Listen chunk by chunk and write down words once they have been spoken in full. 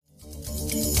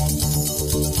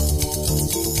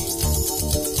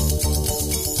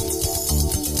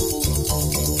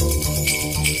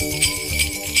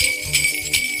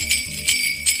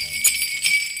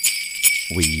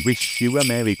We wish you a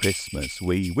Merry Christmas.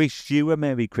 We wish you a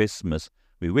Merry Christmas.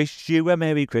 We wish you a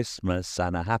Merry Christmas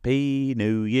and a Happy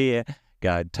New Year.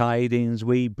 Glad tidings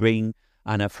we bring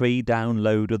and a free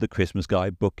download of the Christmas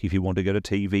guidebook if you want to go to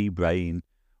TV Brain.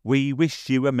 We wish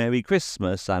you a Merry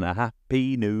Christmas and a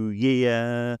Happy New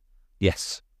Year.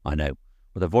 Yes, I know.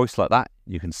 With a voice like that,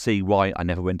 you can see why I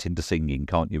never went into singing,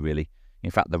 can't you really? In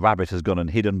fact, the rabbit has gone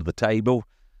and hid under the table.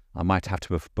 I might have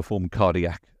to perform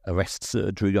cardiac arrest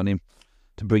surgery on him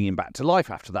to bring him back to life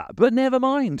after that. But never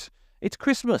mind. It's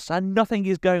Christmas and nothing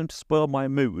is going to spoil my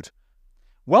mood.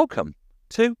 Welcome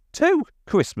to 2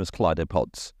 Christmas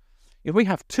Kaleidopods. If we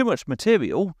have too much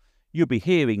material, you'll be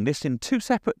hearing this in 2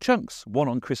 separate chunks, one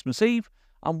on Christmas Eve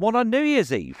and one on New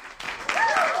Year's Eve.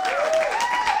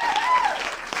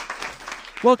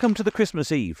 Welcome to the Christmas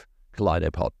Eve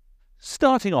Kaleidopod.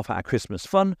 Starting off our Christmas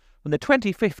fun on the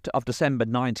 25th of December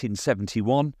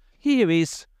 1971, here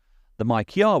is the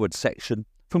Mike Yarwood section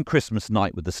from Christmas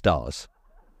Night with the Stars.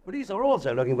 Police are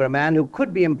also looking for a man who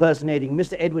could be impersonating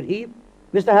Mr. Edward Heath,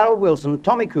 Mr. Harold Wilson,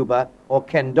 Tommy Cooper, or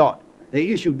Ken Dodd. They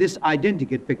issued this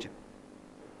identikit picture.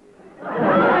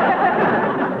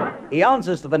 He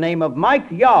answers to the name of Mike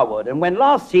Yarwood, and when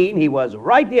last seen, he was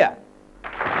right here.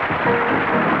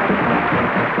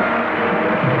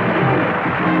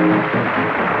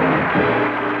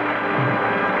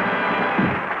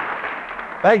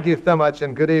 Thank you so much,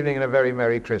 and good evening and a very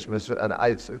Merry Christmas. And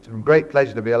it's a great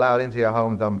pleasure to be allowed into your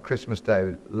homes on Christmas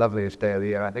Day, the loveliest day of the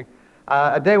year, I think.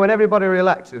 A day when everybody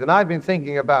relaxes. And I've been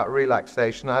thinking about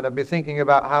relaxation. I've been thinking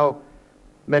about how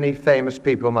many famous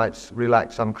people might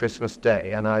relax on Christmas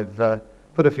Day. And I've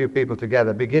put a few people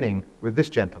together, beginning with this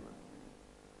gentleman.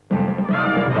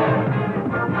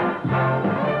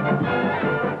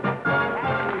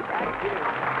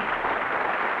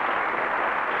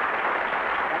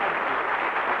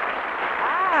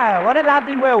 What a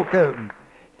lovely welcome.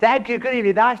 Thank you, good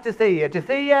evening, nice to see you. To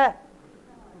see you?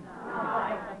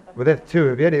 Well, there's 2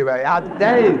 of you anyway. I'm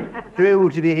very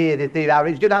thrilled to be here this evening.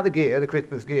 I do like the gear, the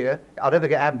Christmas gear. I'll never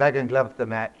get handbag and gloves to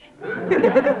match.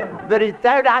 But it's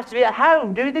so nice to be at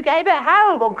home, doing the game at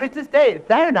home on Christmas Day. It's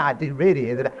so nice, it really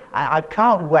is. And I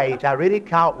can't wait, I really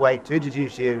can't wait to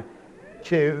introduce you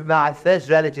to my first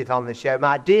relative on the show,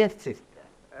 my dear sister.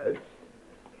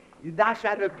 Nice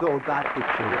round of applause, my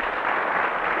picture.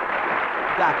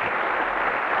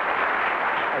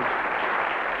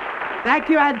 Thank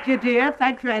you, Auntie dear.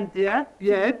 Thank you, Auntie dear.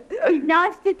 Yes.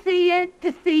 Nice to see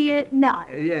you. No.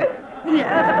 Yeah.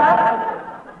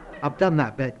 I've done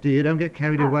that bit, dear. Don't get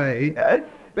carried away.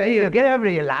 But here, get over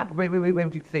here, lad. When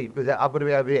you see, because I'm going to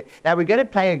be over here. Now, we're going to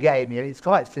play a game here. It's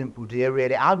quite simple, dear,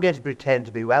 really. I'm going to pretend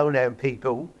to be well-known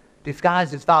people,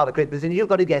 disguised as Father Christmas, and you've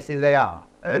got to guess who they are.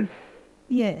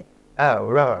 Yeah. Oh,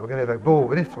 right, we're going to have a ball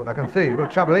with this one, I can see. We've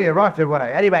got trouble here right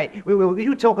away. Anyway,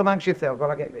 you talk amongst yourselves while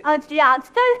I get this. Oh, dear, I'm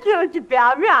so thrilled to be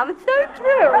around. I'm so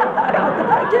thrilled. What can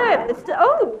I do, Mr.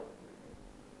 Oh.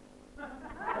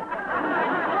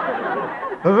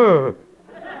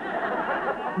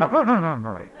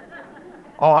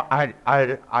 Oh, I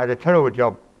had a terrible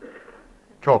job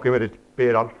talking with his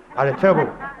beard on. I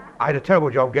had a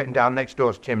terrible job getting down next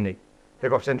door's chimney. They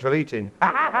got central heating.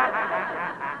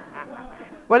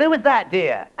 Well, who was that,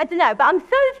 dear? I don't know, but I'm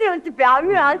so thrilled to be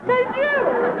around. So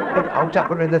thrilled. I'll just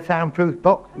put her in the soundproof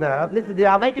box. No, listen, dear,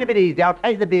 I'll make it a bit easier. I'll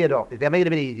take the beard off. I'll make it a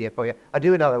bit easier for you. I'll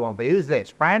do another one for you. Who's this?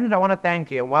 Friends, I want to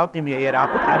thank you and welcome you here. I'll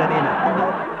put that in.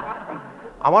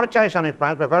 I want to tell you something,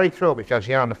 friends. We're very thrilled because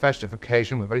here on the festive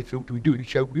occasion, we're very thrilled to be doing the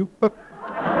show with you. Thank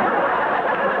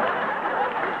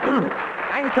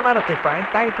you, humanity, friends.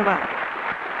 Thank you, humanity.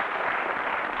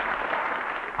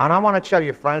 And I want to tell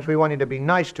you, friends, we want you to be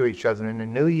nice to each other in the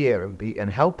new year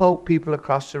and help out people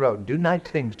across the road and do nice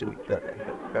things to each other.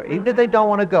 Even if they don't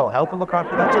want to go, help them across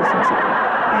the road.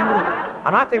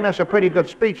 And I think that's a pretty good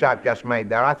speech I've just made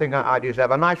there. I think I deserve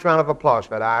a nice round of applause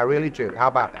for that. I really do. How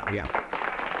about that? Yeah.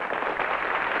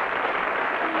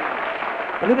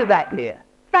 Look at that, dear.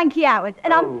 Frankie Howard,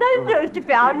 and I'm so thrilled to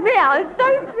be around. I'm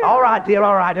so thrilled. All right, dear,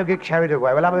 all right. Don't get carried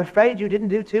away. Well, I'm afraid you didn't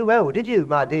do too well, did you,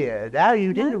 my dear? No,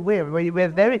 you didn't win. We're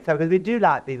very sorry, because we do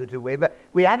like people to win. But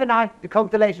we have a nice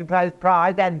consolation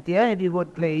prize, and dear, if you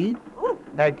would, please.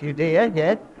 Thank you, dear.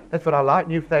 Yes, that's what I like,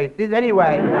 new faces.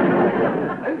 Anyway,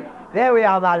 there we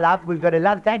are, my love. We've got a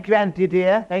love. Thank you, Auntie,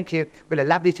 dear. Thank you. We've got a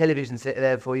lovely television set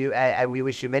there for you, and we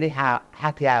wish you many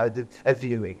happy hours of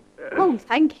viewing. Oh,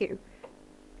 thank you.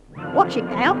 Watch it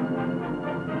now.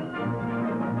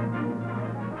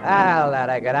 Well,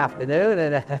 good afternoon,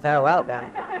 and welcome.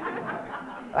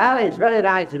 Well, it's very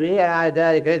nice to be here on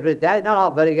Christmas Day. Not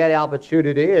everybody get the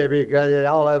opportunity here because it's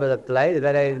all over the place,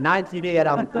 but it's nice to be here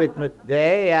on Christmas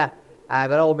Day. I've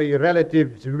got all my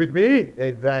relatives with me.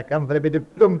 They've come for a bit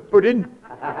of plum pudding.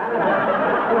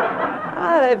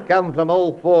 They've come from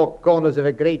all four corners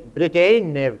of Great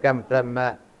Britain. They've come from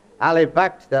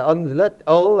Halifax to Hunslet,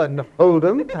 Hull and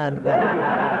Oldham. And,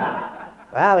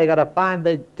 well, we got a fine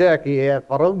big turkey here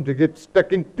for them to get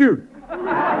stuck into.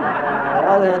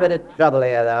 There's a bit of trouble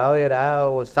here, though, you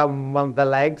know. Some want the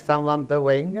legs, some want the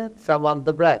wing, and some want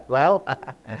the breast. Well,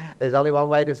 there's only one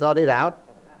way to sort it out.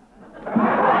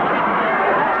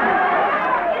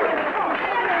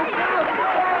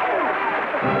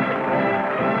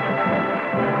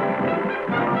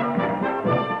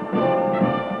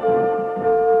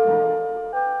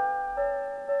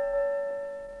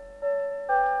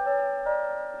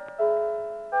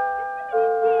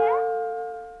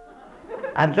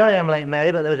 I'm sorry I'm late,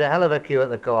 Mary, but there was a hell of a queue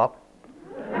at the co-op.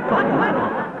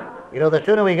 You know, the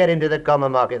sooner we get into the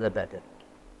common market, the better.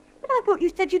 But I thought you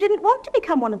said you didn't want to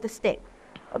become one of the stick.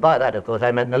 By that, of course,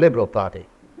 I meant the Liberal Party.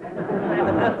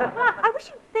 I wish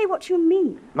you'd say what you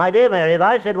mean. My dear Mary, if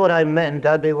I said what I meant,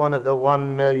 I'd be one of the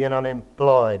 1 million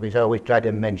unemployed, which I always try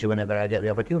to mention whenever I get the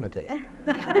opportunity.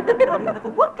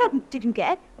 What present did you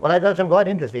get? Well, I got some quite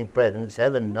interesting presents.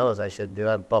 Heaven knows I should do.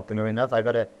 I'm popular enough. I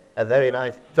got a very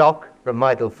nice sock from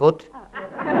Michael Foot.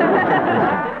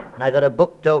 And I got a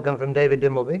book token from David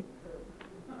Dimbleby.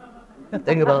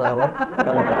 Think about that one.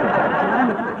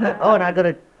 Oh, and I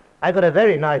got a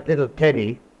very nice little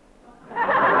teddy.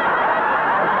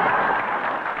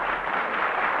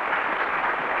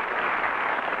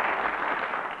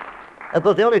 Of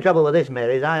course, the only trouble with this,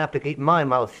 Mary, is I have to keep my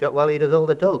mouth shut while he does all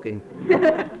the talking.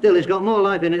 Still, it's got more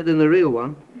life in it than the real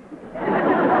one.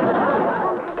 I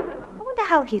wonder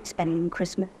how he'd spend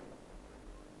Christmas.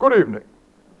 Good evening.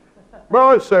 May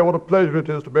I say what a pleasure it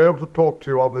is to be able to talk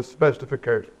to you on this festive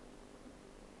occasion.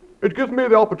 It gives me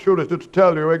the opportunity to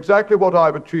tell you exactly what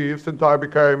I've achieved since I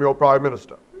became your Prime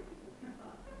Minister.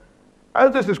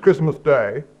 As this is Christmas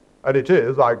Day, and it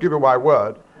is, I give you my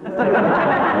word,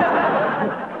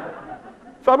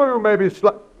 some of you may be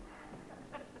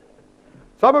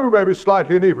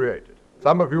slightly inebriated.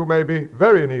 Some of you may be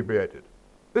very inebriated.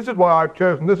 This is why I've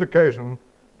chosen this occasion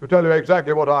to tell you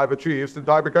exactly what I've achieved since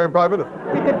I became Prime Minister.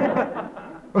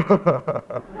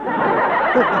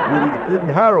 Even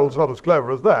Harold's not as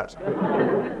clever as that.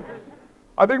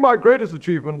 I think my greatest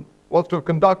achievement was to have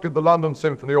conducted the London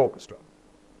Symphony Orchestra.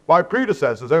 My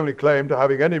predecessor's only claim to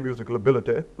having any musical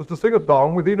ability was to sing a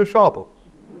song with Ina Sharple.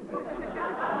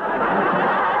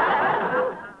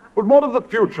 But what of the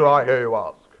future, I hear you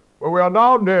ask? Well, we are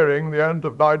now nearing the end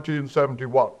of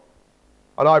 1971.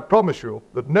 And I promise you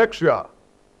that next year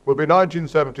will be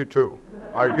 1972.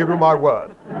 I give you my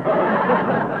word.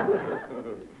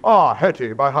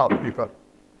 Hetty, my housekeeper.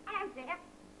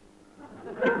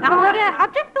 Hello, dear. I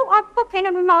just thought I'd pop in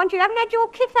and remind you you haven't had your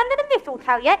kiss under the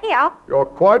mistletoe yet, here. You're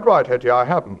quite right, Hetty, I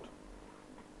haven't.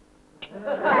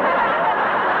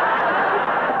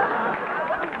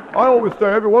 I always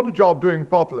say, if you want a job doing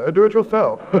properly, do it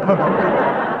yourself.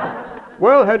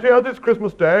 Well, Hetty, as it's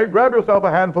Christmas Day, grab yourself a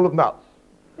handful of nuts.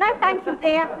 No, thank you,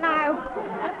 dear. No.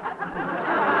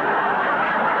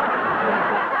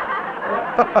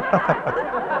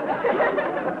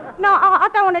 No, I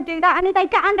don't want to do that, and they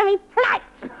get under me plate.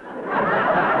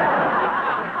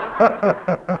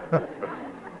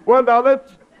 Well, now,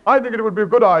 I think it would be a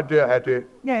good idea, Hetty,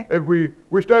 if we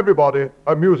wished everybody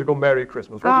a musical Merry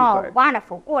Christmas. What do you say?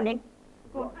 Wonderful. Go on in.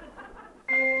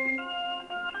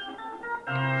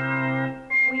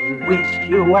 We wish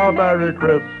you a Merry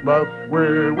Christmas.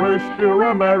 We wish you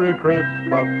a Merry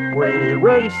Christmas. We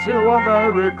wish you a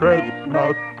Merry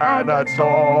Christmas and a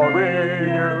Sorry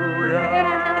New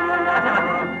Year.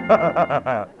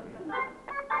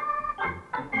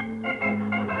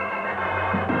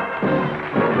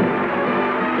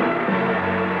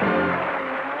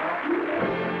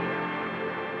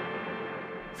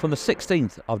 From the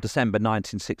 16th of December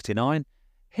 1969,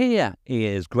 here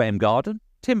is Graham Garden,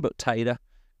 Tim Buck-Taylor,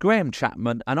 Graham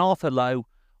Chapman and Arthur Lowe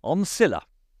on Scylla.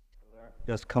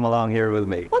 Just come along here with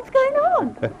me. What's going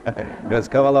on?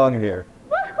 Just come along here.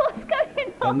 What's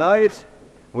going on? Tonight,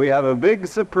 we have a big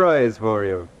surprise for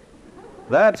you.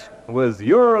 That was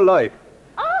your life,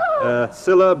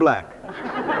 Scylla Black.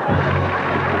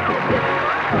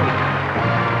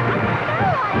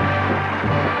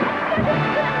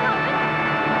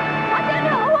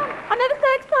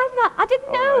 I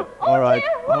didn't know. All right,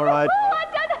 dear. all right. I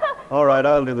don't know. All right,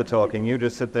 I'll do the talking. You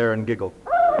just sit there and giggle.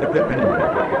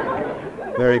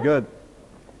 Very good.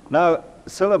 Now,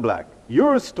 Scylla Black,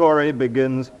 your story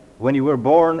begins when you were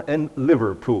born in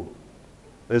Liverpool.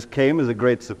 This came as a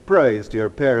great surprise to your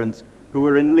parents, who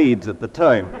were in Leeds at the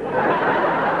time.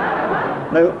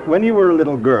 Now, when you were a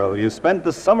little girl, you spent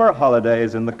the summer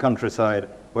holidays in the countryside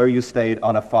where you stayed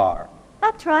on a farm.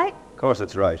 That's right. Of course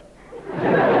it's right.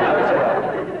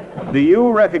 Do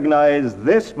you recognize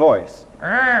this voice?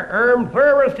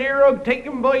 Ferris here, I'll take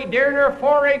him by dinner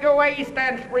before I go away,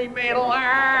 stands free middle.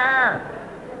 Well,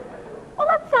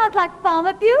 that sounds like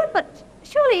Farmer Bute, but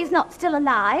surely he's not still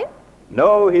alive.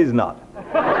 No, he's not.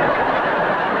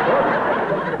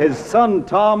 His son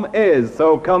Tom is,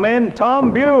 so come in,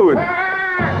 Tom Bude.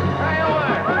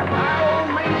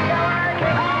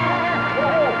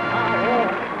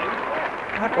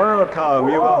 Well, Tom,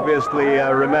 you obviously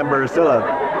remember Scylla.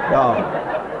 Tom.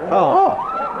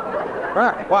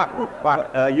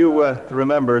 What? You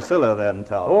remember Scylla then,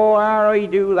 Tom? Oh, I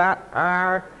do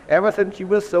that. Ever since she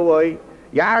was so wee.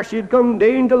 Yeah, she'd come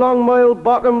down to Longmile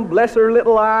Bottom, bless her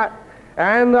little heart.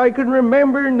 And I can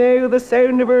remember now the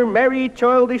sound of her merry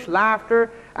childish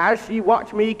laughter as she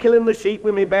watched me killing the sheep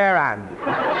with my bare hand.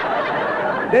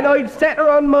 Then I'd set her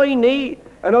on my knee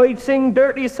and I'd sing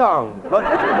dirty songs. But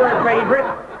this was her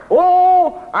favourite.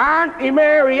 Oh, Auntie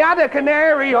Mary had a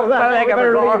canary. Oh, that's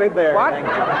leave it there. What?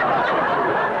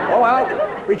 Oh,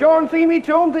 well, we sure see me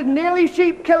chums. It's nearly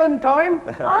sheep killing time.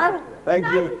 Thank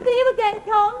Nice you. to see you again,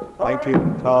 Tom. Thank you,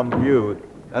 Tom Bude.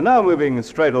 And now moving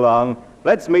straight along,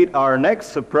 let's meet our next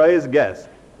surprise guest.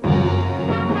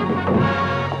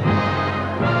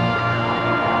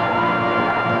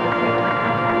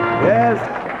 Yes,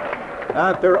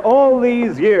 after all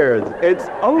these years, it's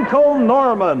Uncle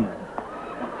Norman.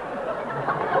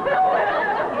 But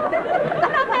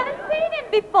I haven't seen him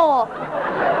before.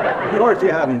 Of course you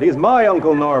haven't. He's my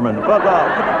Uncle Norman. But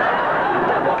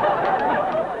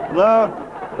now,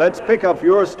 let's pick up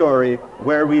your story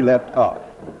where we left off.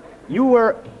 You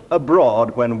were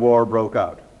abroad when war broke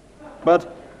out.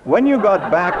 But when you got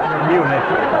back to Munich,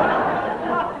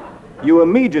 you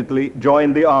immediately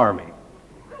joined the army.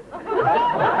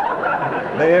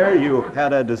 There you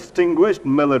had a distinguished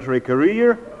military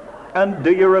career. And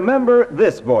do you remember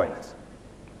this voice?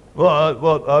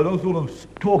 Well, I don't sort of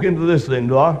talk into this thing,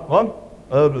 do I? What?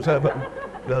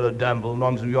 The damn bull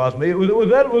nonsense you asked me. Was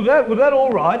that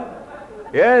all right?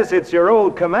 Yes, it's your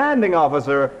old commanding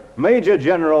officer, Major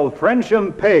General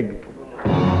Frensham Pig.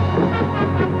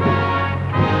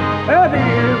 Howdy,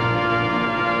 you.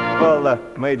 Well,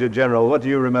 Major General, what do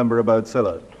you remember about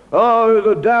Scylla? Oh, he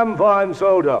was a damn fine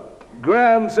soldier.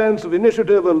 Grand sense of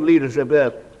initiative and leadership,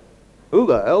 yes. Who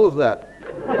the hell is that?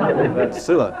 That's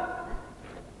Scylla.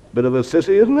 Bit of a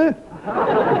sissy, isn't he?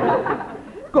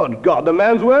 Good God, the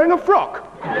man's wearing a frock.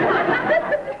 Hey,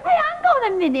 hang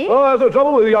on a minute. Oh, that's the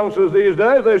trouble with youngsters these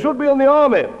days. They should be in the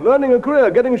army, learning a career,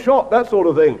 getting shot, that sort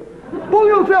of thing. Pull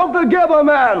yourself together,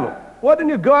 man. Why didn't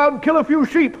you go out and kill a few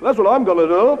sheep? That's what I'm gonna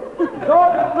do.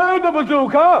 Don't load the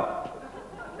bazooka.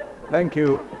 Thank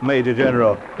you, Major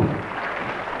General.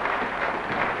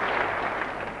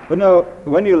 But no,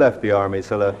 when you left the army,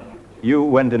 Scylla, you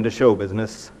went into show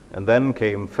business, and then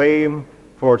came fame,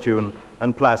 fortune,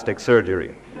 and plastic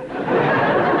surgery.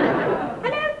 Hello,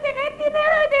 Philip. You know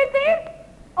who this is?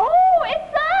 Oh,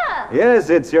 it's her. Yes,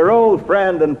 it's your old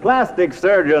friend and plastic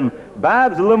surgeon,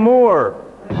 Babs Lamour.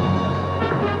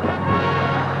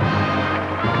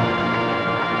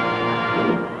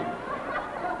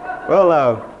 Well,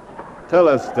 now, tell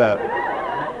us,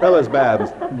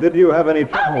 Babs, did you have any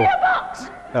trouble?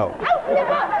 No.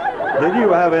 Did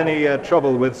you have any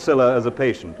trouble with Scylla as a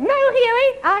patient? No,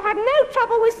 Huey, I had no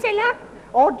trouble with Scylla,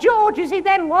 or George as he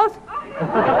then was.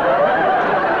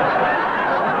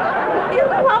 You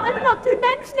promised not to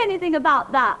mention anything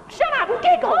about that. Shut up and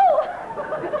giggle.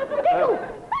 Giggle.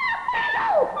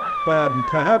 Well,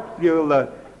 perhaps you'll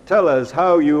tell us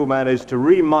how you managed to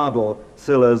remodel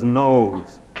Scylla's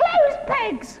nose. Clothes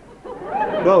pegs.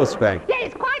 Close peg. Yeah,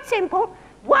 it's quite simple.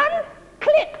 1,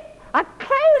 clip a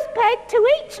clothes peg to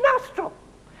each nostril.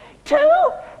 2,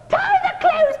 tie the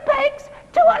clothes pegs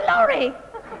to a lorry.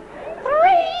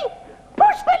 3,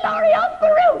 push the lorry off the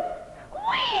roof.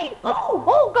 Whee!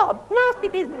 Oh God, nasty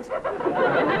business.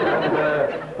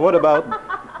 What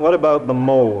about the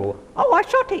mole? Oh, I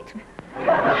shot it.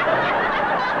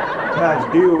 Babs,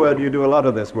 do you do a lot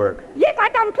of this work? Yes, I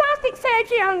done plastic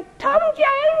surgery on Tom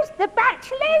Jones, The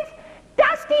Bachelors,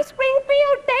 Dusty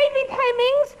Springfield, David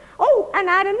Hemmings. Oh, and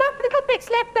I had enough little bits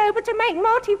left over to make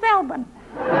Marty Feldman.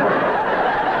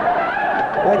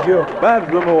 Thank you,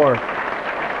 Babs Lamour.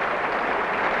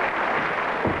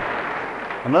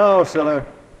 And now, Scylla,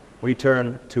 we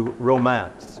turn to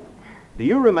romance. Do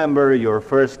you remember your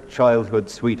first childhood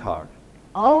sweetheart?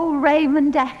 Oh,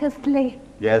 Raymond Eckersley.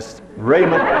 Yes,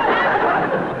 Raymond.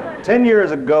 10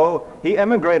 years ago, he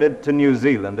emigrated to New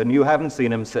Zealand, and you haven't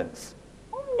seen him since.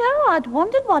 Oh, no, I'd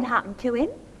wondered what happened to him.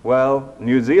 Well,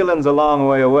 New Zealand's a long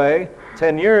way away.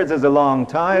 10 years is a long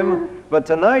time. But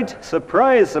tonight,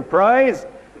 surprise, surprise,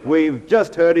 we've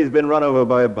just heard he's been run over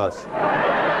by a bus.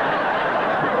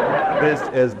 This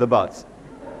is the bus.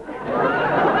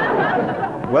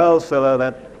 Well, Cilla,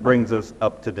 that brings us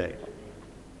up to date.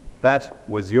 That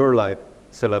was your life,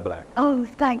 Cilla Black, Oh,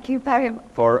 thank you very much.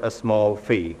 for a small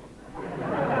fee.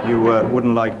 You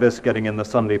wouldn't like this getting in the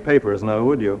Sunday papers now,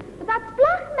 would you? But that's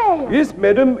blackmail. Yes,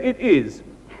 madam, it is.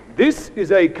 This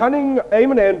is a cunning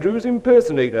Eamon Andrews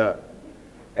impersonator.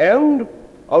 And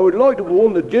I would like to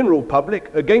warn the general public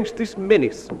against this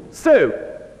menace. So,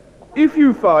 if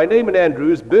you find Eamon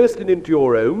Andrews bursting into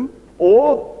your home,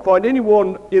 or find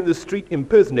anyone in the street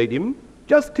impersonate him,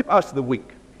 just tip us the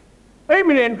wink.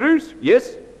 Eamon Andrews?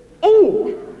 Yes?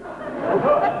 Oh!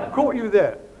 Caught you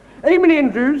there. Eamon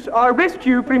Andrews, I arrest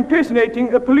you for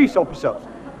impersonating a police officer.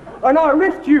 And I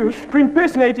arrest you for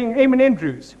impersonating Eamon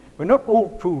Andrews. We're not all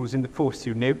fools in the force,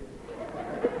 you know.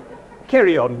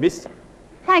 Carry on, miss.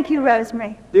 Thank you,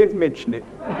 Rosemary. Don't mention it.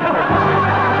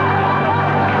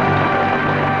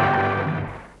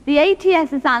 The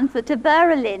ATS's answer to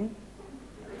Berlin,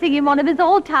 singing one of his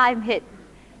all-time hits.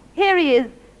 Here he is,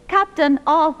 Captain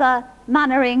Arthur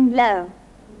Mannering Lowe.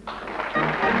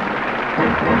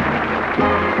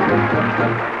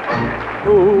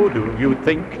 Who do you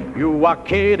think you are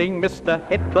kidding, Mr.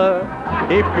 Hitler,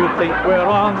 if you think we're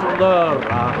on the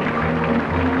run?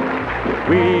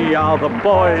 We are the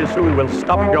boys who will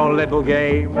stop your little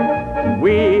game.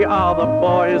 We are the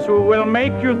boys who will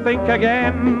make you think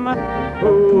again.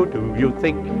 Who do you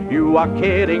think you are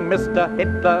kidding, Mr.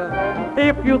 Hitler,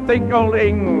 if you think old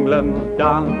England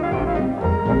done?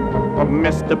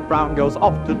 Mr. Brown goes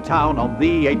off to town on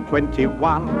the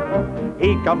 821.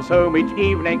 He comes home each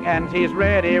evening and he's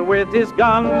ready with his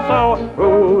gun. So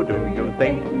who do you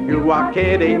think you are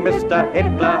kidding, Mr.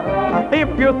 Hitler,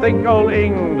 if you think old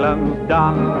England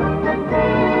done?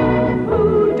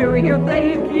 Who do you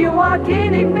think you are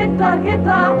kidding, Mr.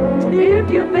 Hitler,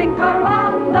 if you think we're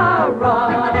on the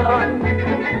run?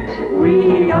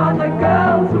 We are the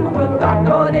girls who will stop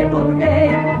your little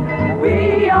game.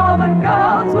 We are the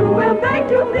girls who will make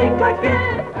you think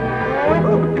again.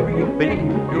 Who do you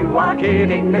think you are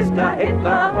kidding, Mr.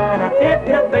 Hitler, if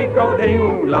you think old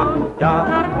England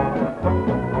done?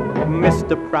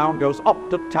 Mr. Brown goes off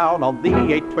to town on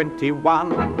the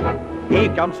 821. He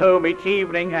comes home each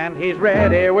evening and he's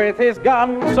ready with his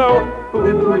gun. So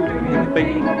who do you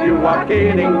think you are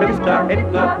kidding, Mr.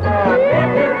 Hitler,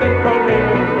 if you think old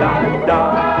England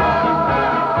done?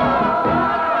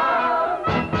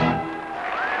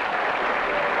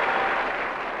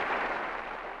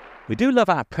 We do love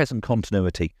our present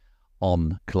continuity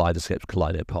on Kaleidoscope's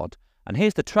Kaleidopod. And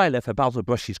here's the trailer for Basil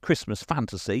Brush's Christmas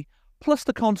Fantasy, plus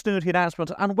the continuity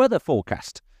announcement and weather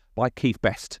forecast by Keith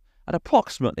Best at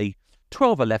approximately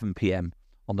 12:11 p.m.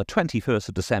 on the 21st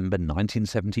of December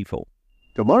 1974.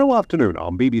 Tomorrow afternoon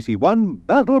on BBC One,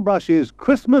 Basil Brush's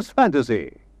Christmas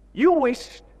Fantasy. You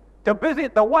wish to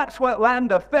visit the waxwork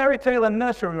land of fairy tale and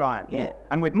nursery rhyme. Yeah.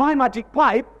 And with my magic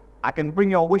pipe, I can bring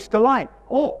your wish to life.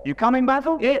 Oh. You coming,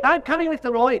 Basil? Yeah, I'm coming,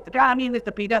 Mr. Roy. I mean,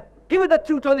 Mr. Peter. Give it the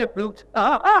toot on your flute.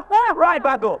 Right,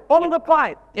 Basil. Follow the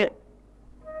pipe. Yeah.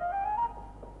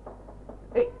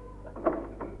 Hey.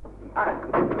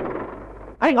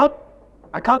 Hang on.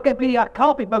 I can't get the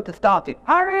carpet motor started.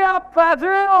 Hurry up,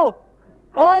 Basil!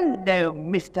 Oh, no,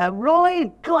 Mr.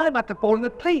 Roy. God, I'm about to fall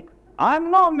asleep.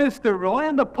 I'm not Mr. Roy,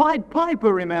 I'm the Pied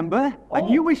Piper, remember? And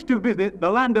you wish to visit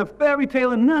the land of fairy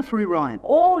tale and nursery rhyme.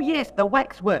 Oh, yes, the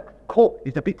waxwork. Cool.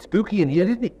 It's a bit spooky in here,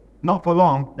 isn't it? Not for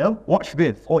long. No? Watch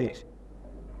this. Oh, yes.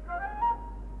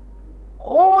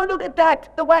 Oh, look at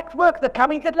that. The waxworks are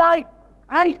coming to life.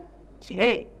 Hey,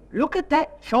 say, look at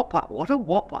that chopper. What a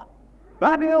whopper.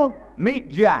 Basil, meet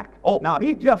Jack. Oh, now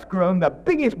he's just grown the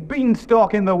biggest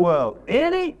beanstalk in the world.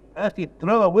 Really? First his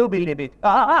thrower will be limited.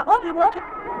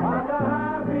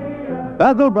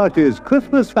 Basil Brush's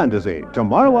Christmas Fantasy,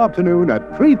 tomorrow afternoon at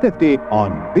 3:50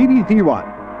 on BBC One.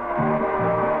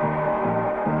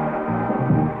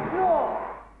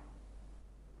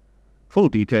 Full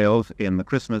details in the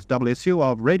Christmas double issue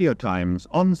of Radio Times,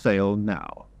 on sale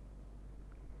now.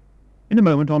 In a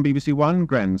moment on BBC One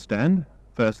Grandstand,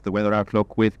 first the weather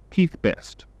outlook with Keith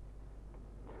Best.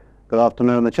 Good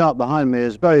afternoon. The chart behind me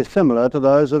is very similar to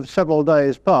those of several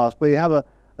days past. We have a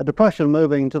depression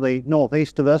moving to the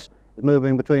northeast of us,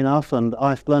 moving between us and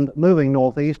Iceland, moving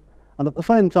northeast, and at the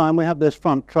same time we have this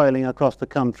front trailing across the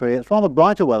country. It's rather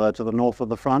brighter weather to the north of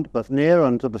the front, but near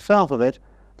and to the south of it,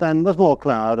 then there's more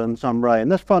cloud and some rain.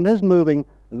 This front is moving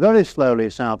very slowly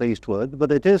southeastward,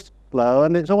 but it is slow,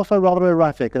 and it's also rather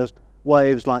erratic as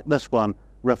waves like this one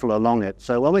riffle along it.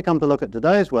 So when we come to look at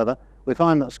today's weather, we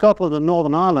find that Scotland and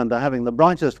Northern Ireland are having the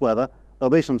brightest weather. There'll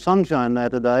be some sunshine there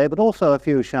today, but also a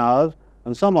few showers,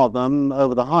 and some of them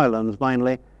over the Highlands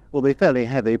mainly will be fairly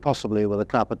heavy, possibly with a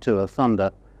clap or two of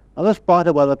thunder. Now this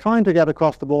brighter weather trying to get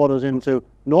across the borders into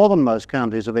northernmost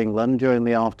counties of England during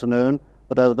the afternoon,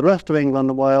 but over the rest of England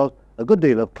and Wales, a good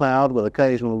deal of cloud with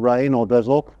occasional rain or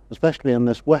drizzle, especially in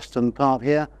this western part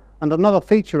here. And another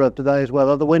feature of today's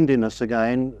weather, the windiness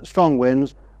again, strong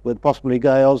winds with possibly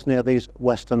gales near these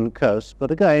western coasts, but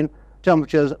again,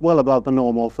 temperatures well above the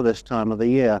normal for this time of the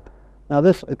year. Now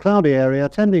this cloudy area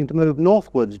tending to move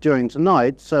northwards during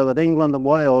tonight, so that England and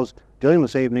Wales during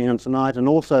this evening and tonight, and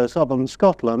also southern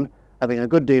Scotland having a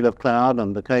good deal of cloud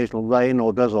and occasional rain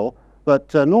or drizzle,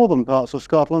 but northern parts of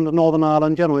Scotland and Northern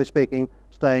Ireland, generally speaking,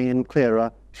 staying in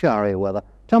clearer, showery weather.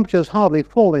 Temperatures hardly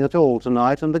falling at all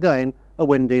tonight, and again a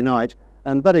windy night,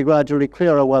 and very gradually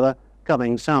clearer weather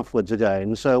coming southwards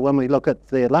again. So when we look at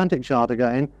the Atlantic chart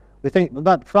again, we think that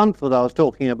that front that I was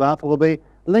talking about will be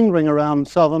lingering around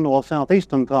southern or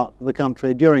southeastern parts of the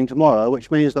country during tomorrow,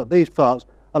 which means that these parts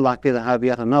are likely to have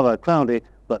yet another cloudy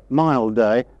but mild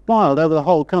day, mild over the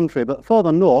whole country, but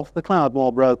further north the cloud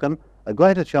more broken, a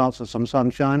greater chance of some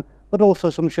sunshine, but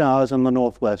also some showers in the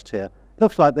northwest here.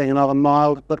 Looks like being another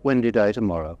mild but windy day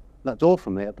tomorrow. That's all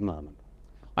from me at the moment.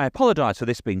 I apologise for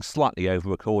this being slightly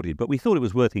over-recorded, but we thought it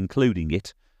was worth including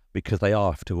it because they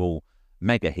are, after all,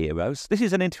 mega heroes. This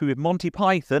is an interview with Monty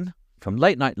Python from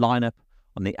Late Night Lineup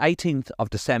on the 18th of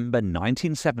December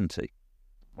 1970.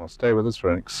 Well, stay with us for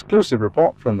an exclusive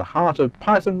report from the heart of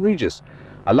Python Regis.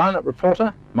 A lineup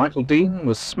reporter, Michael Dean,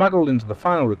 was smuggled into the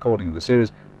final recording of the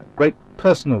series at great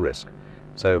personal risk.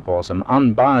 So for some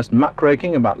unbiased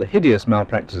muckraking about the hideous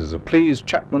malpractices of Cleese,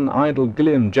 Chapman, Idle,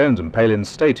 Gilliam, Jones and Palin,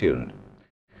 stay tuned.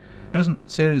 The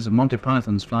present series of Monty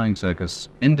Python's Flying Circus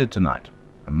ended tonight,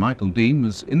 and Michael Dean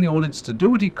was in the audience to do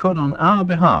what he could on our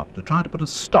behalf to try to put a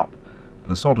stop to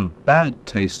the sort of bad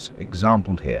taste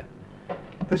exampled here.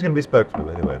 Who's going to be spokesman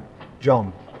anyway?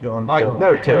 John. Michael.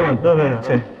 No, Terry. No.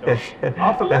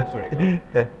 After that,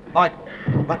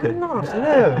 Michael. No.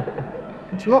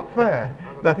 It's not fair.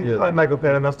 I think like Michael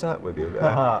Perry must start with you.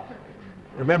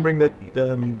 Remembering that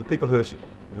the people who are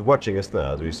watching us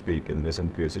now as we speak in this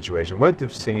interview situation won't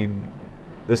have seen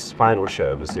this final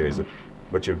show of the series of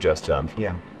what you've just done.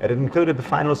 Yeah. And it included the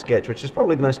final sketch, which is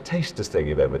probably the most tastous thing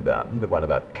you've ever done. The one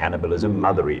about cannibalism,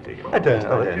 mother eating. I don't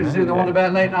know. Is it the one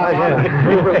about Late Night?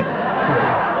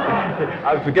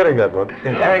 I'm forgetting that one.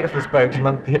 Eric's the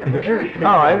spokesman.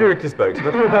 Eric's the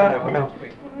spokesman.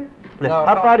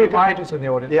 How far do you think? In the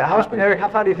audience. Yeah, Eric, how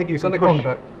far do you think you can push?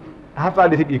 How far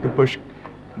do you think you can push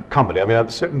comedy? I mean, are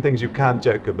there certain things you can't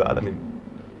joke about? I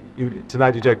mean,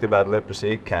 tonight you joked about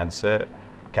leprosy, cancer,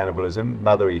 cannibalism,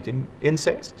 mother eating,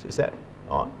 incest. Is that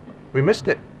on? We missed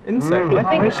it. Incest. I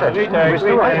think it's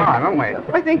haven't we?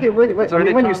 I think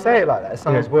when you say it like that, it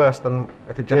sounds worse than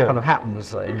if it just kind of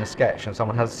happens in a sketch and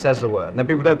someone says the word, and then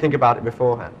people don't think about it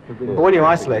beforehand. But when you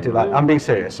isolate it, like, I'm being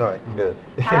serious, sorry.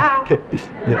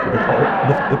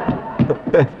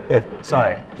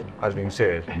 Sorry, I was being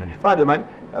serious. Fine, don't mind.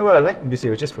 Oh, well, I can be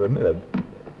serious just for a minute.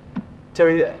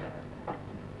 Terry,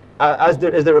 is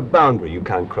there a boundary you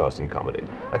can't cross in comedy?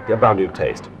 Like a boundary of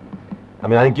taste? I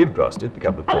mean, I think you've crossed it a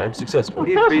couple of times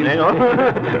successfully. Hang on.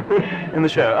 In the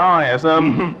show. Oh, yes.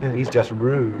 He's just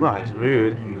rude. Right, it's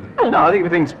rude. No, I think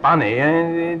everything's funny,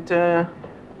 and I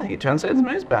think it transcends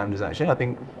most boundaries, actually. I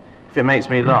think if it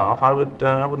makes me laugh, I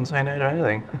wouldn't say no to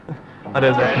anything. I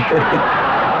don't say anyway.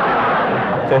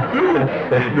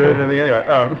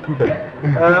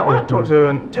 I want to talk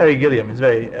to Terry Gilliam. He's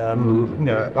very,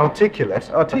 articulate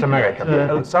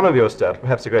American. Some of your stuff,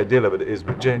 perhaps a great deal of it, is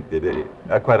rejected,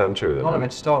 quite untrue. None of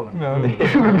it's stolen. No,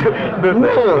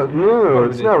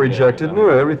 it's not rejected. No,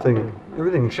 everything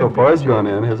so far has gone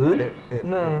in, hasn't it?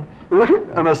 No. I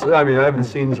haven't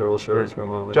seen several shows for a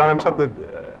moment. John, I'm told that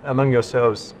among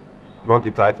yourselves,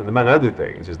 Monty Python, among other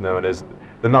things, is known as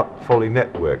the not fully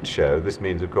networked show. This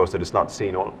means, of course, that it's not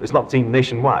seen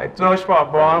nationwide. No, it's right,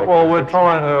 Brian. Well, we're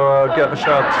trying to get the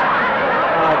shows.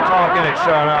 Trying to get it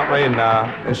shown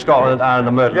out in Scotland and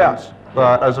the Midlands. Yes.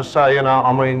 But as I say,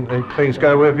 things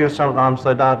go with you. Sometimes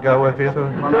they don't go with you.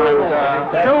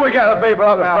 Till we get the people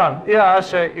up the front. Yeah,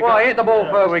 that's it. Well, hit the ball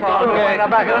first. We can't get in the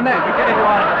back of the net.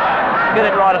 Get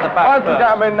it right at the back.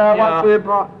 Once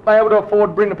we're able to afford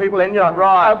to bring the people in,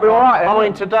 right, it'll be all right. I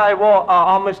mean, today,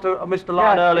 I missed a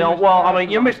line early on. Well, I mean,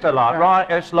 you missed a line, right?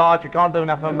 It's live. You can't do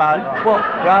nothing about it. Well,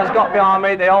 guys got behind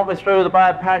me. They helped me through the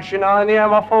bad patch, and I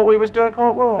thought we was doing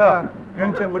quite well.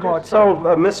 It solved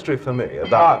a mystery for me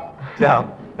about. Yeah,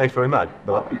 thanks very much.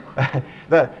 But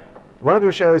One of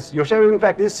your shows in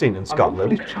fact is seen in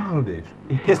Scotland. It's childish.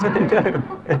 Yes, I know.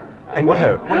 And what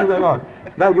are they like?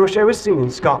 No, your show is seen in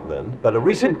Scotland, but a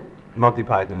recent Monty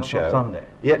Python show. Sunday.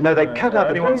 Yeah, no, they cut out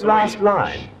the very last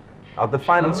line of the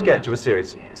final sketch of a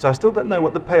series. So I still don't know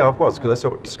what the payoff was because I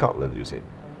saw it in Scotland, you see.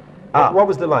 What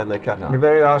was the line they cut out? The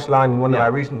very last line in one of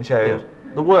our recent shows.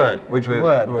 The word, which was...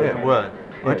 Word.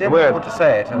 I didn't want to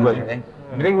say it, originally.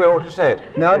 You think we ought to say it?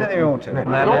 No, I don't think we ought to. It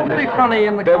ought to be funny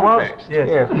in the context.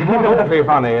 Yes. It ought to be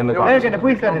funny in the context. Again, if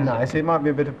we said it nice, it might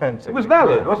be a bit offensive. It was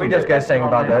valid, wasn't it? We just get saying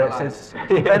about that, it's offensive.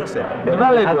 It's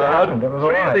valid word. It was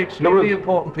all right. The extremely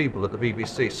important people at the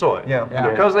BBC saw it. Yeah.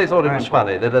 Because they thought it was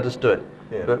funny, they let us do it.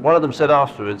 Yeah. But one of them said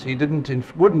afterwards he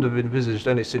wouldn't have envisaged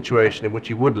any situation in which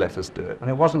he would let us do it. And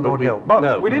it wasn't Lord Hill. But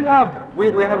no, we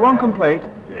had one complaint,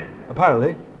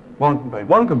 apparently.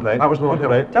 One complaint. That was Lord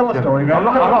Hill. Tell the story, I'm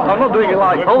not doing it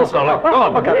like all the story.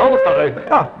 Oh, okay, all the story.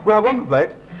 We had one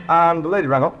complaint, and the lady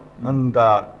rang up, and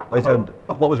they said,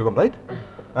 what was your complaint?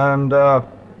 And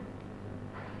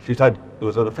she said there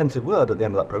was an offensive word at the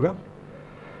end of that programme.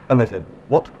 And they said,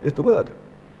 what is the word?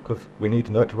 Because we need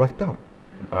to know it to write it down.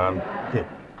 And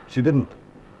she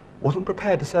wasn't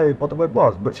prepared to say what the word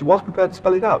was, but she was prepared to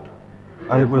spell it out.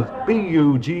 And it was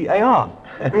B-U-G-A-R.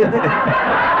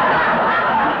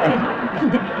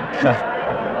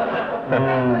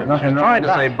 I'm trying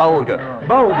to say Bulgar.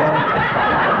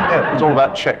 Yeah. It's all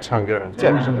about Czechs, Hungarians.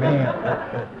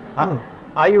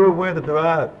 Are you aware that there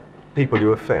are people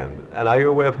you offend, and are you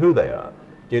aware of who they are?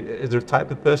 Is there a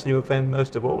type of person you offend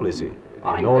most of all, is he?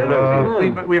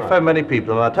 We offend many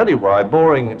people, and I'll tell you why.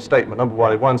 Boring statement number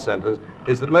one in one sentence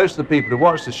is that most of the people who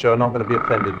watch this show are not going to be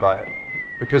offended by it.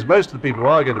 Because most of the people who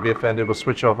are going to be offended will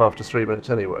switch off after 3 minutes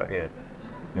anyway.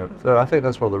 Yeah. So I think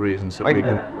that's one of the reasons that we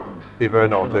can be very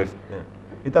naughty. Yeah.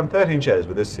 You've done 13 shows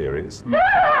with this series.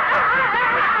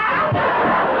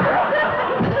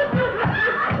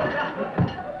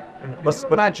 But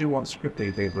imagine what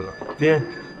scripting people are. Yeah.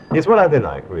 Yes, what are they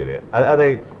like, really? Are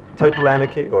they total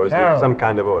anarchy, or is there some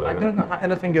kind of order? I don't know how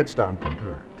anything gets done.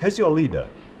 Who's your leader?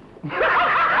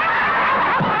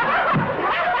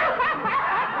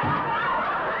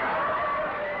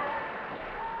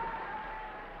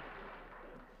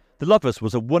 The Lovers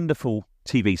was a wonderful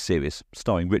TV series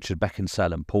starring Richard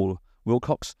Beckinsale and Paul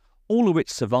Wilcox, all of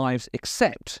which survives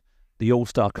except the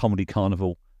All-Star Comedy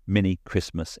Carnival mini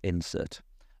Christmas insert.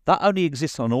 That only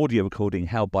exists on audio recording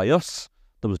held by us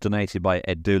that was donated by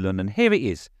Ed Doolan, and here it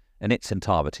is in its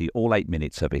entirety, all 8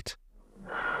 minutes of it.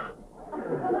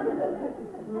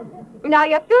 Now,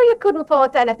 you feel you couldn't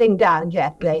force anything down,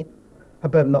 Geoffrey? I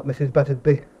bet not, Mrs.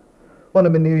 Battersby. One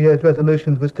of my New Year's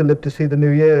resolutions was to live to see the new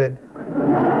year in.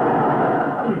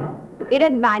 You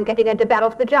didn't mind getting into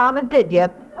Beryl's pyjamas, did you?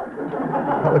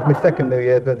 That was my second New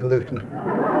Year's resolution.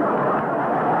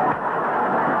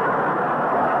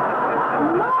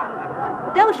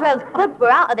 Those roads good were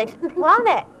out of this, weren't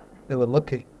it? They were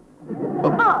lucky.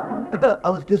 I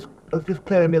was just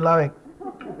clearing my larynx.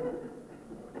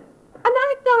 A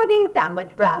nice sardine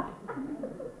sandwich, Brad.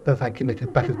 No, thank you,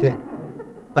 Mrs. Battersby.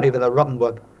 Not even a rotten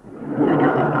one.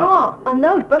 Oh, and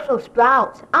those Brussels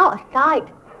sprouts, out of sight.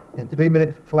 In 3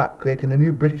 minutes flat, creating a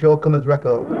new British all-comers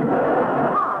record.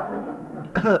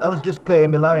 I was just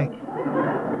clearing my larynx.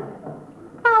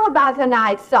 How about a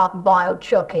nice soft-boiled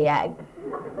chucky egg?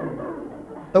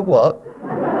 A what?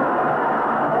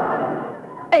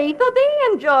 E for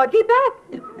being Georgie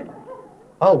Beth.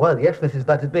 Oh, well, yes, Mrs.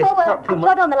 Battersby. Oh, well, I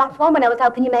got on the last one when I was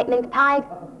helping you make mince pies.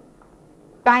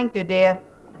 Thank you, dear.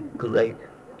 Great.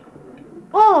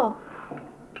 Oh,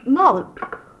 Mom,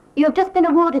 you have just been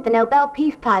awarded the Nobel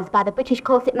Peace Prize by the British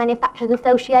Corset Manufacturers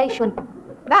Association.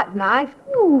 That's nice.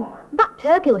 Ooh, that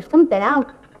turkey was something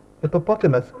else.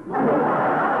 Hippopotamus.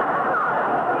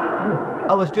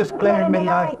 I was just clearing my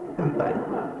larynx.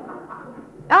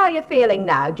 How are you feeling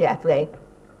now, Geoffrey?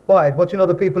 Why, watching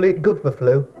other people eat good for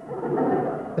flu.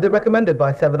 Was it recommended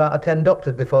by 7 out of 10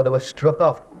 doctors before they were struck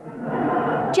off?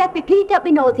 Geoffrey, please don't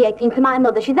be nauseating to my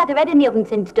mother. She's had her head in the oven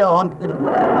since dawn.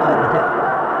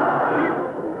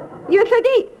 You should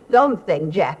eat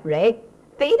something, Geoffrey.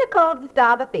 Feed a cold and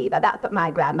starve a fever. That's what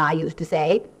my grandma used to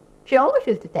say. She always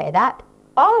used to say that.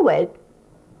 Always.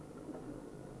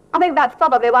 I think that's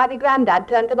probably why my granddad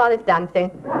turned to Morris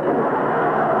dancing.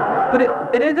 But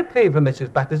it is a fever,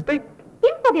 Mrs. Battersby.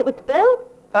 You said it was flu.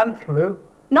 And flu.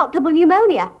 Not double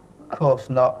pneumonia. Of course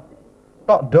not.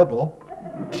 Not double.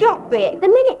 Geoffrey, it's a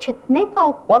miniature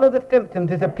sniffle. One of the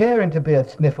symptoms is appearing to be a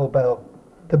sniffle bell.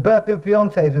 The birthing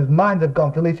fiancés whose minds have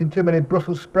gone from eating too many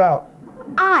Brussels sprouts.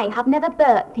 I have never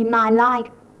burped in my life.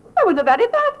 That was the very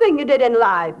first thing you did in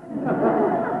life.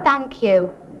 Thank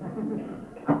you.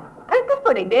 It's good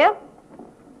pudding, dear.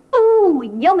 Ooh,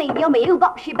 yummy, yummy. Who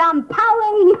got she bam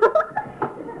powing?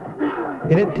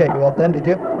 You didn't take you off then, did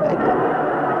you?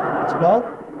 Small?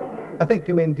 I think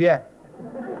you mean yeah.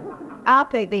 I'll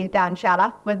take these down, shall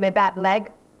I, with my bad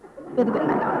leg?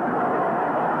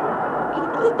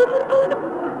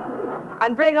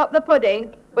 And bring up the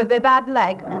pudding with my bad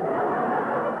leg.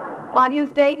 While you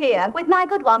stay here. With my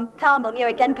good one, Carmel, you're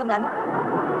a gentleman.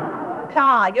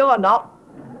 Car, you're not.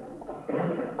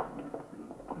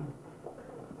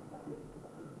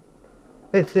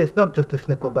 It's not just a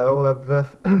sniffle, Beryl. I've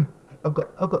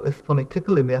got this funny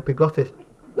tickle in my epiglottis.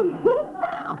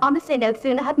 Honestly, no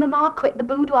sooner had Mamma quit the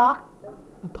boudoir.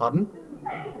 Pardon?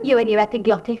 You and your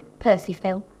epiglottis, Percy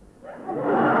Phil.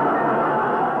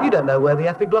 You don't know where the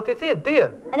epiglottis is, do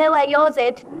you? I know where yours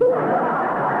is.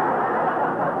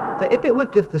 So if it was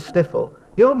just a sniffle,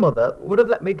 your mother would have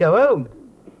let me go home.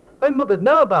 My mothers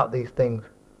know about these things.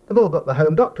 They've all got the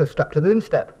home doctor strapped to the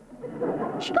instep.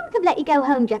 She couldn't have let you go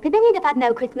home, Jeppy, then you'd have had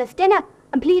no Christmas dinner.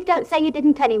 And please don't say you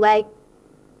didn't anyway.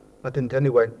 I didn't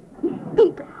anyway.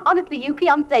 Honestly, you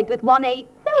fiancé'd with one E.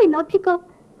 Very logical.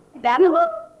 Then,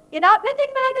 you're not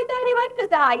getting married to anyone,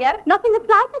 are you? Nothing the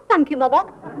slightest, thank you,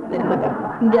 Mother.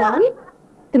 1,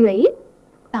 3,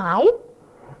 5,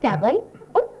 7,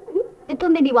 little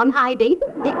mini one, Heidi.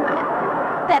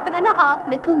 7.5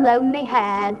 little lonely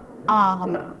haired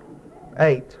arms.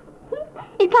 8.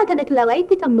 It's like a little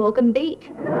oasis on Morgan Beach.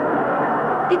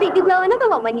 Do you think you'll grow another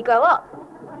one when you grow up?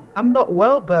 I'm not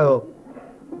well, Beryl.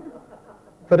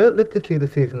 If I don't live to see the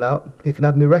season out, he can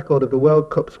have me record of the World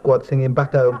Cup squad singing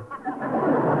Back Home.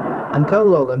 And tell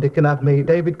Roland he can have me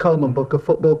David Coleman book of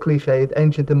football cliches,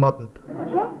 ancient and modern.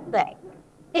 Lovely.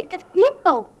 It's just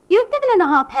beautiful. You're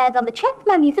 7.5 hairs on the chest,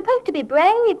 man. You're supposed to be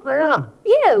brave. Yeah.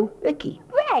 You, Ricky,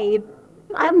 brave.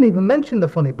 I haven't even mentioned the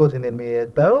funny buzzing in my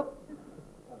ears, Beryl.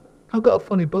 I've got a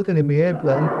funny buzzing in my ear,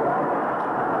 Glenn.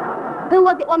 Who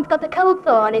was it once got a cold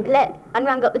sore on his lip and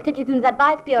rang up the Citizens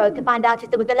Advice Bureau to find out if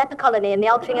there was a leper colony in the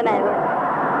Altrincham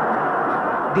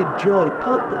area? Did Joy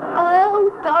put them?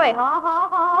 Oh, sorry, ha ha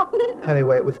ha.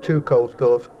 Anyway, it was 2 cold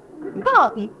stores.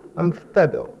 Pardon? I'm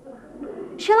fed up.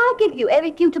 Shall I give you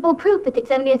irrefutable proof that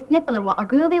it's only a sniffle and what a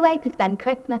groovy way to spend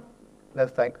Christmas? No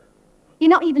thanks. You're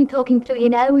not even talking through your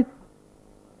nose.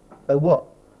 So what?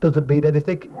 Does it mean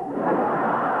anything?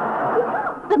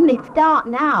 Suddenly start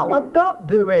now. I'm not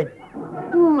doing.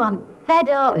 I'm fed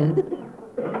up.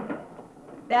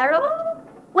 Beryl?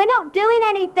 We're not doing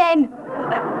anything.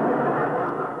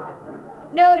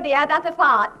 No, dear, that's a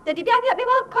fart. Did you get me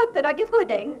more custard on your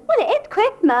pudding? Well, it is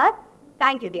Christmas.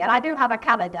 Thank you, dear. I do have a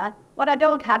calendar. What I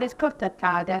don't have is custard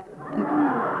powder.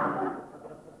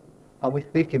 Are we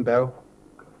speaking, Beryl?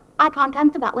 I can't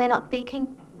answer that. We're not speaking.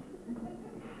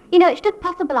 You know, it's just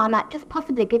possible I might just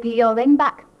possibly give you your ring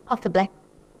back. Possibly.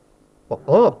 What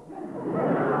for?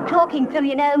 Talking through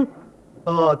your nose.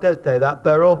 Oh, don't say that,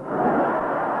 Beryl.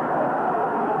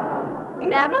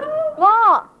 Never?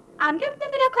 What? I'm just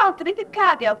living across to Mrs.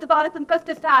 Cardio to borrow some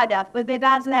custard cider with my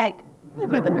dad's leg.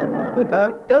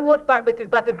 Don't watch back, Mrs.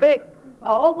 Butterbeak.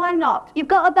 Oh, why not? You've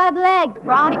got a bad leg.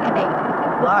 Right.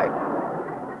 Right.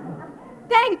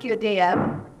 Thank you,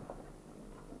 dear.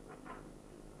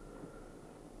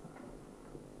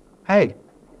 Hey,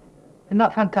 isn't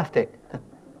that fantastic?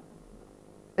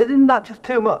 Isn't that just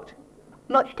too much?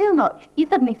 Much too much. You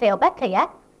suddenly feel better, yeah?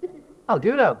 How do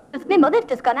you know? Because my mother's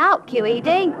just gone out,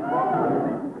 QED.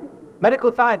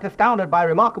 Medical science astounded by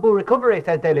remarkable recovery,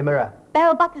 says Daily Mirror.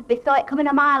 Beryl Battersby saw it coming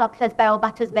a mile off, says Beryl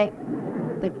Battersby.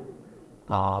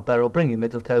 Beryl, bring your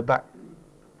Mistletoe back.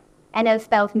 N-O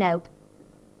spells no.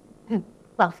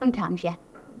 Well, sometimes, yeah.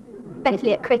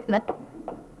 Especially at Christmas.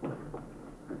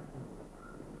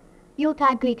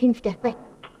 Yuletide greetings, Jeffrey.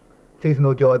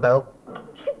 Seasonal joy, Belle.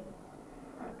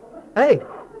 Hey,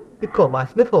 you caught my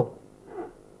sniffle.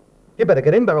 You better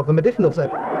get in, Beryl, for medicinal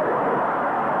set.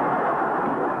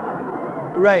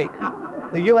 Ray,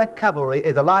 the US cavalry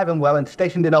is alive and well and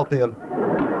stationed in Ultium.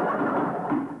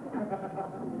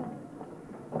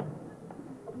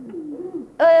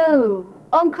 Oh,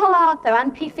 Uncle Arthur,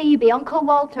 Auntie Phoebe, Uncle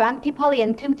Walter, Auntie Polly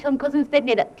and 2 ton cousins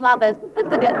Sydney at Slavers.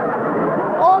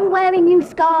 All wearing new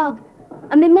scarves.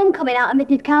 And my mum coming out of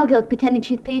Mrs. Cowgill's pretending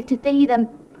she's pleased to see them.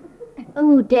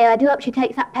 Oh dear, I do hope she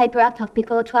takes that paper hat off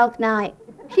before 12th night.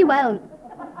 She won't.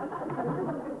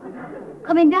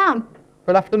 Coming down?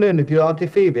 For an afternoon with your Auntie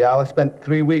Phoebe, I spent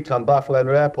 3 weeks on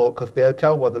Barcelona Airport because the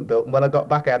hotel wasn't built, and when I got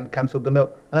back I hadn't cancelled the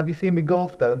milk. And have you seen me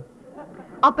gallstone?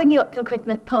 I'll bring you up till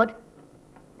Christmas, Pud.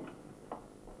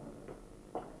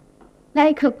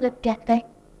 Merry Christmas, Jeffrey.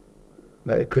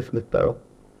 Merry Christmas, Beryl.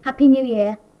 Happy New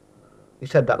Year. You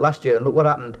said that last year, and look what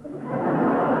happened.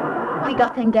 We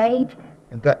got engaged.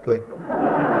 Exactly.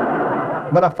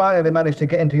 When I finally manage to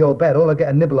get into your bed, all I get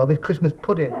a nibble of is Christmas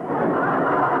pudding.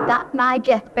 That's my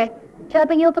Jesper. Shall I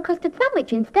bring you up a custard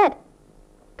sandwich instead?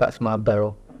 That's my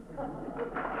Beryl.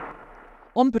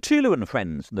 On Petula and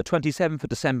Friends, the 27th of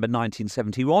December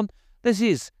 1971, this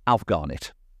is Alf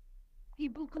Garnett.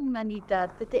 Beaucoup m'anita,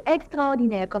 c'était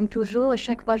extraordinaire, comme toujours, à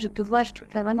chaque fois je te vois, je te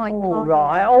fais vraiment All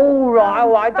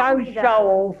right, don't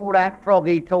show off all that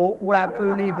froggy talk, all that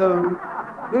foony-voo.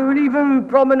 Foony-voo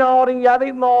promenading, you have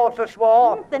it, Master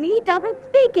Swart. Then he doesn't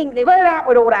speak English. Clear out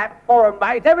with all that foreign,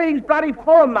 mate. Everything's bloody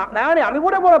foreign muck now, innit? I mean,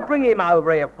 what do I want to bring him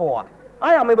over here for?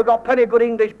 Hey, I mean, we've got plenty of good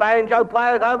English banjo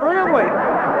players over here, haven't we?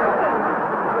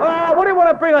 What do you want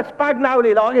to bring a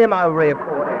spagnoli like him over here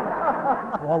for, then?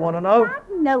 I want to know.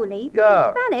 Noli?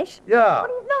 Yeah. Spanish? Yeah.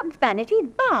 But he's not Spanish, he's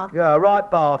Basque. Yeah,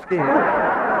 right, bastard.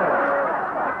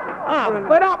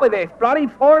 Fed up with this. Bloody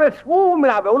foreigners swarming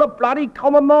over all the bloody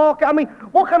common market. I mean,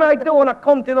 what can I do on a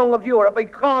continent of Europe they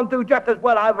can't do just as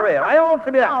well over here? I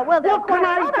answer me that. Oh, well, what can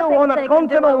I do on a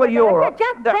continent of Europe?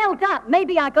 Just built up.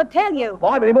 Maybe I could tell you.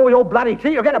 Why, any more your bloody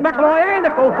teeth, you'll get the back of my hand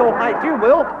if all your face, you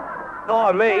will.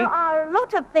 Not me. There are a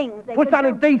lot of things they Put can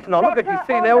something do. decent on. Look at you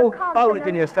sitting there all exposed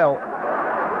in yourself.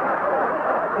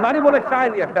 Nothing want to say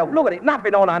to yourself. Look at it,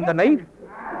 nothing on underneath.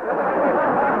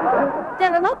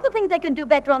 There are lots of things they can do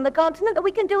better on the continent than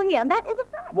we can do here, and that is a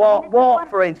fact. What,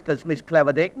 for instance, Miss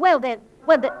Cleverdick? Well, there's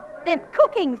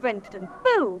cooking, for instance,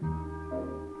 food.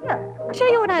 Yeah, I'll show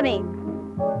you what I mean.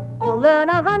 You'll learn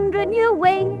 100 new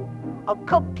ways of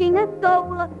cooking a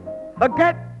soul.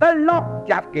 Forget the lot,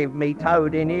 just give me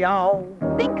toad in the hole.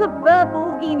 Think of beurre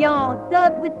bourguignon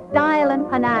served with style and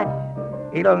panache.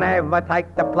 It'll never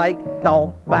take the plate,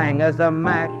 salt bangers and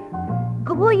mash.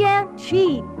 Gruyere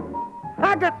cheese.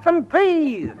 Nuggets and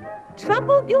peas.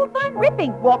 Truffles you'll find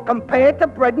ripping. What compared to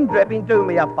bread and dripping, do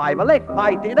me a favour, let's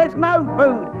face it, there's no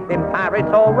food in Paris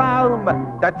or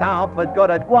Rome that's half as good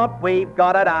as what we've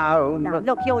got at home. Now,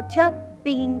 look, you're just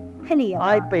being silly.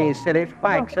 I've been silly,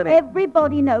 facts, innit?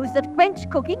 Everybody knows that French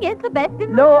cooking is the best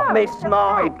in the Look, world. Miss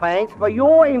Smarty Pants, for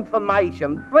your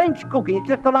information, French cooking is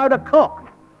just a load of cock.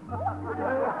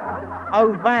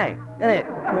 Oh, bang, isn't it?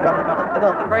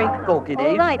 Look, French cooking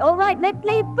is. All right, let's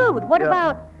leave food. What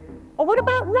about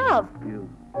love?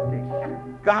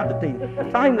 God, the thing, the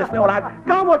same as all that.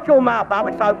 Go wash your mouth out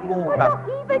with soap and water.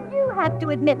 Look, even you have to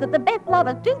admit that the best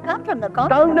lovers do come from the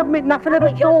continent. Don't admit nothing of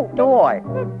the sort, do I?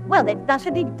 Well, there's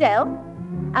Sasha Digdale,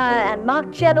 and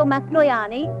Marcello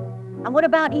Mastroianni, and what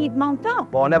about Yves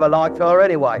Montand? Well, I never liked her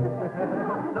anyway.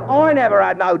 I never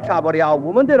had no trouble with the old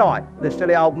woman, did I? The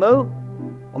silly old moo.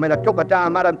 I mean, I took her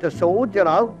down Madame Tussauds, you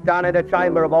know, down in the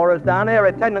Chamber of Horrors down there. A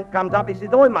attendant comes up, he says,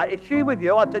 "Oi, mate, is she with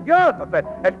you?" I said, "Yes." I said,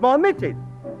 "It's my missus."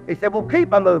 He said, "Well,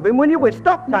 keep her moving, will you? We're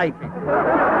stock taking."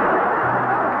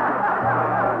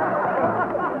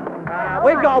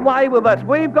 We've got away with us.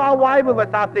 We've got away with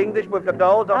us, us English, with the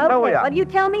girls, I'll tell you. Well, you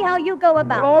tell me how you go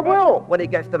about I will, when it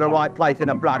gets to the right place in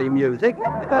the bloody music.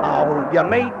 Oh, you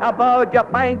meet a bird you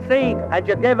fancy, and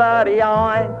you give her the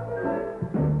eye.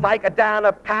 Take her down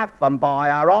a path and buy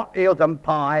her hot heels and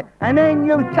pie, and then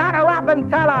you shut her up and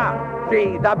tell her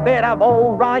she's a bit of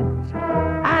all right.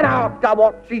 And after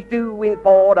what she's doing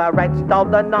for the rest of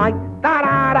the night,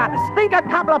 da-da-da, stick a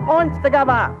couple of points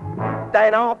together.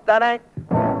 Then after that,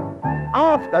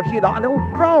 ask her if she'd like a little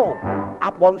stroll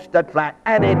up Wanstead Flat,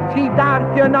 and if she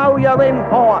does, you know you're in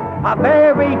for a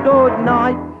very good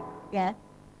night. Yeah.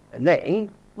 And then,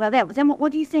 Well, then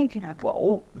what do you say to her?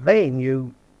 well, then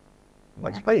you... Well,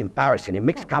 it's very embarrassing in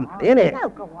mixed company, isn't it? No,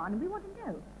 go on. We want to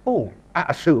know. Oh, at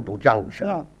a suitable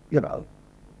juncture, you know,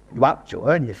 you up to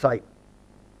her and you say,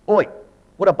 "Oi,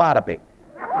 what about a bit?"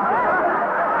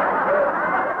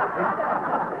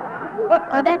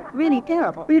 Oh, that's really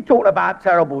terrible. What are you talking about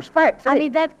terrible facts? I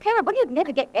mean, that's terrible. You'd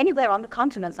never get anywhere on the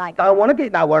continent like that. Don't want to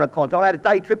get nowhere on the continent. I had a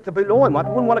day trip to Boulogne. I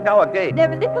wouldn't want to go again.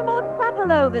 There's a little more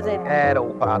trouble over there. That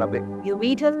all part of it. You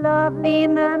meet a lovely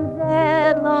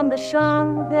mademoiselle on the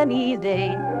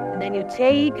Champs-Élysées, and then you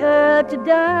take her to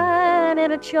dine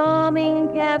at a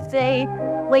charming cafe,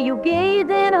 where you gaze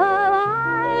in her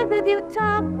eyes as you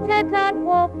talk and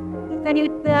walk, and you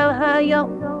tell her you're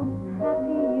so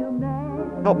happy you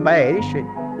met. Not bad, is she?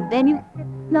 Then you sip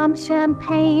some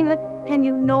champagne, and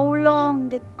you no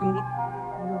longer grieve.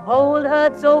 You hold her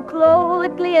so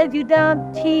closely as you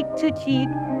dance cheek to cheek,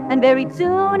 and very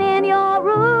soon in your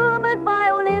room a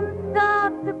violin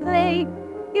starts to play.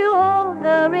 You hold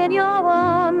her in your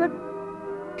arms,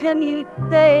 can you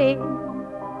say,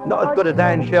 Not as good as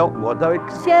Anne Shelton was, though.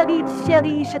 Chérie,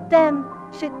 chérie, je t'aime,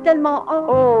 je tellement.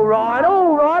 All right.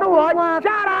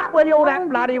 Shut up with all that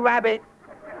bloody rabbit.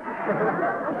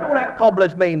 All that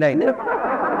cobbler's mean then.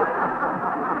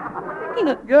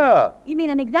 English? Yeah. You mean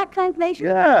an exact translation?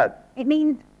 Yeah. It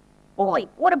means, boy,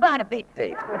 what about a bit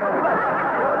thick?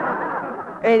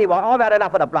 Anyway, I've had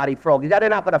enough of the bloody frogs. He's had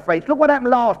enough of the French. Look what happened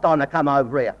last time they come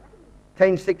over here.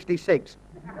 1066.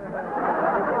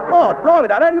 Oh, blimey,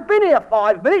 they hadn't been here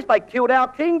 5 minutes. They killed our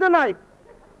king, didn't they?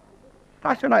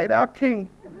 Assassinated our king.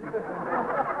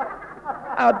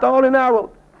 Our darling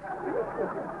Harold.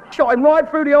 Shot him right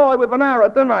through the eye with an arrow,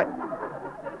 didn't they?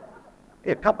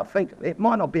 Here, come to think of it, it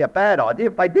might not be a bad idea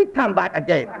if they did come back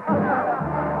again.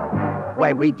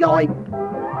 When we join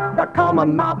the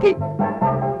common market,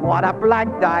 what a black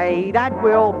day that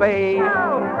will be.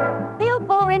 They'll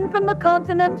pour in from the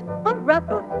continent of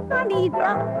Russia and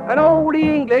Asia. And all the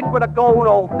English would have gone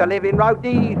off to live in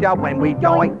Rhodesia when we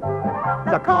join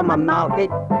the common market.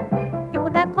 You're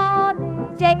that hard,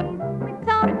 shade,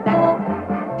 retarded door.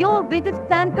 You'll visit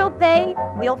San Jose,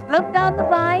 we'll float down the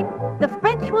line. The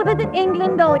French will visit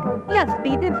England, oh, it just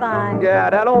be divine. Yeah,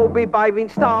 they'll all be bathing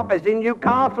starters in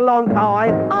Newcastle on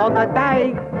time on the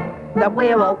day that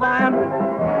we'll all win.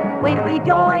 When we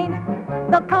join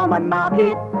the common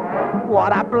market,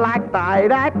 what a black day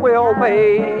that will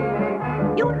be.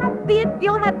 You'll have Fiat,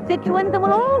 you'll have Citroens, and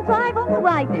we'll all drive on the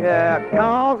right. Yeah,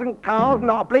 cars and cars,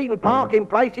 not a bleeding parking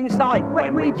place in sight.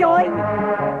 When we join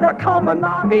the common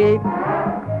market,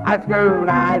 as soon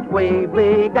as we've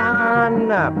begun.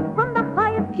 From the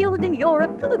highest hills in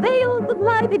Europe to the vales of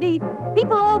Liberty,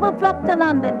 people all will flock to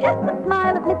London just to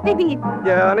smile at the city.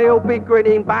 Yeah, and he'll be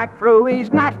grinning back through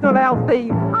his national health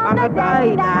leave on the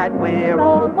day that we're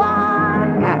all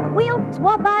one. We'll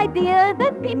swap ideas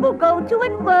as people go to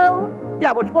and fro.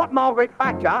 Yeah, we'll swap Margaret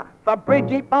Thatcher for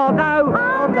Bridget Bardot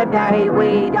on the day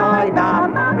we died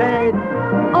on the bed,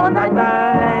 on the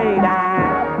day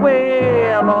that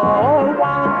we're all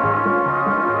one.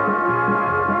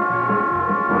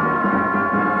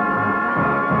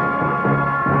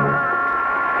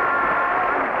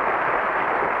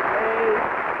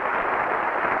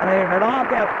 And I'll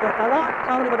get a lot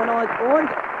coming with a nice boy.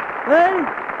 Hey,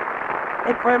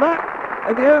 hey, Kramer,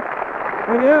 thank you,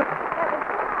 thank you.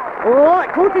 All right,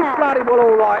 cooking's bloody well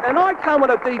all right, and I come with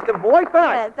a decent voice, don't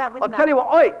I? I'll tell you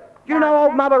what, oi, do you know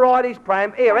old Mother Ridey's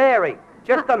pram? Here, Harry,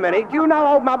 just a minute. Do you know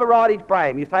old Mother Ridey's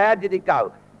pram? You say, how did it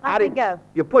go? How did it go?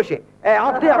 You push it.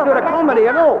 I'll do the comedy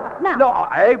and all. No. No,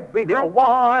 every little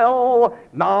while,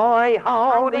 my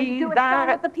heart is down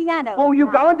at the piano. Oh, you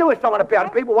go and do a song on the piano.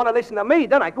 People want to listen to me,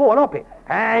 don't they? Go on, up it.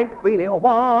 Every little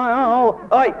while.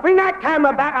 Oi, bring that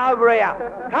camera back over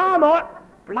here. Come on.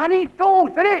 Bloody sauce,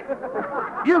 isn't it?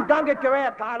 You don't get your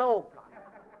hair cut off.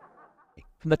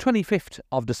 From the 25th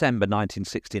of December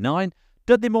 1969,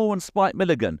 Dudley Moore and Spike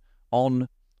Milligan on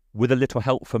With a Little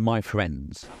Help from My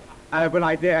Friends. Well,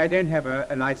 I don't have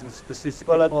a license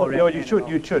specifically. Well, you should.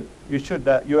 You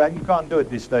can't do it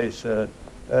these days in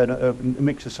a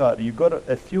mixed society. You've got to,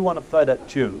 if you want to play that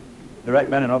tune, the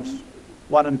Rachmaninoffs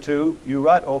 1 and 2, you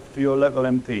write off to your local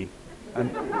MP,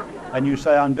 and you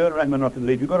say, I'm doing Rachmaninoff in the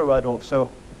lead. You've got to write off. So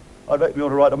I'd like you to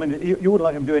write. I mean, you wouldn't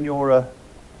like him doing your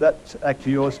that's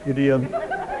actually yours, idiom,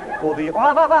 or the. You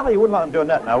wouldn't like him doing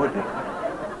that now, would you?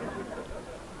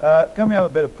 Can we have a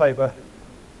bit of paper?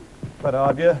 But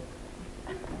have you?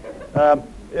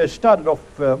 It started off,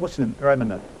 what's the name?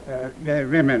 Rachmaninoff.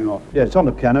 Rachmaninoff. Yeah, it's on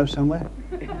the piano somewhere.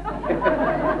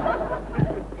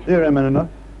 Dear Rachmaninoff.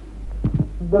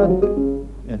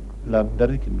 Yeah, love that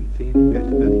it can be feeling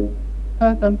better.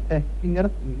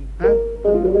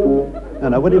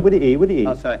 No, what do you E?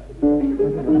 Oh, sorry.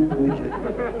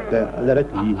 Let it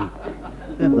be.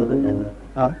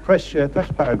 Fresh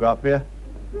paragraph here.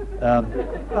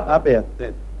 Up here.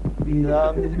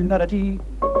 Let it E.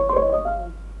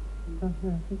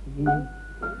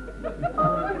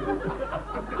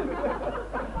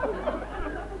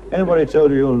 Anybody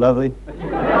told you you're lovely?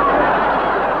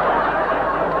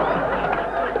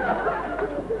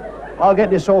 I'll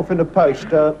get this off in the post.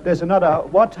 There's another.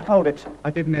 What? Hold it. I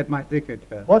didn't have my ticket.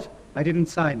 What? I didn't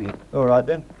sign it. All right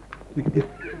then.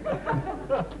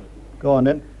 Go on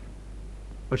then.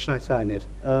 Or should I sign it?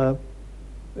 Who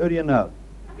do you know?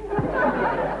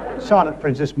 Silent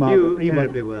Princess Margaret. You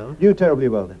terribly well. You terribly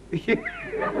well then. You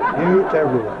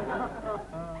terribly well.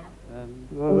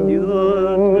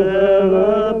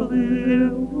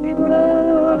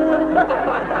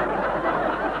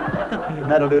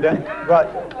 That'll do then. Right.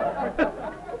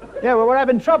 Yeah, well, we're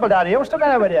having trouble down here. What's the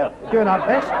matter with you? Doing our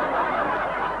best.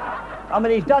 I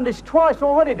mean, he's done this twice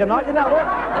already tonight, you know what?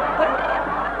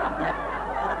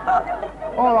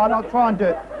 All right, I'll try and do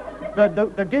it.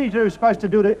 The geezer who's supposed to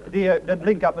do the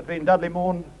link up between Dudley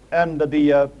Moore and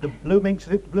the Blue Minx,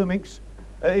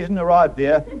 isn't arrived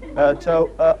there.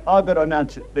 So I've got to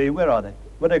announce it. Where are they?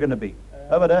 Where are they going to be?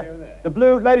 Over there. The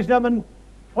blue, ladies and gentlemen,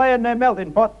 playing their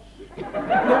melting pot.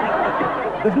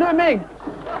 There's no Ming.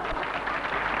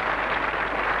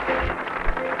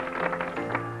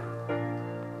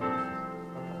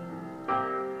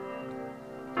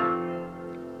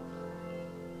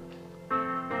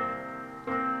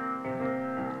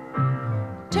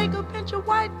 Take a pinch of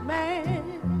white man,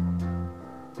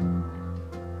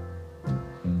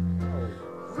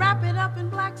 wrap it up in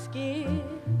black skin,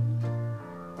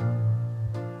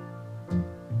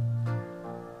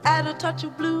 add a touch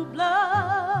of blue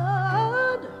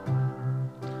blood,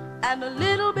 and a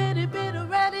little bitty bit of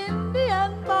red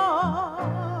Indian boy.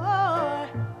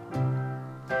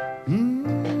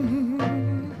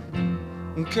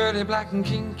 Curly black and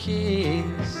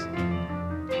kinkies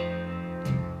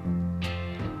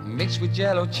mixed with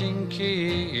yellow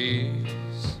chinkies.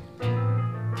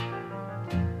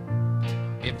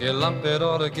 If you lump it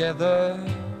all together,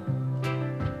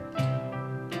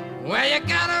 well, you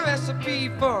got a recipe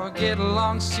for a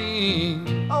get-along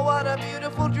scene. Oh, what a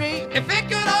beautiful dream. If it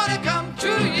could only come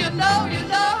true, you know,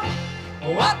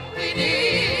 what we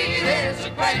need is a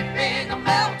great big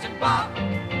melting pot.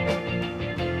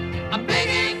 I'm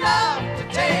big enough to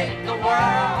take the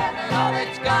world and all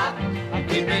it's got.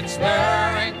 Keep it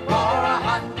stirring for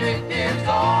 100 years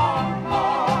or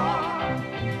more,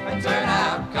 and turn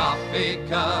out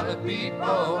coffee-colored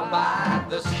people by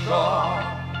the score.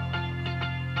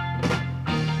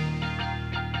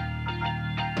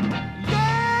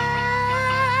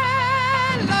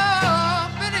 Yellow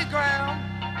bitty ground,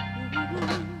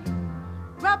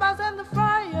 Rabbis and the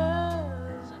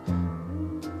friars,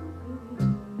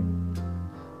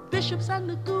 bishops and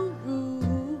the gurus.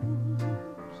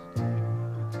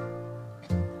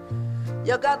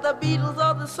 You got the Beatles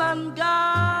or the sun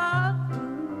god.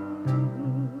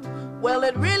 Well,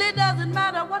 it really doesn't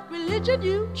matter what religion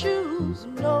you choose.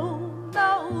 No,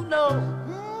 no, no.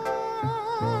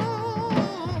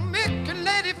 Mick and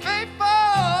Lady Faithful.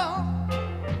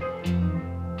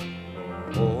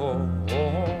 Oh,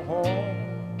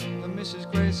 the Mrs.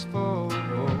 Graceful.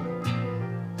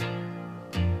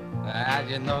 And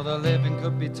you know the living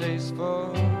could be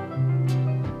tasteful.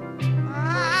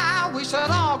 We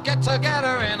should all get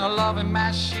together in a loving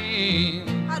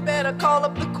machine. I'd better call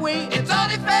up the queen. It's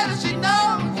only fair that she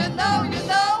knows, you know.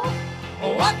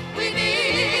 What we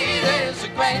need is a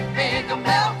great big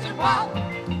melting pot.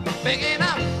 Big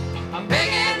enough, I'm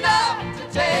big enough to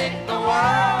take the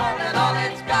world and all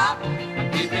it's got.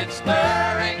 And keep it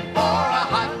stirring for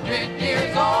 100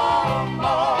 years or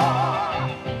more.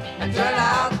 And turn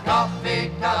out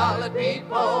coffee-colored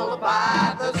people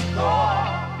by the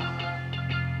score.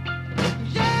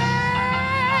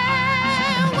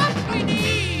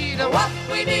 What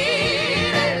we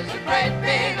need is a great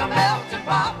big melting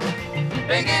pot.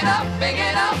 Big enough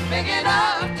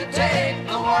to take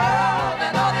the world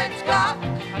and all it's got.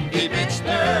 And keep it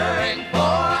stirring for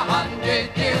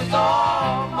 100 years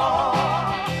or more.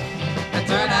 And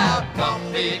turn out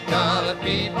coffee-colored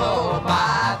people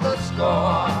by the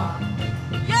score.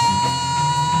 Yeah!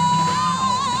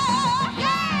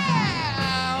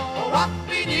 What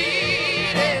we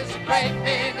need is a great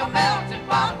big melting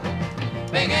pot.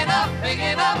 Big enough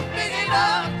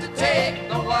to take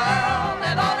the world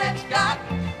and all it's got.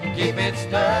 Keep it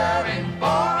stirring for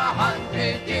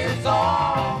 100 years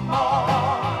or more.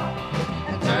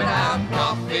 And turn out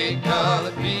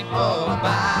coffee-colored people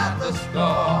by the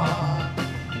score.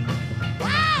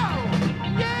 Wow!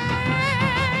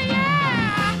 Yeah!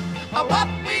 What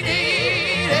we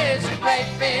need is a great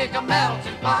big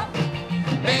melting pot.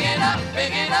 Big enough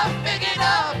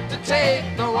to take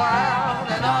the world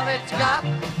and all it's got.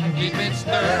 And keep it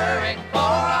stirring for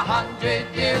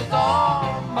 100 years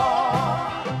or more.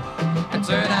 And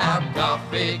turn out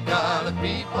coffee-colored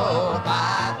people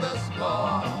by the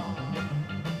score.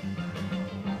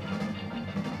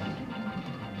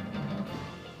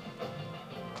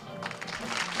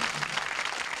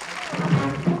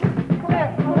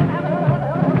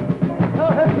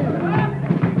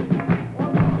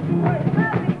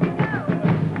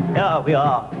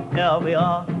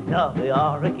 Here we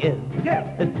are again.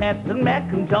 It's Captain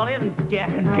Mac and Johnny and Jack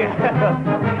and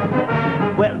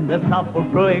Jack. When there's trouble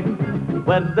brewing,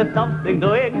 when there's something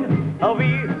doing,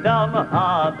 we down the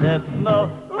heart and snow.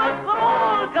 Let's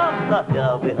all come.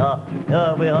 Here we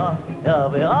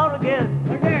are again.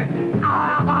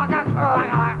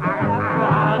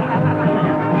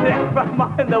 Never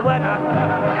mind the weather.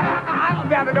 I'll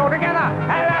be able to do it together.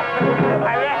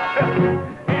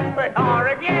 Here we are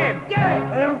again.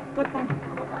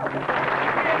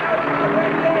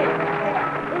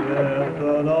 There's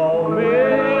an old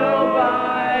mill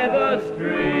by the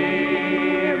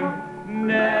stream,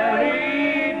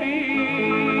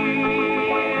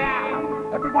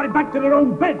 get back to their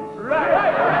own beds.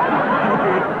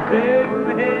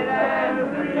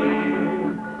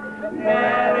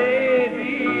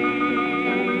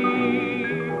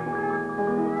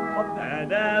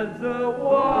 And as the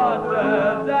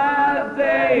waters as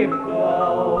they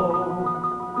flow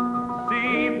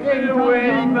seem to whisper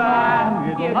in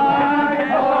my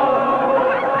soul,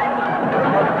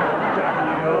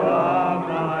 you are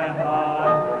my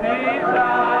heart's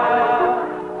desire.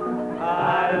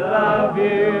 I love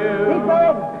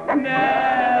you,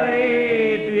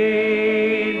 Nellie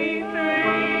Dean,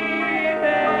 sweet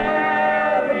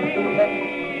Nellie.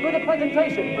 For the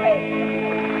presentation.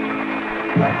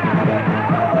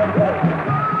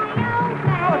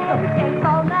 It's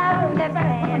all known as a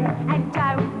man, and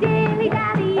don't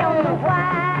dilly-dally on the way.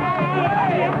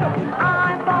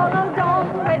 I followed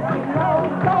on with the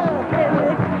old dog,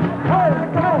 Billy.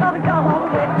 Followed on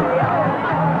with the old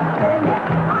dog, Billy.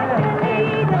 I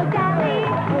dilly-dally,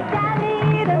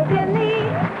 dilly-dally,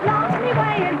 lost me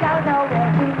way and don't know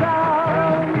where to go.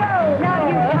 No,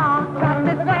 you can't run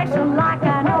the threshold like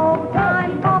an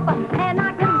old-time pauper, and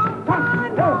I can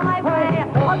find my way.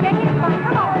 I'll get hit by,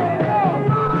 come on.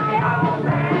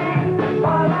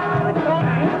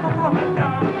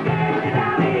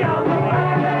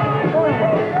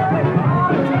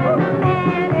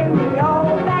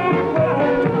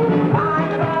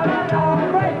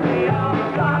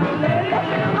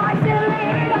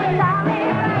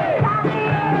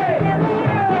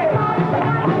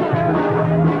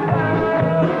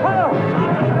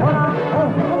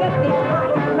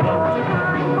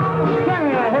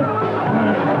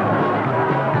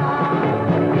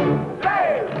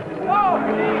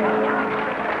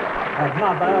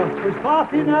 Mother was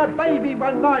bathing her baby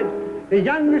one night, the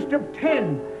youngest of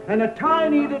 10, and a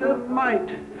tiny little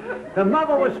mite. The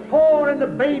mother was poor and the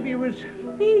baby was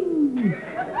thin,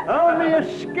 only a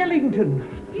skeleton,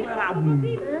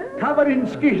 covered in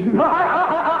skin. The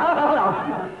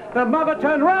mother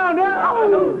turned round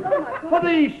for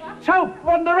the soap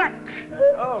on the rack.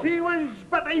 She was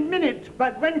but a minute,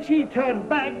 but when she turned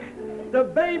back, the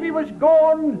baby was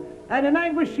gone, and in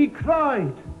anguish she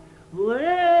cried,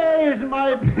 "Where is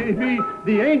my baby,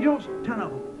 the angel's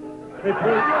towel?" It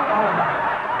was...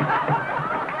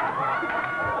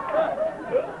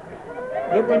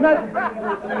 It was not...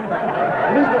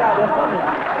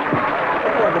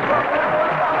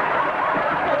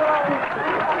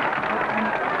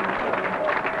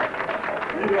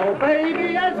 Your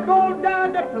baby has gone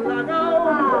down the plug.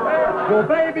 Your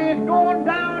baby has gone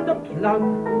down the plug.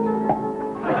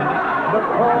 The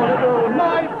poor little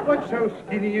knife was so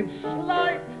skinny and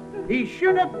slight, he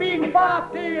should have been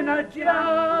bathed in a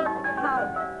jug.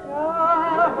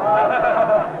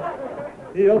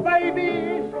 Your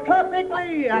baby's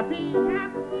perfectly happy.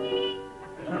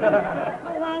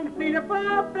 Won't need a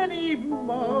bath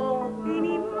anymore.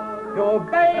 Your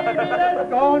baby has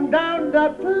gone down the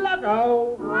plug.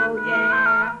 Oh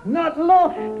yeah. Not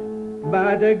lost,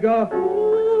 but a go.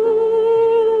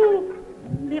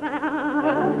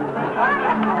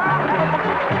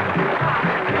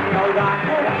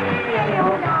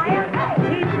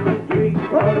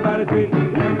 What about a tree?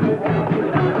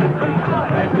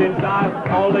 That's in style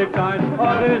all the time.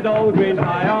 On his old green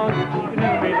iron. You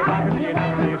never made a back of the tree.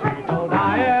 Old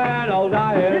iron, old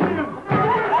iron.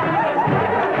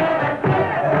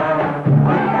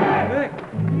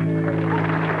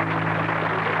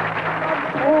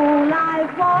 All I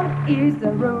want is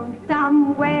a room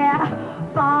somewhere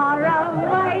far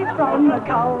away from the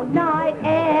cold night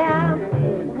air,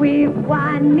 with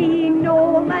one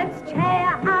enormous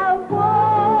chair I want.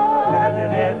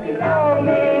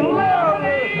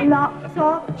 Lots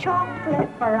of chocolate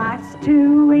for us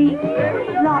to eat,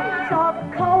 lots of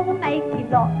coal making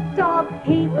lots of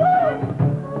heat.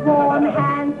 Warm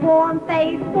hands, warm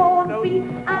face, warm feet,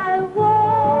 I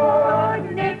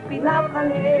want it be lovely.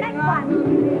 Next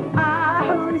one.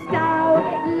 Oh, so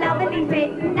lovely,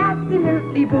 sitting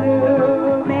absolutely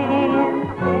blooming.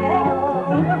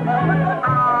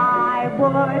 I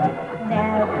would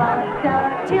never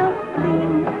search a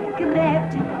blink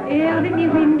left out in the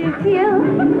window sill.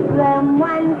 Warm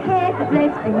one care that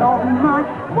lets me on high.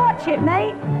 Watch it,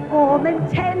 mate, warm and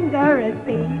tender as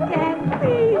bee can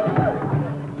be.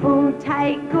 Who'll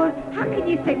take good? How can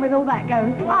you sing with all that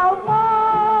going? Oh,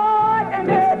 what a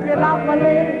lovely,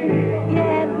 lovely,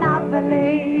 yeah,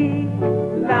 lovely,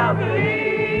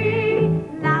 lovely,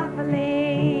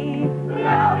 lovely,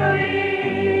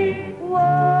 lovely.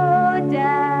 Wouldn't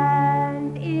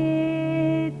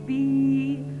it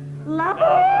be lovely?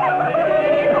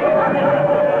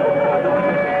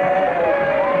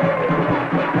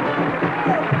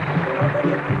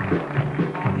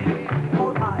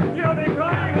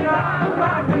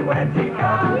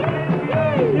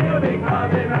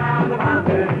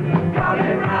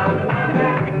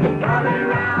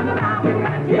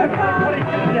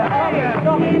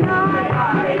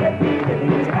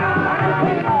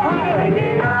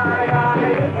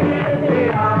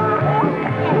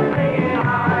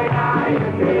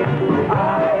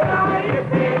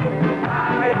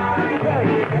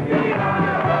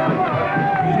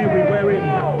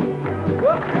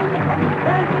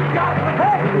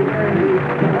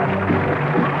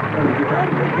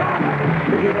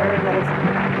 you very much.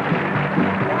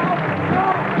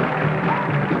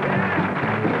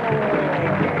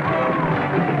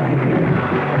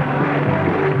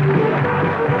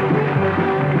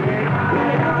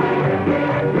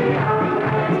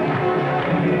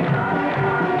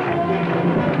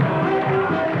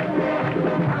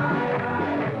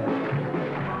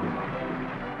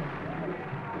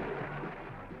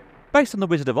 Based on The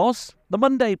Wizard of Oz, the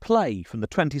Monday play from the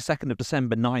 22nd of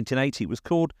December 1980 was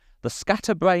called The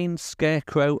Scatterbrained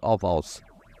Scarecrow of Oz.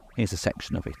 Here's a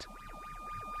section of it.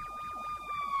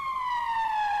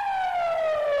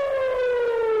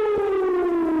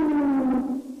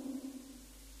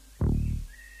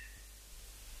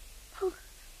 Oh,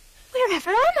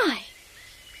 wherever am I?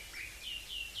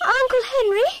 Uncle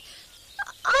Henry?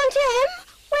 Aunt Em?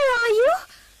 Where are you?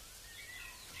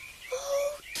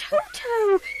 Oh,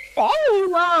 Toto! There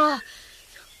you are!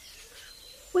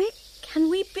 Where can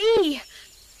we be?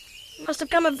 Must have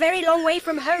come a very long way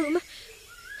from home.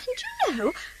 And you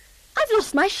know, I've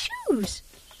lost my shoes.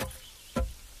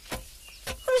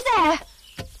 Who's there?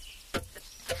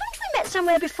 Haven't we met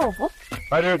somewhere before?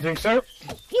 I don't think so.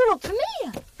 You look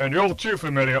familiar. And you're too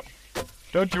familiar.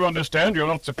 Don't you understand you're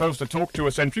not supposed to talk to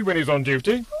a sentry when he's on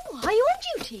duty? Oh, are you on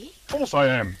duty? Of course I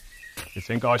am. You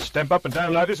think I stamp up and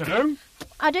down like this at home?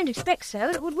 I don't expect so.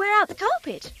 It would wear out the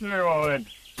carpet. Very well then.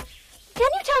 Can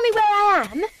you tell me where I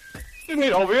am? Isn't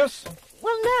it obvious?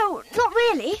 Well, no, not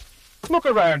really. Look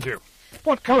around you.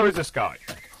 What colour is the sky?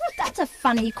 Well, that's a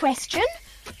funny question.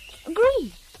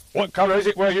 Green. What colour is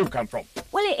it where you come from?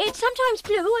 Well, it's sometimes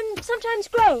blue and sometimes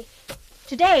grey.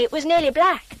 Today it was nearly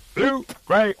black. Blue,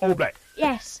 grey or black?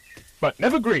 Yes. But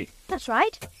never green. That's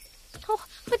right. Oh,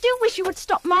 I do wish you would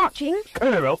stop marching.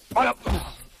 Very well.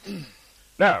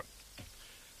 Now,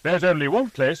 there's only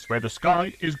one place where the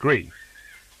sky is green.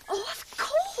 Oh, of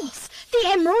course. The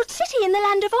Emerald City in the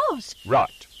Land of Oz.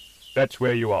 Right. That's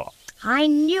where you are. I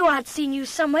knew I'd seen you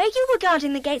somewhere. You were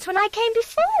guarding the gates when I came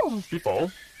before.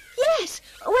 Before? Yes,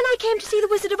 when I came to see the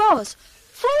Wizard of Oz.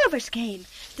 4 of us came.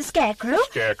 The Scarecrow.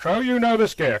 Scarecrow? You know the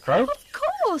Scarecrow? Of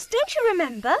course. Don't you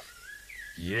remember?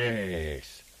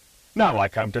 Yes. Now I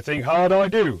come to think hard I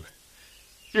do.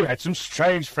 You had some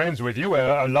strange friends with you,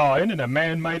 a lion and a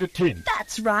man made of tin.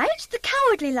 That's right. The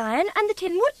Cowardly Lion and the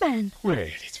Tin Woodman. Well,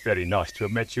 it's very nice to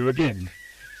have met you again.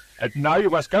 And now you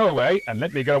must go away and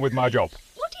let me go with my job.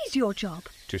 What is your job?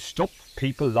 To stop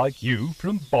people like you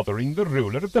from bothering the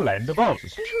ruler of the Land of Oz.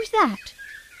 And who's that?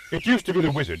 It used to be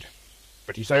the wizard,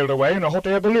 but he sailed away in a hot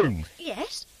air balloon.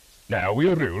 Yes? Now we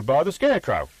are ruled by the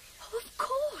Scarecrow. Oh, of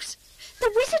course.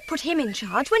 The wizard put him in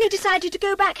charge when he decided to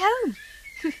go back home.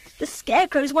 The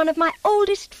Scarecrow's one of my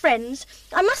oldest friends.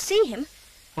 I must see him.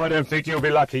 I don't think you'll be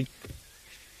lucky.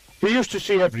 He used to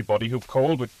see everybody who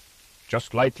called, but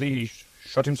just lately he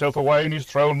shut himself away in his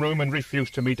throne room and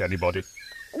refused to meet anybody.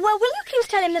 Well, will you please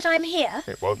tell him that I'm here?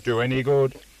 It won't do any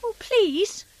good. Oh,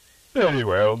 please. Very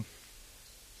well.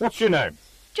 What's your name?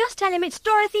 Just tell him it's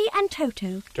Dorothy and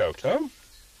Toto. Toto?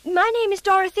 My name is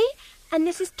Dorothy, and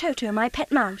this is Toto, my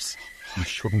pet mouse. I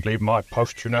shouldn't leave my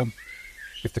post, you know.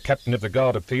 If the captain of the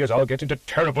guard appears, I'll get into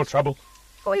terrible trouble.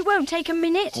 Oh, it won't take a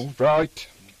minute. All right.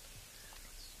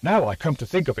 Now I come to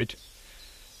think of it,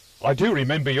 I do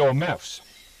remember your mouse.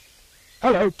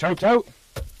 Hello, Toto.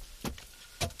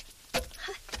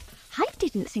 I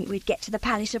didn't think we'd get to the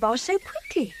Palace of Oz so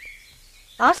quickly.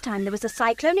 Last time there was a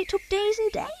cyclone, it took days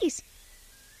and days.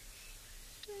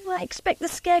 Oh, I expect the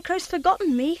Scarecrow's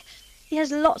forgotten me. He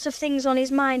has lots of things on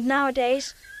his mind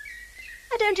nowadays.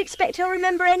 I don't expect he'll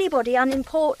remember anybody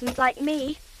unimportant like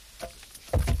me.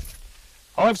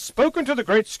 I've spoken to the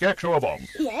great Scarecrow of Oz.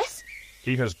 Yes?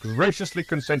 He has graciously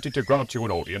consented to grant you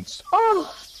an audience.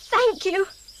 Oh, thank you.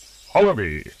 However,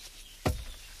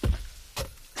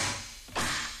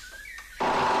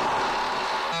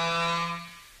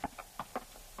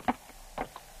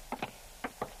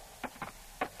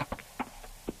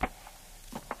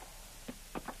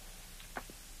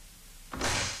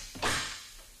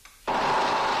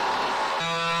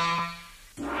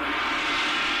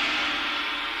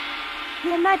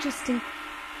 Your Majesty,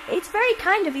 it's very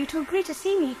kind of you to agree to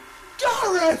see me.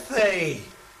 Dorothy!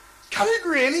 Can it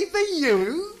really be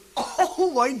you?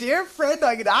 Oh, my dear friend,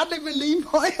 I can hardly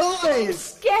believe my eyes.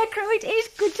 Scarecrow, it is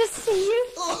good to see you.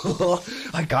 Oh,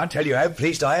 I can't tell you how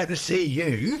pleased I am to see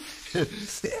you.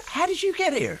 How did you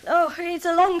get here? Oh, it's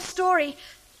a long story.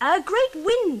 A great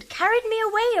wind carried me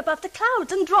away above the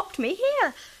clouds and dropped me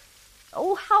here.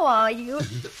 Oh, how are you?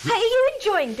 Are you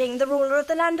enjoying being the ruler of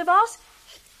the Land of Oz?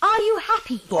 Are you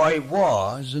happy? I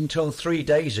was until 3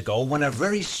 days ago when a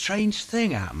very strange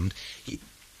thing happened.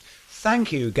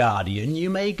 Thank you, Guardian. You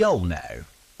may go now.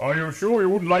 Are you sure you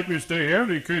wouldn't like me to stay here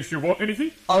in case you want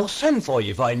anything? I'll send for you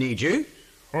if I need you.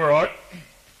 All right.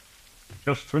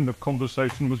 Just when the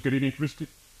conversation was getting interesting.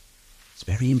 It's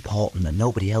very important that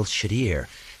nobody else should hear.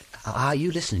 Are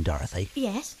you listening, Dorothy?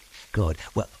 Yes. Good.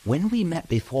 Well, when we met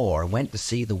before and went to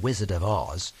see the Wizard of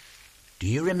Oz, do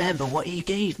you remember what he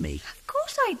gave me? Of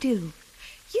course I do.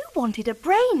 You wanted a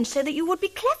brain so that you would be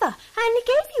clever. I only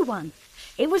gave you one.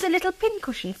 It was a little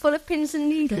pincushion full of pins and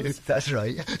needles. That's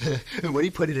right. When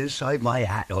he put it inside my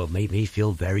hat, it made me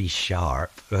feel very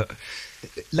sharp.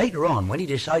 Later on, when he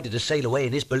decided to sail away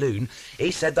in his balloon, he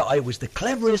said that I was the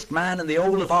cleverest man in the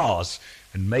whole of Oz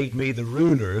and made me the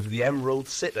ruler of the Emerald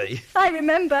City. I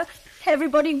remember.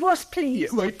 Everybody was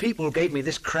pleased. My people gave me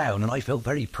this crown and I felt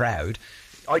very proud.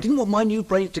 I didn't want my new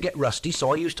brains to get rusty,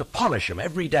 so I used to polish them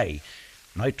every day.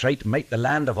 And I tried to make the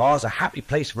land of Oz a happy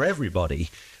place for everybody.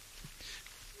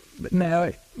 But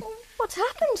now... What's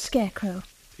happened, Scarecrow?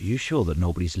 Are you sure that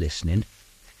nobody's listening?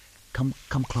 Come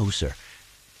closer.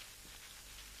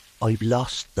 I've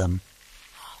lost them.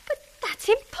 But that's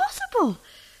impossible.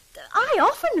 I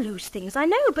often lose things, I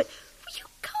know, but you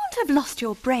can't have lost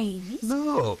your brains.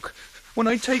 Look, when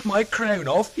I take my crown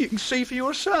off, you can see for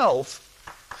yourself.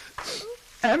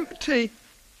 Empty.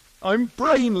 I'm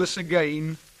brainless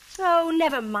again. Oh,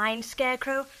 never mind,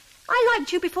 Scarecrow. I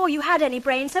liked you before you had any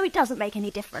brains, so it doesn't make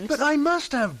any difference. But I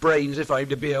must have brains if I'm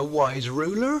to be a wise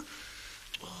ruler.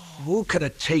 Who could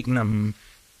have taken them?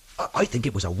 I think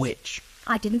it was a witch.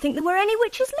 I didn't think there were any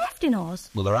witches left in Oz.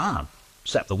 Well, there aren't,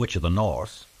 except the Witch of the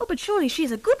North. Oh, but surely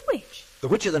she's a good witch. The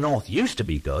Witch of the North used to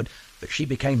be good, but she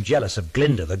became jealous of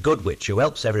Glinda, the good witch who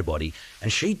helps everybody,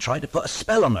 and she tried to put a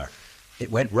spell on her.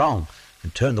 It went wrong,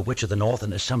 and turned the Witch of the North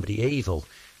into somebody evil.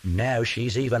 Now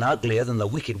she's even uglier than the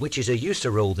wicked witches who used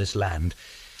to rule this land.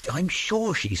 I'm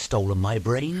sure she's stolen my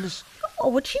brains.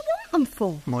 What would she want them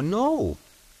for? I know.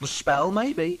 A spell,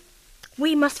 maybe.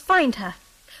 We must find her.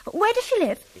 Where does she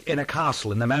live? In a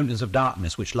castle in the Mountains of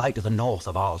Darkness, which lie to the north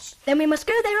of Oz. Then we must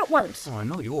go there at once. I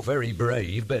know you're very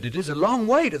brave, but it is a long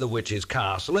way to the witch's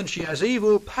castle, and she has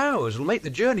evil powers will make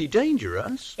the journey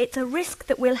dangerous. It's a risk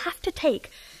that we'll have to take.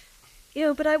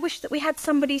 Oh, but I wish that we had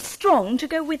somebody strong to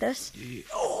go with us.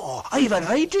 Oh, I've an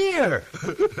idea.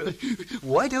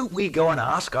 Why don't we go and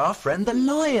ask our friend the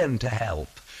lion to help?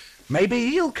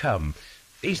 Maybe he'll come.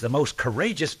 He's the most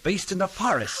courageous beast in the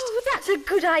forest. Oh, that's a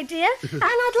good idea. And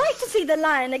I'd like to see the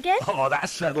lion again. Oh,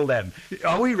 that's settled then.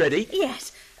 Are we ready?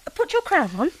 Yes. Put your crown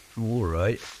on. All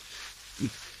right.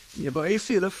 Yeah, but I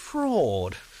feel a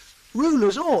fraud.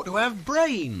 Rulers ought to have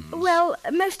brains. Well,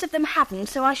 most of them haven't,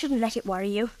 so I shouldn't let it worry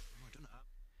you.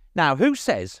 Now, who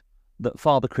says that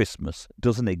Father Christmas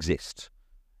doesn't exist?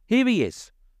 Here he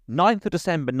is, 9th of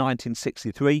December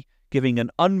 1963, giving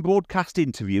an unbroadcast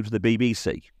interview to the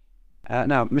BBC.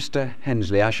 Now, Mr.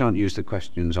 Hensley, I shan't use the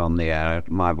questions on the air.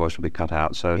 My voice will be cut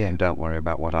out, so don't worry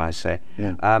about what I say.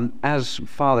 Yeah. As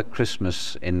Father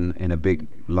Christmas in a big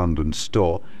London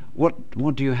store,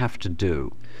 what do you have to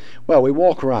do? Well, we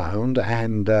walk around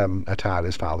and attired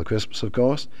as Father Christmas, of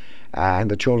course,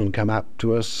 and the children come up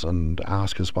to us and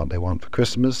ask us what they want for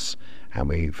Christmas, and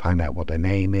we find out what their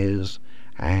name is,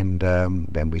 and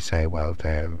then we say, well, if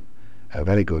they're a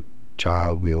very good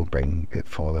child, we'll bring it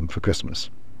for them for Christmas.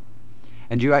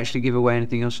 And do you actually give away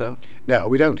anything yourself? No,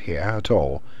 we don't here at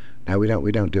all. No,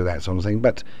 we don't do that sort of thing.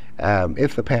 But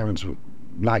if the parents would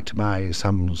like to buy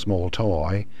some small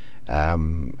toy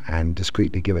and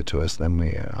discreetly give it to us, then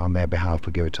we, on their behalf,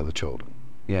 will give it to the children.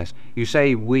 Yes. You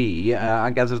say we. I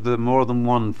gather there are more than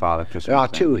one Father Christmas. There are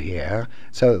then? two here,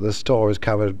 so that the store is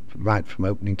covered right from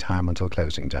opening time until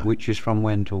closing time. Which is from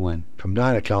when to when? From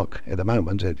 9 o'clock at the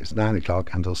moment. It's 9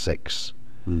 o'clock until 6,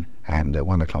 and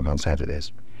 1 o'clock on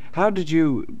Saturdays. How did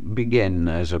you begin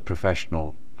as a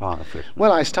professional Father Christmas?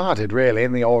 Well, I started really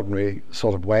in the ordinary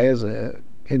sort of way, as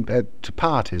to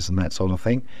parties and that sort of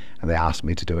thing, and they asked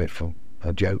me to do it for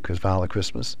a joke as Father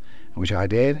Christmas, which I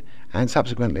did, and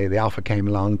subsequently the offer came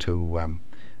along to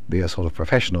be a sort of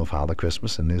professional Father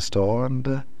Christmas in this store,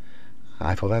 and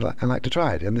I thought I'd like to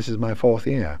try it, and this is my 4th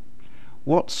year.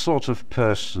 What sort of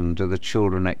person do the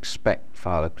children expect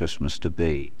Father Christmas to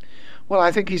be? Well,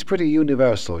 I think he's pretty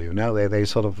universal, you know. They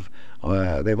sort of,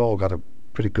 they've all got a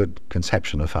pretty good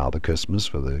conception of Father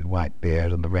Christmas with the white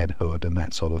beard and the red hood and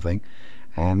that sort of thing.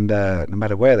 And no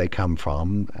matter where they come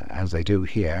from, as they do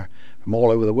here, from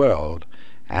all over the world,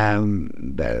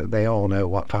 they all know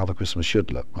what Father Christmas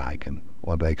should look like and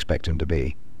what they expect him to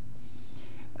be.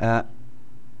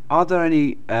 Are there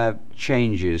any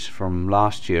changes from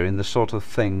last year in the sort of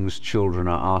things children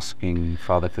are asking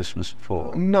Father Christmas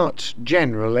for? Not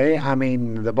generally. I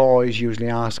mean, the boys usually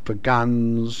ask for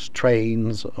guns,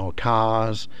 trains or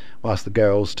cars, whilst the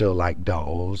girls still like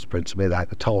dolls, principally like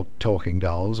the talking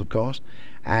dolls, of course,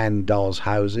 and dolls'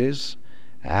 houses.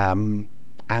 And,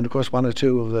 of course, one or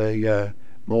two of the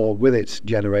more with its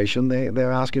generation,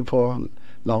 they're asking for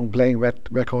long-playing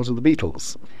records of the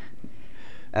Beatles.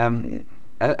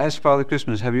 As Father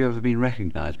Christmas, have you ever been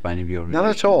recognised by any of your Not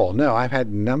at all, no. I've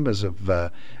had numbers of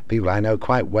people I know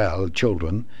quite well,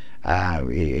 children,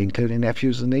 including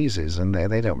nephews and nieces, and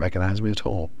they don't recognise me at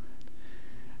all.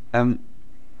 Can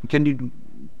you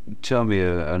tell me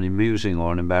an amusing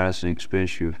or an embarrassing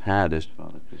experience you've had as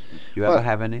Father Christmas? Do you ever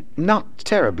have any? Not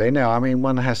terribly, no. I mean,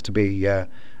 one has to be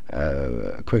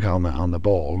quick on the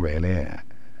ball, really.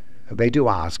 They do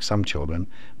ask, some children,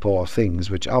 for things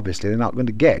which obviously they're not going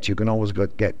to get. You can always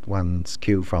get one's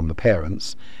cue from the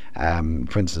parents.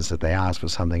 For instance, if they ask for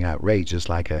something outrageous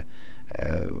like a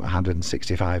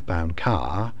 £165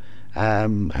 car,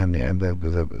 and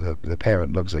the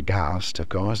parent looks aghast, of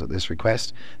course, at this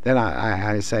request, then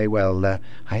I say, well,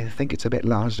 I think it's a bit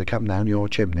large to come down your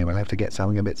chimney. We'll have to get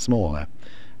something a bit smaller.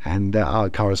 And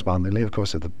correspondingly, of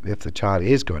course, if the child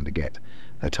is going to get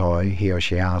a toy he or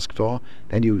she asked for,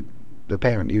 then the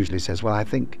parent usually says, well, I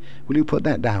think, will you put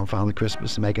that down, Father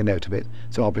Christmas, and make a note of it?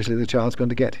 So obviously the child's going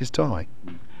to get his toy.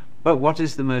 But what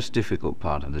is the most difficult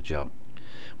part of the job?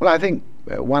 Well, I think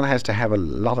one has to have a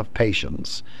lot of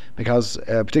patience, because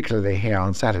particularly here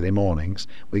on Saturday mornings,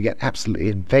 we get absolutely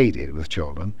invaded with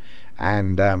children,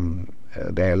 and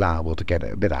they're liable to get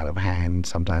a bit out of hand.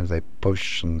 Sometimes they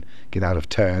push and get out of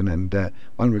turn, and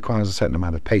one requires a certain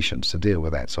amount of patience to deal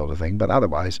with that sort of thing. But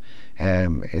otherwise,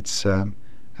 it's a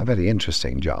very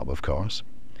interesting job, of course.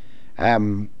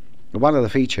 One of the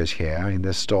features here in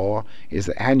this store is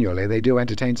that annually they do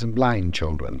entertain some blind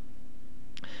children,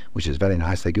 which is very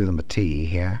nice. They give them a tea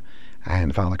here,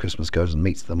 and Father Christmas goes and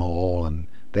meets them all, and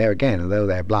there again, though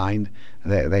they're blind,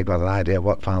 they've got an idea of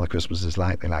what Father Christmas is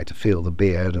like. They like to feel the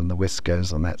beard and the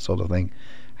whiskers and that sort of thing,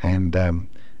 and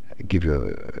give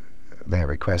you their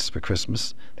requests for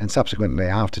Christmas. Then subsequently,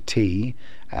 after tea,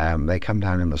 they come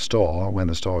down in the store when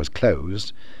the store is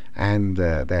closed, and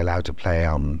they're allowed to play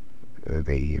on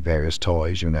the various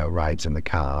toys, rides in the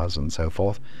cars and so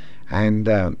forth. And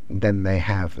then they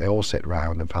all sit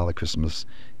round, and Father Christmas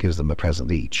gives them a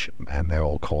present each, and they're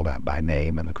all called out by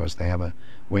name, and of course they have a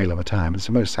whale of a time. It's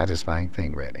the most satisfying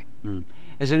thing, really.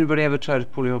 Has anybody ever tried to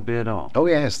pull your beard off? Oh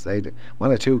yes,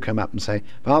 one or two come up and say,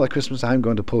 Father Christmas, I'm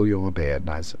going to pull your beard.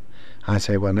 And I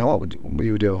say, well, now what will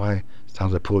you do if I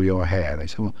started to pull your hair? They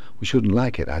say, well, we shouldn't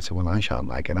like it. I say, well, I shan't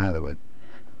like it either.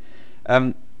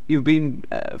 You've been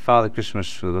Father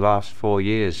Christmas for the last 4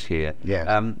 years here.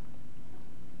 Yeah.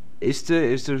 Has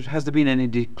there been any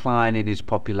decline in his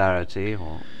popularity?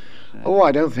 Oh,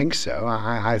 I don't think so.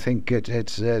 I think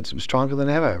it's stronger than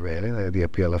ever, really, the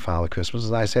appeal of Father Christmas.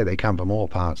 As I say, they come from all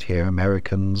parts here,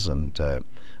 Americans and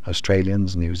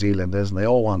Australians, New Zealanders, and they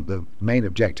all want, the main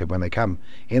objective when they come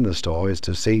in the store is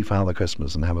to see Father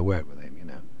Christmas and have a word with him,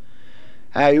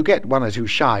 You get one or two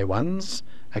shy ones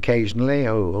occasionally,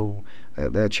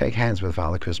 they'll shake hands with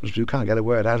Father Christmas, but you can't get a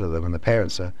word out of them, and the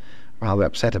parents are rather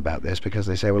upset about this, because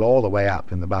they say, well, all the way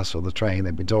up in the bus or the train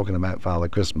they've been talking about Father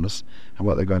Christmas and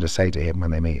what they're going to say to him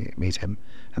when they meet him,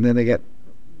 and then they get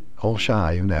all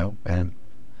shy, and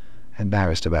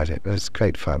embarrassed about it. But it's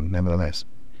great fun nevertheless.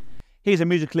 Here's a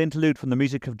musical interlude from the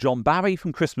music of John Barry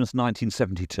from Christmas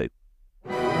 1972.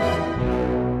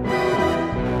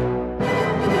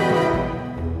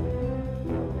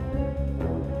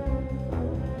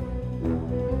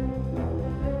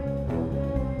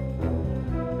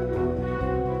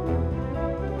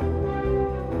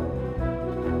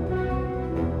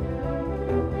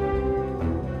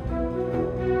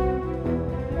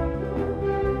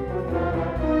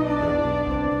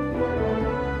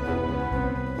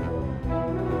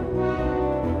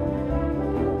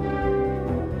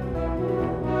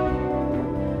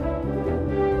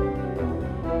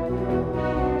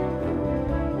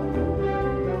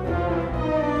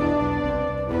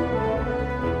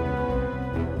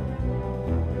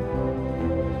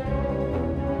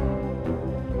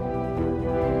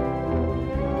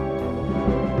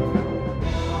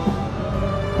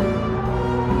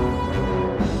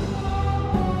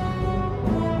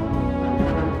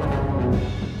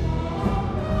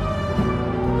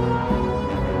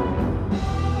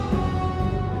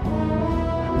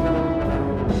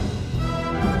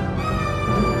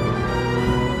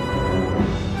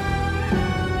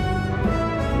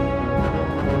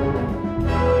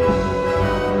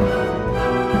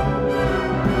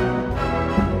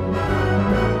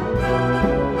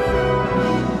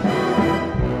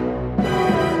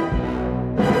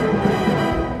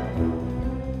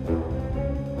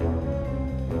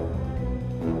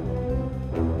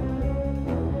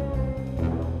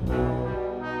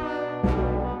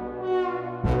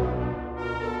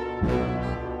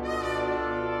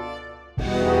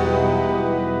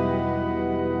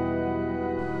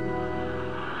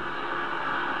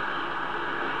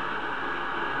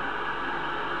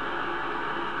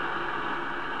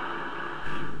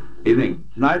 Evening.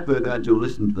 Tonight we're going to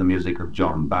listen to the music of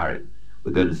John Barry.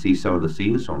 We're going to see some of the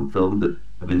scenes from films that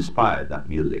have inspired that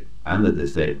music. And as they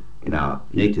say, in our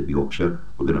native Yorkshire,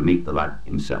 we're going to meet the lad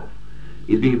himself.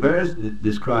 He's been variously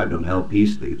described on LP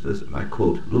sleeves as, and I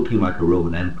quote, looking like a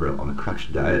Roman emperor on a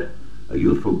crashed diet, a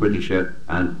youthful Britisher,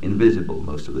 and invisible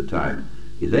most of the time.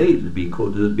 His age has been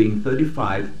quoted as being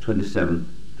 35, 27,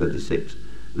 36.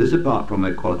 This, apart from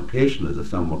a qualification as a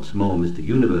somewhat small Mr.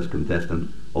 Universe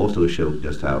contestant, also shows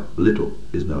just how little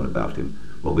is known about him.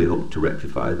 Well, we hope to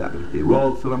rectify that with the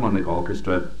Royal Philharmonic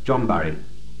Orchestra. John Barry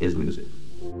is music.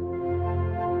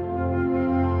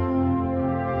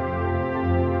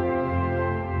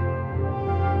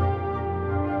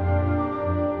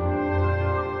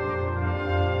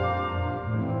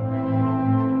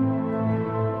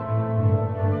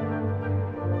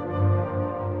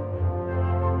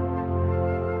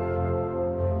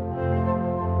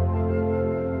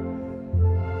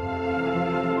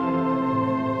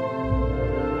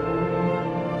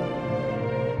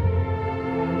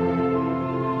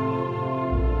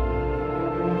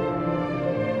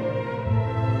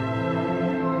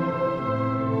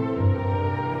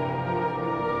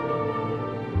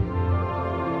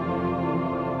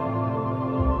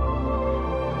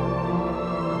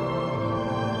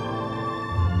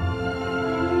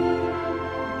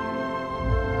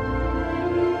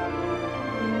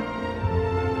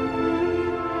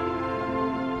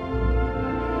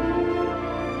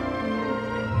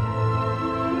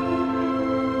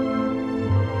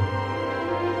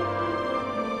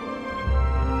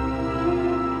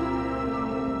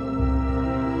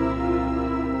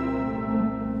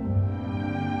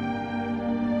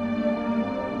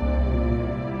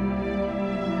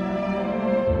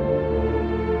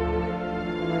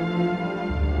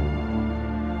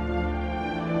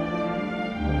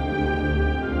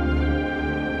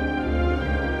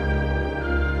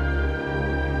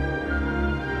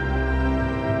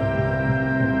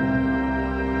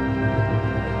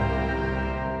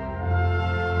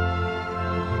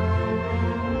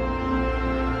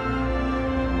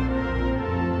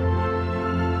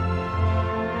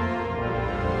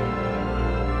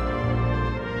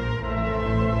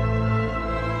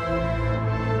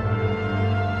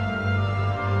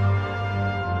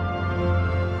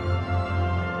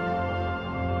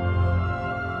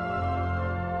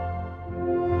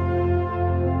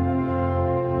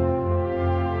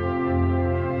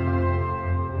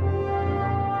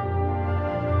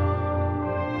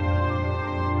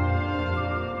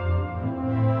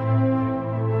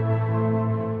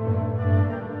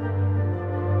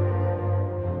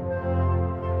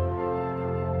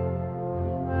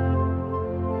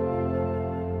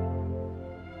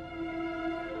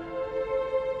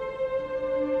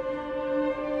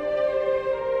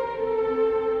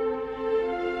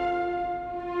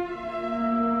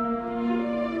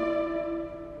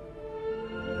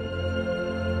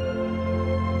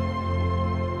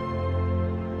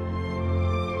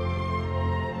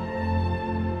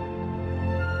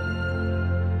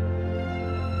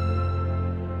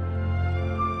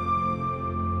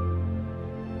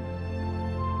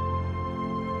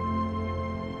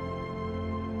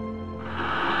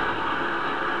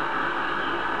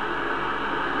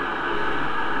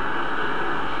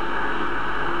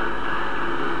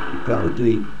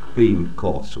 The theme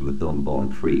course from the film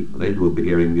Born Free. Later we'll be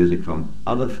hearing music from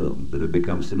other films that have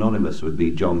become synonymous with the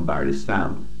John Barry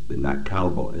sound, in that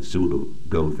Cowboy, Zulu,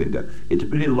 Goldfinger. It's a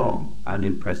pretty long and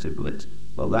impressive list.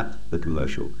 Well, that's the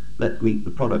commercial. Let's meet the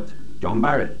product, John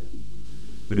Barry.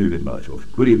 Good evening, Nigel.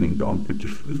 Good evening, Don.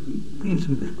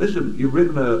 Listen, you've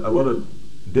written a lot of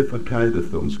different kinds of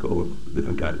film scores,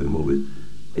 different kinds of movies.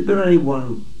 Is there any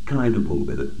one kind of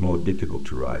movie that's more difficult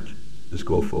to write, the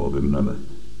score for than another?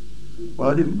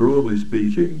 Well, I think broadly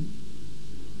speaking,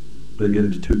 they get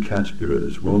into two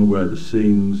categories. One where the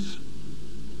scenes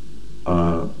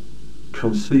are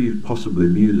conceived possibly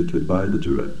musically by the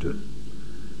director.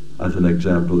 As an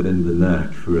example, in The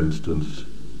Knack, for instance,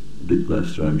 Dick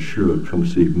Lester, I'm sure,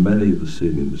 conceived many of the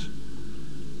scenes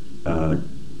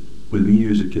with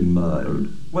music in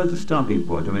mind. Where's the starting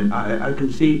point? I mean, I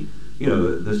can see, you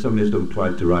know, there's some who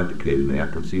try to write occasionally. I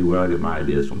can see where I get my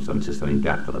ideas from, some selling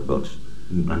Jack on the books.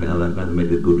 I mean, I'll make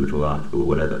a good little article or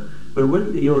whatever. But where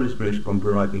did your inspiration come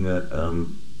for writing a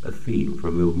theme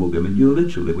from a movie? I mean, you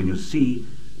literally, when you see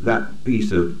that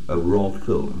piece of raw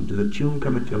film, did a tune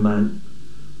come into your mind?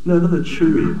 No, not a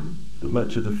tune, as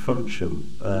much as a function.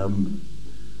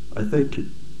 I think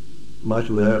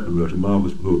Michael Ayrton wrote a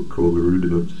marvellous book called The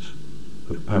Rudiments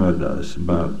of Paradise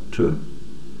about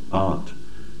art,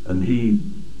 and he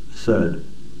said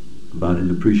about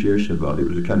an appreciation about it. It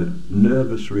was a kind of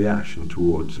nervous reaction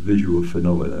towards visual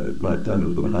phenomena. Right down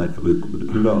to the night for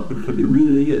but it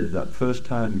really is, that first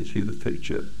time you see the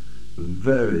picture, a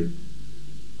very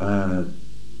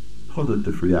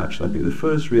positive reaction. I think the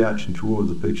first reaction towards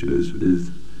the picture is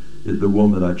the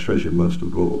one that I treasure most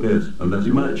of all. Yes, unless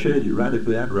you might change it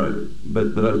radically outright,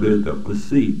 but the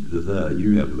seed is there.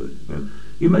 You have it. Yeah.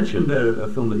 You mentioned there a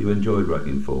film that you enjoyed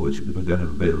writing for, which was in a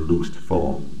very loose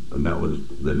form, and that was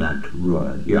The Knack.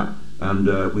 Right. Yeah.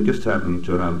 And we just happened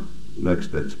to have next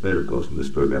spare, of course, in this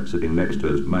program, sitting next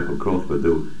to us, Michael Crawford,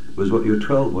 who was what, you were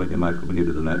 12, weren't you, Michael, when you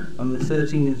did The Knack? I'm the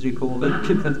 13, as you call it,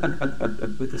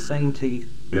 with the same teeth.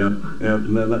 Yeah,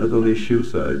 no, that was only a shoe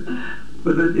size.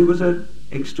 But it was an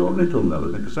extraordinary film,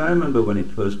 though, because I remember when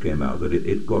it first came out that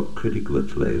it got critical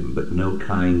acclaim, but no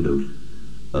kind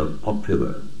of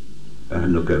popular.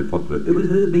 No kind of popular. It was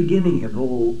at the beginning of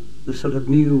all the sort of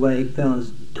new wave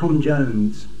films. Tom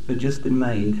Jones had just been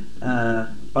made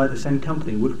by the same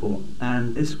company, Woodfall,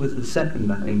 and this was the second,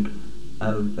 I think.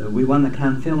 We won the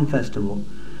Cannes Film Festival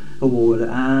award,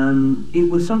 and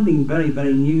it was something very,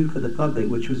 very new for the public,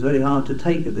 which was very hard to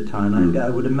take at the time. I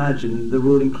would imagine the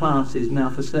ruling class is now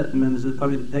for certain members of the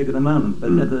public to take at the moment,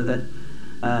 but whether that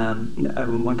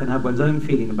one can have one's own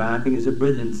feeling about it. I think it's a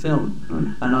brilliant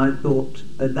film. And I thought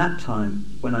at that time,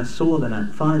 when I saw The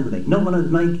Knack finally, not when I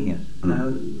was making it,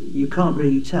 you can't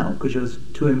really tell because you're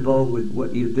too involved with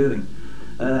what you're doing,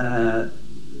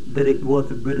 that it was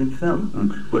a brilliant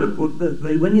film. But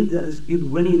when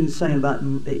you're saying about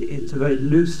it's a very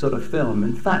loose sort of film,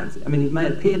 in fact, I mean, it may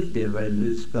appear to be a very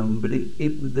loose film, but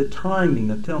the timing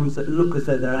of films that look as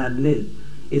though they're ad-lib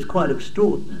is quite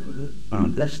extraordinary.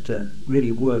 Lester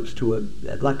really works to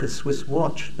like a Swiss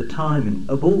watch, the timing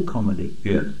of all comedy.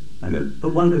 Yes.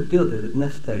 But one could feel that it's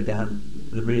necessary to have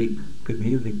the really good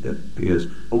music there. Yes.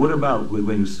 Well, what about when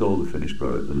you saw the finished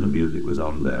product and the music was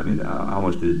on there? I mean, how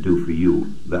much did it do for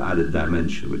you, the added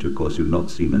dimension, which of course you've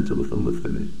not seen until the film was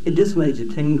finished? It just made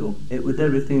you tingle. It was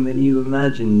everything that you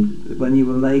imagined when you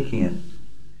were making it.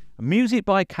 Music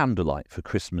by Candlelight for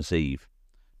Christmas Eve,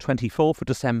 24th of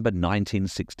December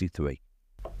 1963.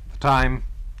 The time,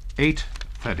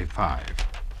 8:35.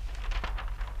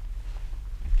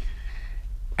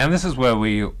 And this is where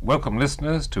we welcome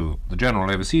listeners to the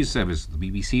General Overseas Service of the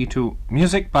BBC to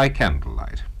Music by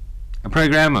Candlelight, a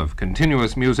programme of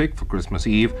continuous music for Christmas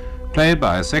Eve, played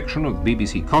by a section of the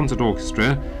BBC Concert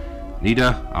Orchestra,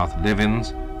 leader Arthur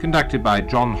Levins, conducted by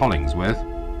John Hollingsworth,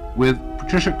 with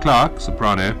Patricia Clark,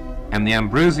 soprano, and the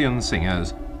Ambrosian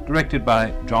Singers, directed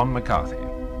by John McCarthy.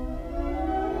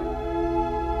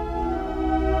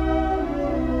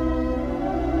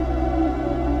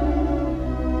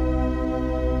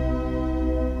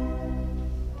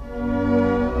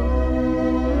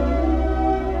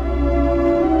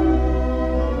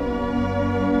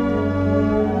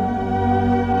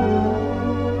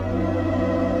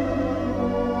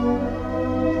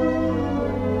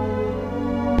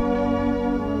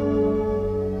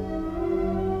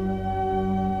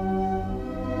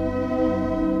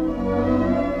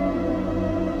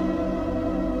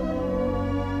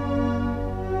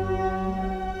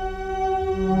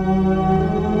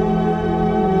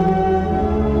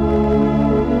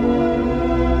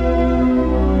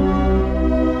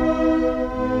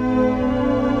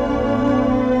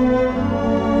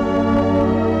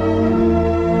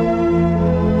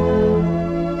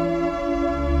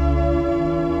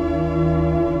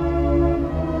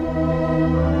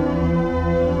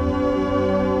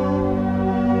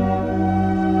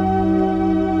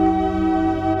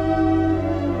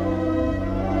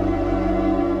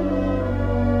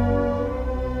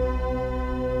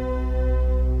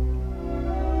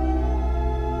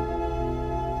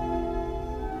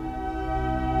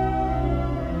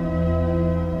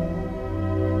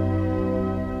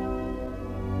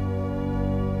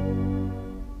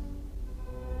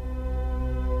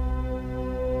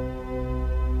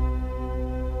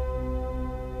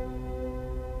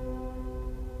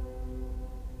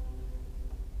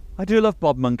 I do love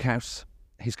Bob Monkhouse.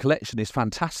 His collection is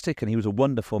fantastic and he was a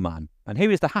wonderful man. And here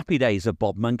is the happy days of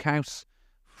Bob Monkhouse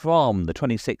from the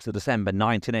 26th of December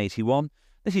 1981.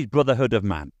 This is Brotherhood of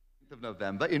Man. Of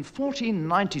November in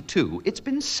 1492, it's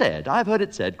been said, I've heard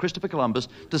it said, Christopher Columbus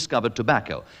discovered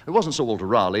tobacco. It wasn't Sir Walter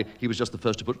Raleigh, he was just the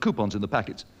first to put coupons in the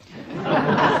packets.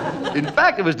 In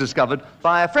fact, it was discovered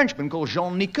by a Frenchman called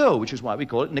Jean Nicot, which is why we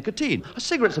call it nicotine.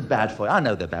 Cigarettes are bad for you. I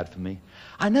know they're bad for me.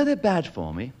 I know they're bad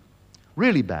for me.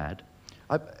 Really bad.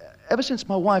 Ever since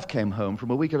my wife came home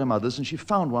from a week at her mother's and she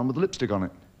found one with lipstick on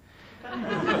it.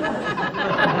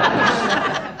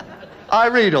 I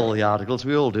read all the articles.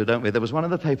 We all do, don't we? There was one in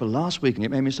the paper last week, and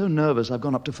it made me so nervous I've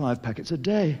gone up to 5 packets a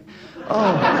day.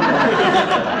 Oh.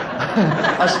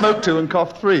 I smoked 2 and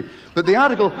coughed 3. But the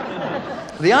article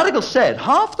said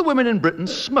half the women in Britain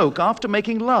smoke after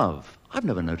making love. I've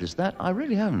never noticed that. I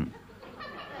really haven't.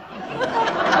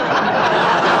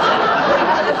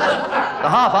 The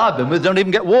half I've been with don't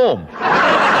even get warm.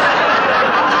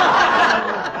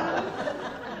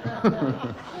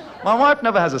 My wife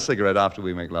never has a cigarette after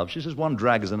we make love. She says 1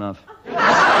 drag is enough. All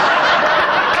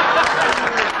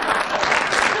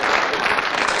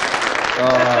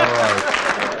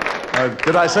right.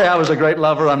 Did I say I was a great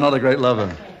lover? I'm not a great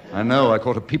lover. I know, I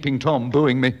caught a peeping Tom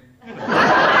booing me.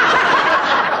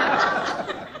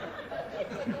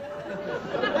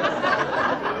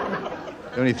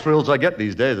 The only thrills I get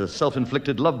these days are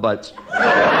self-inflicted love bites.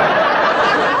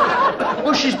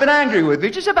 Well, she's been angry with me.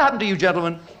 Does this ever happen to you,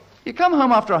 gentlemen? You come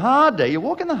home after a hard day, you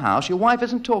walk in the house, your wife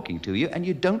isn't talking to you, and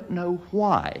you don't know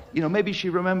why. You know, maybe she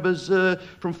remembers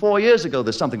from 4 years ago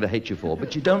there's something to hate you for,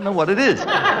 but you don't know what it is.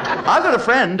 I've got a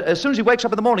friend, as soon as he wakes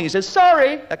up in the morning, he says,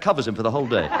 sorry. That covers him for the whole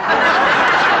day.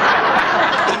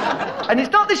 And it's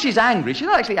not that she's angry. She's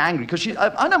not actually angry, because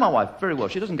I know my wife very well.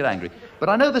 She doesn't get angry. But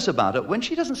I know this about her. When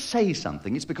she doesn't say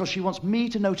something, it's because she wants me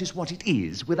to notice what it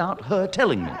is without her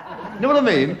telling me. You know what I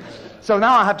mean? So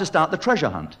now I have to start the treasure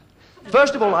hunt.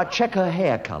 First of all, I check her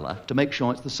hair colour to make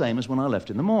sure it's the same as when I left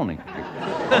in the morning.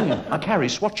 I carry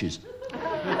swatches.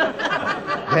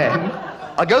 Then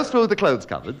I go through the clothes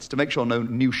cupboards to make sure no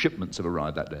new shipments have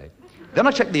arrived that day. Then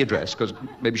I check the address, because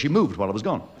maybe she moved while I was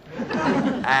gone.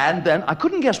 And then I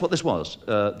couldn't guess what this was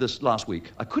this last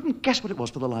week. I couldn't guess what it was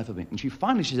for the life of me. And she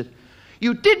said,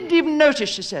 you didn't even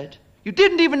notice, she said. You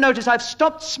didn't even notice I've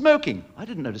stopped smoking. I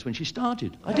didn't notice when she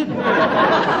started. I didn't.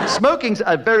 Smoking's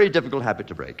a very difficult habit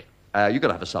to break. You've got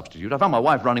to have a substitute. I found my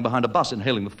wife running behind a bus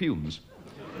inhaling the fumes.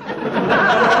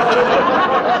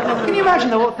 Can you imagine,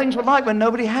 though, what things were like when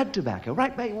nobody had tobacco?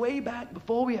 Right back, way back,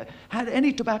 before we had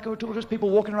any tobacco at all, just people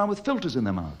walking around with filters in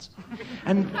their mouths.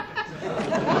 And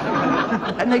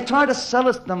they try to sell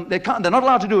us them. They're not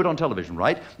allowed to do it on television,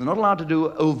 right? They're not allowed to do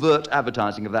overt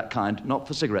advertising of that kind, not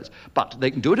for cigarettes. But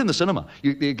they can do it in the cinema.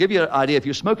 They give you an idea, if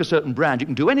you smoke a certain brand, you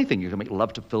can do anything. You can make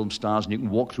love to film stars, and you can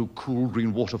walk through cool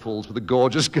green waterfalls with a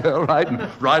gorgeous girl, right? And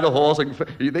ride a horse.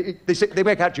 They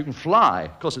make out you can fly.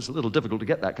 Of course, it's a little difficult to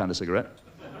get that kind of cigarette.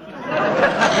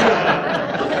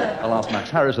 I'll ask Max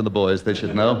Harris and the boys, they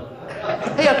should know.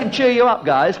 Hey, I can cheer you up,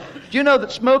 guys. Do you know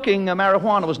that smoking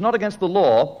marijuana was not against the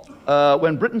law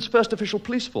when Britain's first official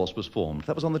police force was formed?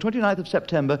 That was on the 29th of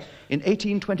September in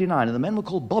 1829, and the men were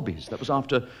called Bobbies. That was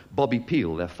after Bobby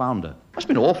Peel, their founder. Must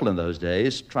have been awful in those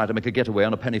days, trying to make a getaway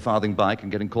on a penny farthing bike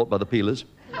and getting caught by the peelers.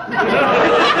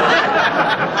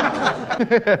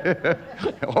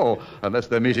 Oh, unless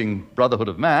they're meeting Brotherhood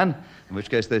of Man, in which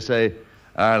case they say,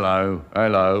 hello,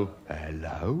 hello,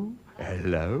 hello,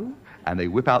 hello, and they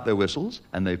whip out their whistles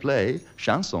and they play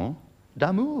Chanson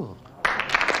d'amour.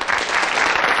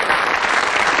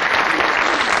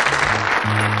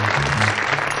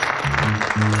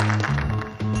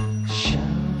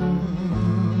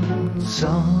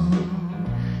 Chanson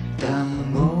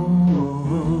d'amour,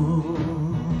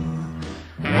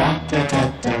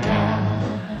 ra-ta-ta-ta-ta.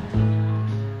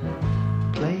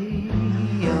 Play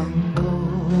young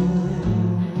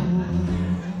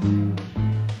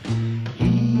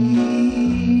here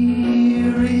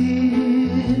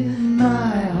in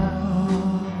my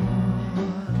heart,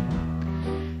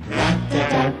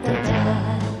 ra-ta-ta-ta-ta.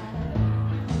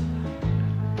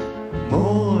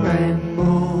 More and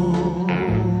more,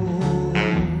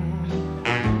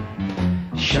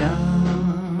 chanson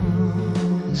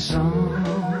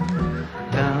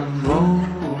d'amour,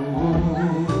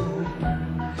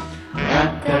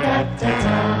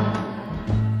 ra-ta-ta-ta-ta.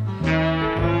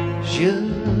 Je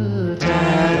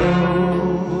t'adore.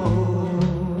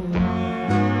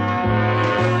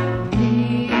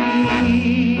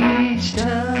 Each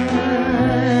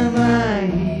time I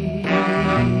hear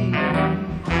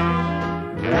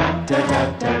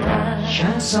ra-ta-ta-ta-ta.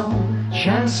 Chanson,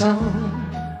 chanson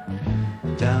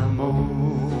d'amour.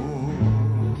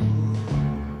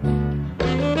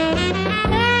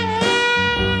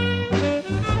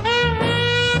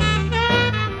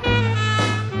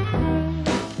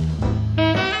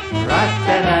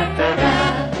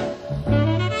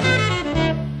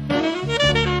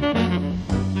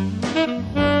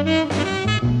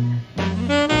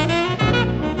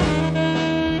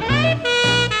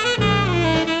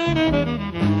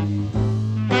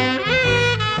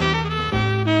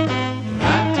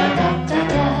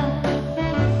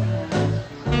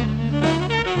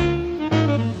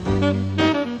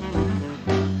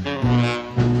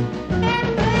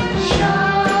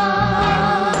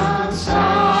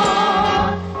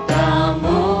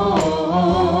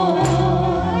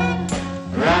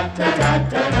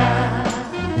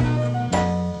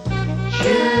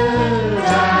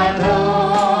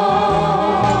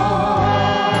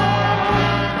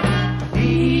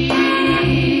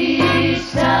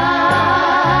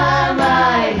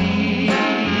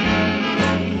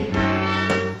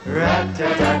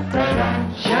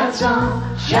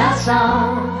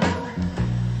 chanson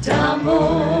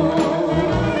d'amour.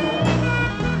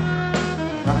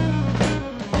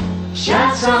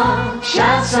 Chanson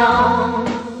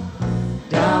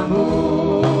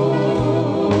d'amour.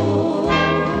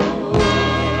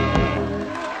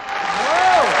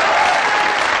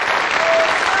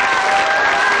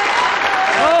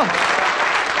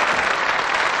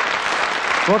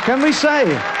 What can we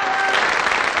say?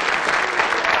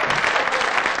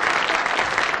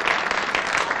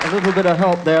 A little bit of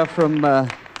help there from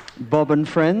Bob and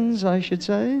Friends, I should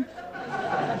say.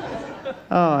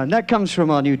 And that comes from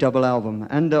our new double album.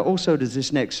 And also does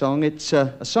this next song. It's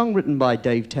a song written by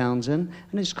Dave Townsend,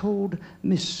 and it's called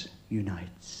Miss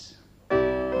Unites.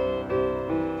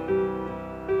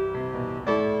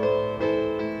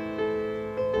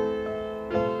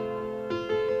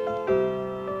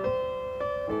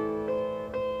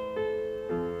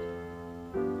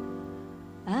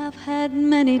 I've had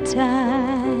many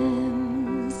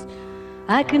times,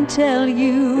 I can tell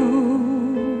you,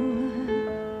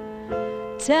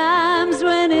 times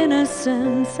when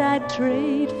innocence I'd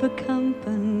trade for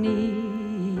company,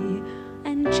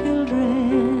 and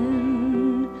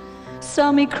children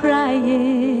saw me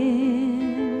crying.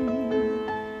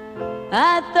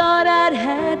 I thought I'd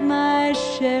had my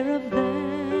share of that,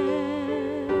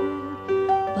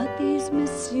 but these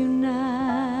misunites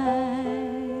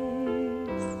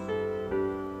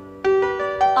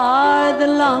are the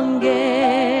longest.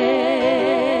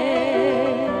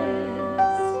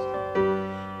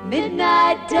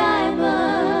 Midnight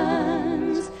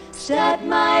diamonds set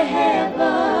my heaven,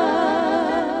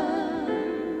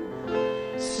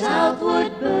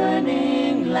 southward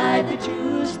burning like the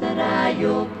jewels that are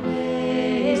your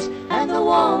place, and the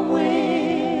warm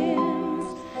winds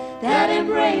that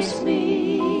embrace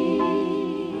me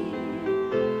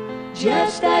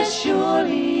just as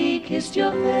surely kissed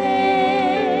your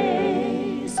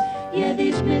face. Yeah,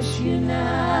 these misunites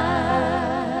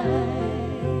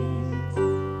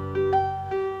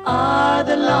are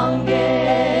the longest.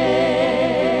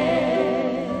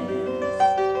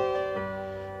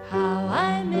 How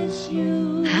I miss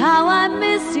you, how I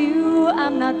miss you,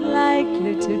 I'm not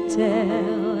likely to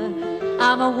tell.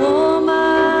 I'm a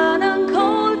woman on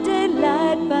cold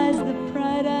daylight, buys the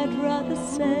pride I'd rather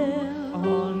sell.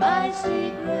 All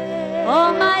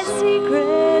my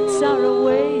secrets are a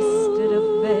wasted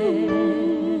affair.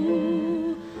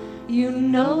 You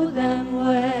know them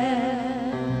well.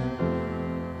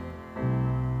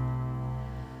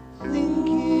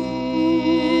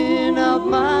 Thinking of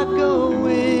my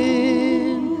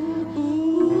going,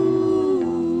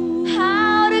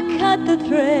 how to cut the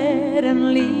thread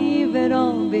and leave it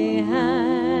all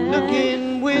behind.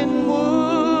 Looking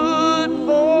windward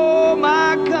for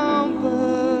my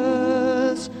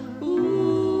compass.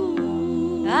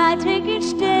 I take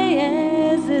each day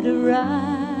as it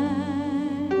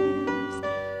arrives,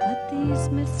 but these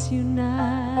misunites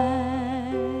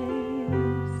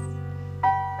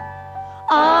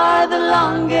are the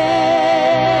longest.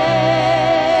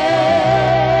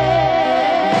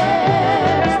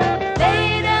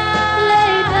 Lay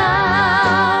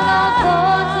down, all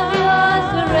thoughts of yours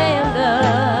surrender.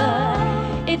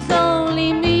 It's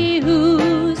only me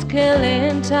who's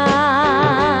killing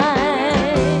time.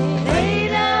 Lay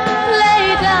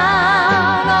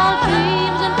down, all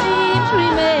dreams and dreams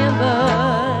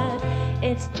remembered.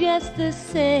 It's just the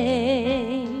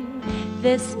same,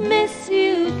 this miss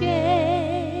you gave.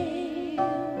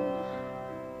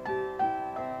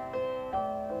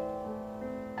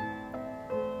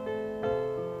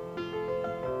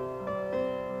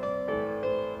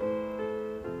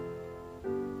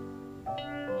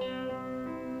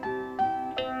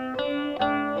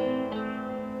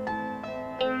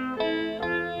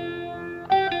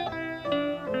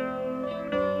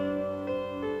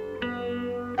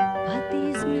 But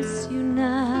these misunites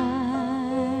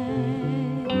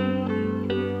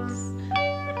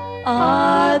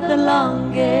are the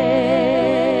longest.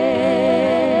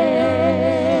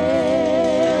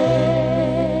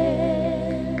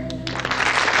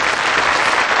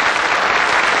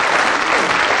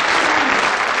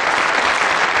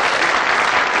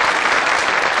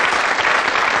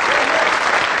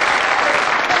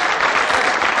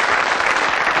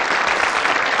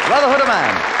 Brotherhood of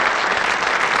Man.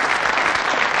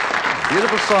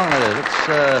 Beautiful song that is. It's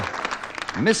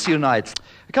Miss Unites,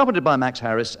 accompanied by Max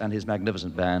Harris and his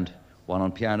magnificent band. One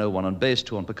on piano, one on bass,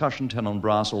 2 on percussion, 10 on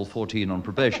brass, all 14 on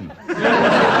probation.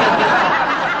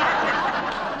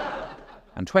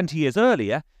 And 20 years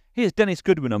earlier, here's Dennis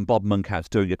Goodwin and Bob Monkhouse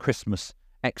doing a Christmas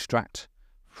extract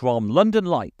from London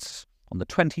Lights on the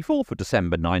 24th of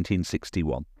December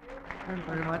 1961. Thank you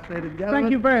very much, ladies and gentlemen.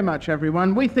 Thank you very much,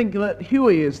 everyone. We think that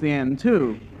Huey is the end,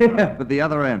 too. Yeah, but the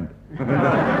other end.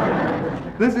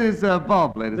 This is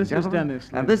Bob, ladies and gentlemen. This is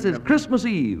Dennis. And this is Christmas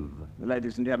Eve.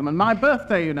 Ladies and gentlemen, my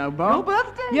birthday, you know, Bob. Your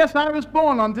birthday? Yes, I was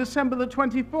born on December the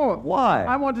 24th. Why?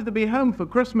 I wanted to be home for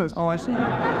Christmas. Oh, I see.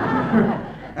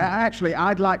 Actually,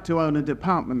 I'd like to own a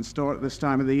department store at this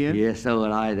time of the year. Yes, so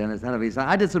would I, Dennis. That'll be.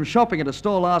 I did some shopping at a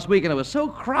store last week, and it was so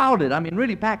crowded. I mean,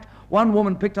 really packed. One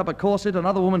woman picked up a corset,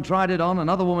 another woman tried it on,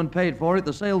 another woman paid for it,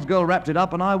 the sales girl wrapped it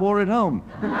up, and I wore it home.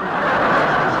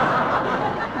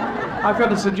 I've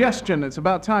got a suggestion. It's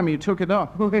about time you took it off.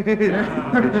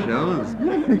 It shows.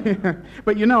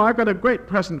 But you know, I've got a great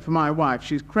present for my wife.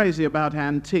 She's crazy about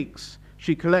antiques.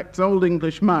 She collects old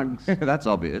English mugs. That's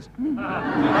obvious.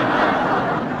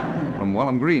 From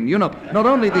Walham Green. You know, not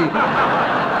only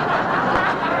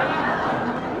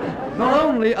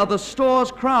are the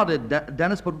stores crowded,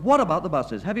 Dennis, but what about the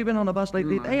buses? Have you been on a bus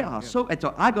lately? They are so...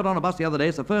 I got on a bus the other day.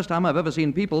 It's the first time I've ever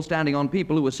seen people standing on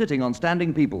people who were sitting on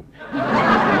standing people.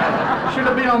 Should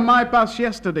have been on my bus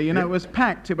yesterday. You know, it was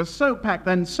packed. It was so packed.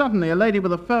 Then suddenly a lady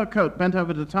with a fur coat bent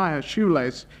over to tie her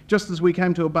shoelace just as we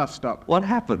came to a bus stop. What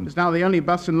happened? It's now the only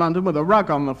bus in London with a rug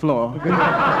on the floor.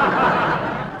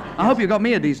 I hope you got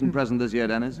me a decent present this year,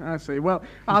 Dennis. I see. Well,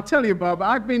 I'll tell you, Bob,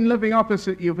 I've been living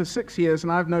opposite you for 6 years,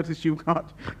 and I've noticed you've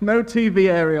got no TV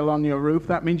aerial on your roof.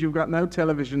 That means you've got no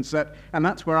television set, and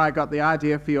that's where I got the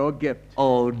idea for your gift.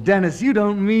 Oh, Dennis, you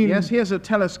don't mean... Yes, here's a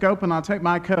telescope, and I'll take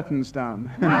my curtains down.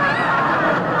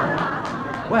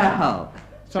 Well...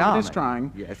 Somebody's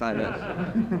trying. Yes, I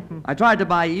know. I tried to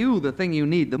buy you the thing you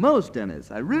need the most, Dennis.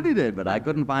 I really did, but I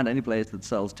couldn't find any place that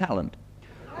sells talent.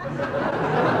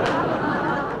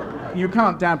 You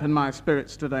can't dampen my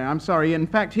spirits today. I'm sorry. In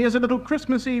fact, here's a little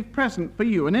Christmas Eve present for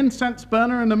you. An incense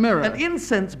burner and a mirror. An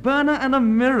incense burner and a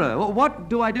mirror? Well, what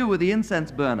do I do with the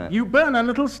incense burner? You burn a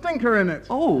little stinker in it.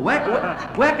 Oh, where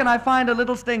can I find a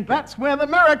little stinker? That's where the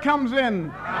mirror comes in.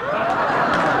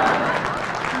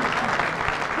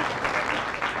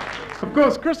 Of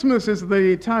course, Christmas is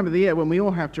the time of the year when we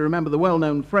all have to remember the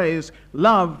well-known phrase,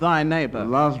 love thy neighbor.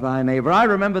 Love thy neighbor. I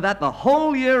remember that the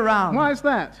whole year round. Why is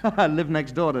that? I live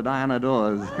next door to Diana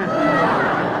Dawes.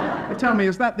 Tell me,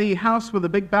 is that the house with the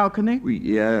big balcony?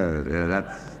 Yeah,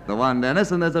 that's the one,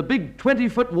 Dennis, and there's a big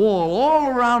 20-foot wall all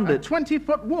around it. A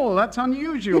 20-foot wall? That's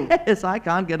unusual. Yes, I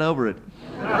can't get over it.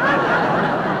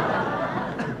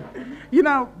 You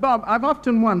know, Bob, I've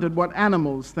often wondered what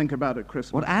animals think about at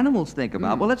Christmas. What animals think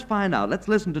about? Well, let's find out. Let's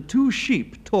listen to two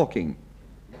sheep talking.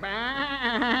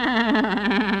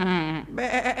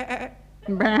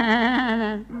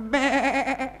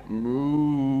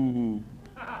 Moo.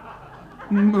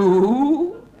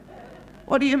 Moo?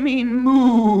 What do you mean,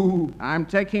 moo? I'm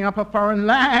taking up a foreign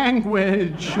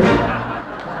language.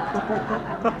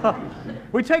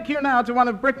 We take you now to one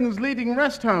of Britain's leading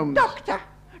rest homes.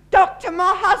 Doctor,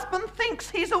 my husband thinks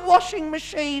he's a washing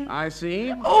machine. I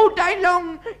see. All day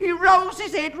long, he rolls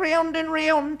his head round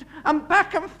and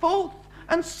back and forth,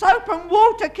 and soap and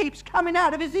water keeps coming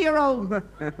out of his ear hole.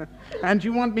 And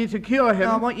you want me to cure him?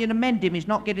 No, I want you to mend him. He's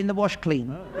not getting the wash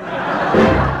clean.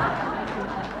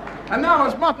 And now,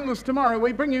 as Martinless tomorrow,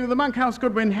 we bring you the Monkhouse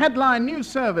Goodwin headline news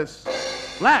service.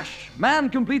 Flash! Man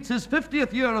completes his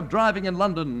 50th year of driving in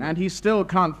London. And he still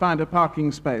can't find a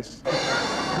parking space.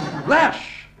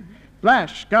 Flash!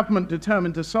 Flash! Government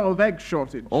determined to solve egg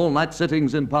shortage. All-night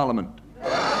sittings in Parliament.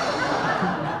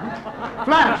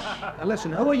 Flash!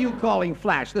 Listen, who are you calling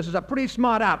Flash? This is a pretty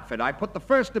smart outfit. I put the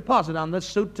first deposit on this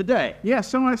suit today. Yes,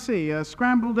 so I see. A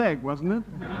scrambled egg, wasn't it?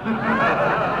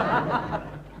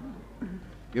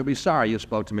 You'll be sorry you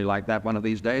spoke to me like that one of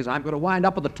these days. I'm going to wind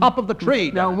up at the top of the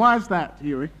tree. Now, why's that,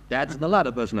 Huey? Dad's in the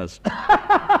leather business.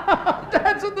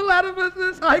 Dad's in the leather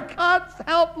business. I can't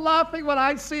help laughing when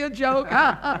I see a joke.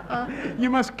 You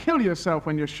must kill yourself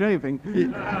when you're shaving.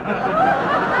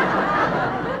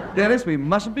 Dennis, we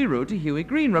mustn't be rude to Huey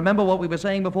Green. Remember what we were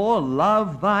saying before?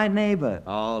 Love thy neighbor.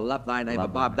 Oh, love thy neighbor,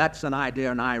 Bob. That's an idea,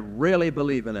 and I really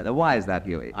believe in it. Now, why is that,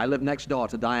 Huey? I live next door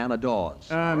to Diana Dawes.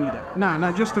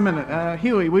 No, just a minute.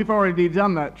 Huey, we've already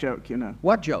done that joke, you know.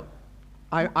 What joke?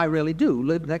 I really do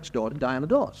live next door to Diana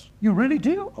Dawes. You really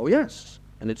do? Oh, yes.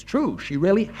 And it's true. She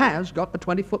really has got the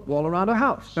 20-foot wall around her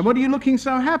house. Then what are you looking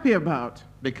so happy about?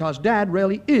 Because Dad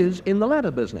really is in the leather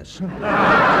business.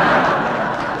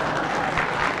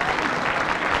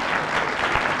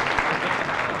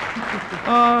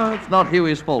 Oh, it's not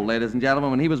Huey's fault, ladies and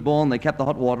gentlemen. When he was born, they kept the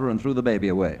hot water and threw the baby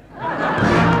away.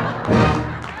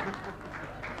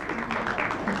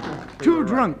 Two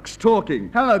drunks talking.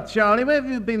 Hello, Charlie. Where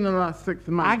have you been the last 6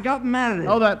 months? I got married.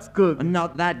 Oh, that's good.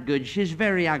 Not that good. She's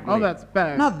very ugly. Oh, that's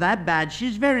bad. Not that bad.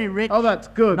 She's very rich. Oh, that's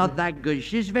good. Not that good.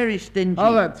 She's very stingy.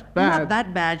 Oh, that's bad. Not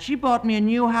that bad. She bought me a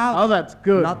new house. Oh, that's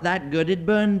good. Not that good. It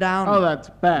burned down. Oh, that's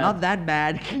bad. Not that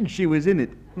bad. She was in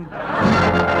it.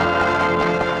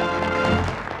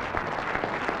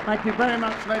 Thank you very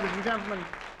much, ladies and gentlemen.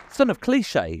 Son of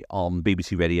Cliche on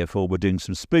BBC Radio 4 were doing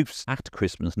some spoofs at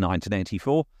Christmas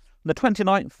 1984. On the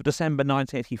 29th of December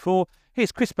 1984,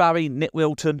 here's Chris Barry, Nick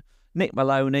Wilton, Nick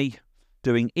Maloney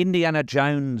doing Indiana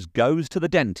Jones Goes to the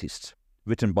Dentist,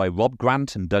 written by Rob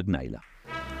Grant and Doug Naylor.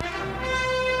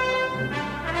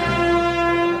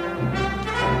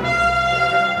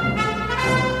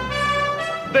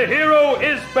 The hero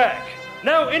is back.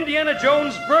 Now Indiana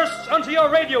Jones bursts onto your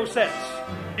radio sets.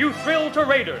 You thrill to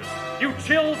raiders. You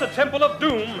chill to Temple of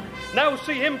Doom. Now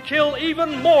see him kill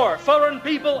even more foreign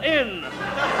people in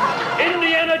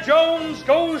Indiana Jones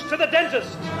Goes to the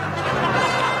Dentist.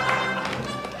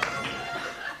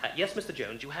 Yes, Mr.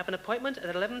 Jones, you have an appointment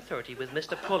at 11:30 with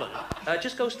Mr. Pullen.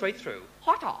 Just go straight through.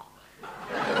 What?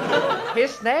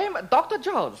 His name, Dr.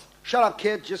 Jones. Shut up,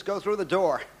 kid. Just go through the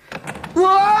door.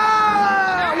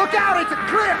 Whoa! Look out, it's a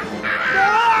cliff!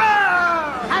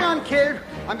 Hang on, kid.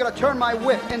 I'm going to turn my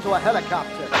whip into a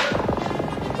helicopter.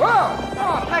 Whoa!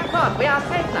 Oh, thank God, we are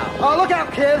safe now. Oh, look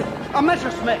out, kid. A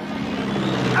Messerschmitt.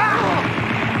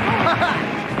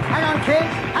 Hang on, kid.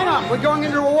 Hang on. We're going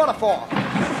into a waterfall.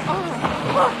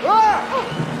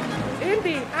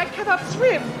 Indy, I cannot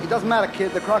swim. It doesn't matter,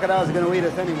 kid. The crocodiles are going to eat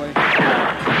us anyway.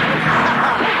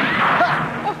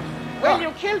 Well,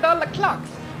 you killed all the clocks.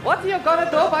 What are you going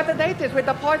to do about the natives with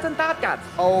the poison dart guns?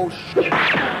 Oh, shit.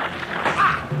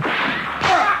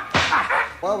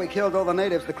 Well, we killed all the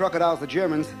natives, the crocodiles, the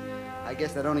Germans. I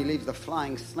guess that only leaves the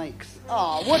flying snakes.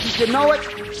 Oh, wouldn't you know it?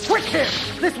 Quick, kid!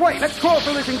 This way! Let's crawl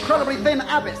through this incredibly thin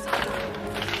abyss.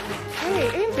 Hey,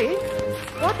 Indy,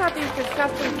 what are these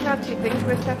disgusting crunchy things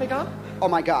we're stepping on? Oh,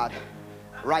 my God.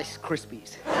 Rice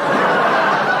Krispies.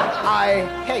 I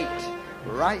hate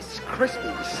Rice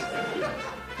Krispies.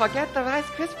 Forget the Rice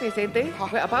Krispies, Indy.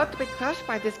 We're about to be crushed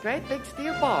by this great big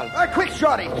steel ball. Quick,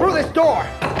 Shorty, through this door.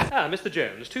 Ah, Mr.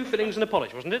 Jones, 2 fillings and a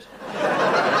polish, wasn't it?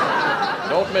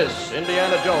 Don't miss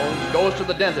Indiana Jones Goes to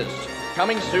the Dentist.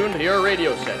 Coming soon to your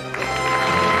radio set.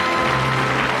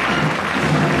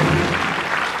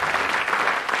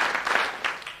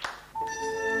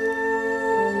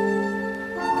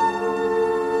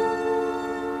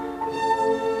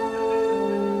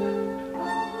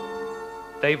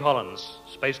 Dave Hollins,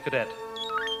 Space Cadet.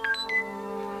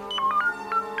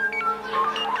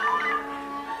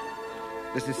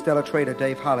 This is Stellar Trader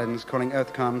Dave Hollins calling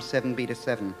Earthcom 7 Beta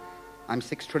 7. I'm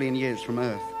 6 trillion years from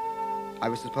Earth. I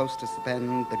was supposed to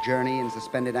spend the journey in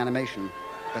suspended animation,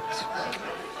 but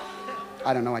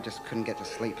I don't know, I just couldn't get to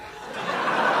sleep.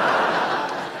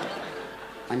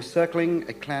 I'm circling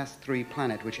a Class 3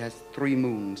 planet which has 3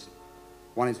 moons.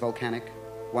 One is volcanic,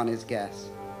 one is gas,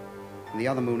 and the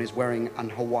other moon is wearing an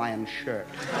Hawaiian shirt.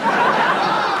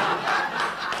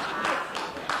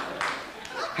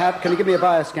 Hap, can you give me a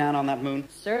bioscan on that moon?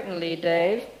 Certainly,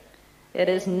 Dave. It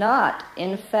is not,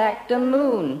 in fact, a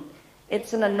moon.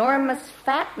 It's an enormous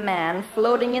fat man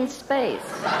floating in space.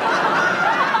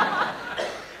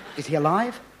 Is he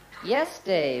alive? Yes,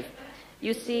 Dave.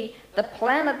 You see, the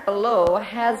planet below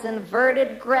has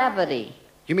inverted gravity.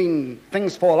 You mean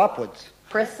things fall upwards?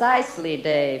 Precisely,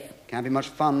 Dave. Can't be much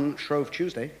fun Shrove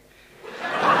Tuesday.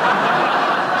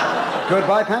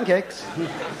 Goodbye, pancakes.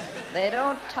 They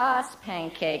don't toss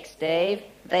pancakes, Dave.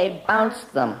 They bounce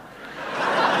them.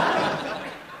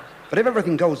 But if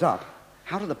everything goes up,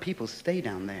 how do the people stay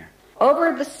down there?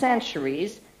 Over the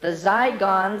centuries, the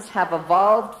Zygons have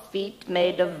evolved feet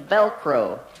made of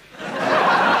Velcro.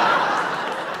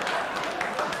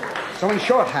 So in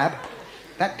short, Hab,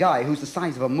 that guy who's the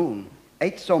size of a moon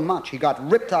ate so much he got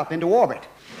ripped up into orbit.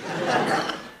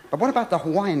 But what about the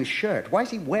Hawaiian shirt? Why is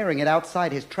he wearing it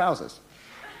outside his trousers?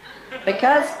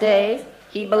 Because, Dave,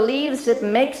 he believes it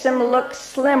makes him look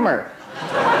slimmer.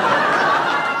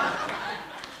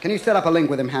 Can you set up a link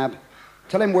with him, Hab?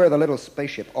 Tell him we're the little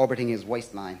spaceship orbiting his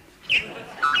waistline.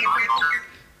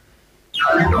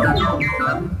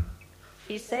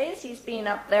 He says he's been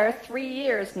up there 3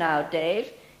 years now,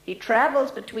 Dave. He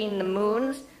travels between the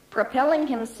moons, propelling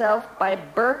himself by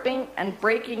burping and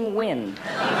breaking wind.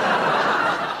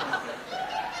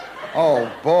 Oh,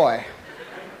 boy.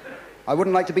 I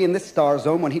wouldn't like to be in this star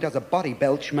zone when he does a body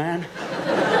belch, man.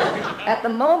 At the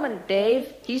moment,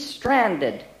 Dave, he's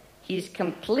stranded. He's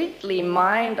completely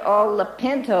mined all the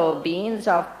pinto beans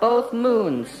off both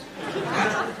moons.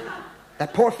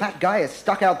 That poor fat guy is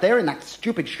stuck out there in that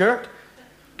stupid shirt.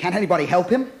 Can't anybody help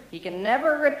him? He can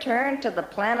never return to the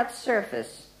planet's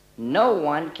surface. No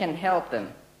one can help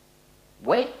him.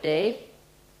 Wait, Dave.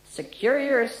 Secure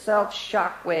yourself,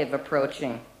 shockwave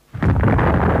approaching.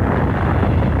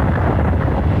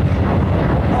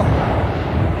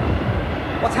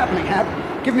 What's happening,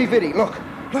 Hab? Give me Viddy. Look.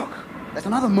 There's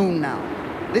another moon now.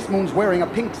 This moon's wearing a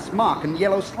pink smock and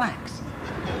yellow slacks.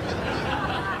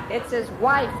 It's his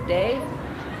wife, Dave.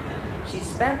 She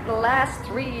spent the last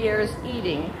 3 years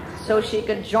eating so she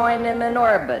could join him in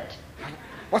orbit.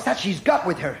 What's that she's got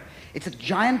with her? It's a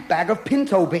giant bag of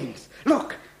pinto beans.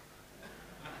 Look.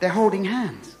 They're holding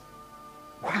hands.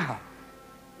 Wow.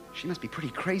 She must be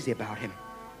pretty crazy about him.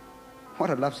 What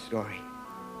a love story.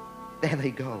 There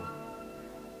they go,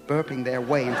 burping their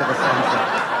way into the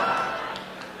sunset.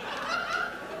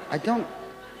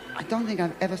 I don't think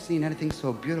I've ever seen anything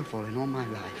so beautiful in all my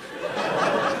life.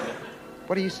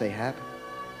 What do you say, Hab?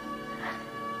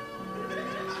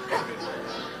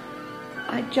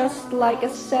 I'd just like a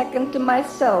second to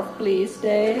myself, please,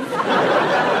 Dave.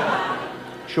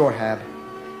 Sure, Hab.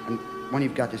 And when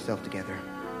you've got yourself together,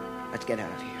 let's get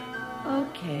out of here.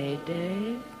 Okay,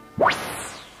 Dave.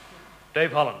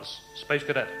 Dave Hollins, Space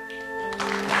Cadet.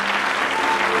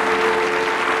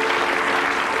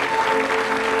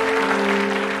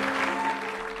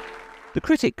 The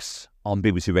critics on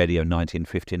BBC Radio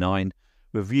 1959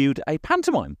 reviewed a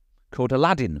pantomime called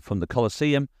Aladdin from the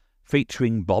Colosseum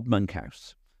featuring Bob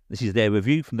Monkhouse. This is their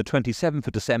review from the 27th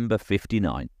of December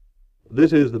 59.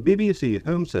 This is the BBC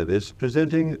Home Service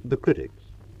presenting The Critics.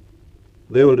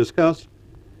 They will discuss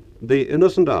The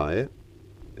Innocent Eye,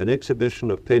 an exhibition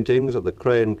of paintings at the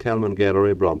Crane Calman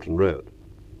Gallery, Brompton Road.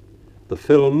 The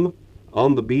film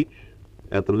On the Beach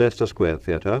at the Leicester Square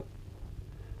Theatre.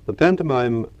 The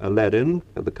pantomime Aladdin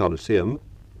at the Colosseum.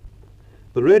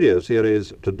 The radio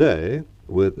series Today,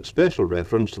 with special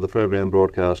reference to the programme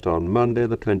broadcast on Monday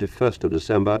the 21st of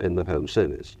December in the Home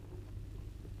Service.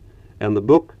 And the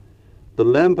book The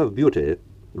Lamp of Beauty,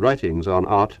 Writings on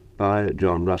Art by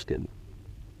John Ruskin.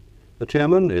 The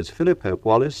chairman is Philip Hope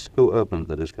Wallace, who opened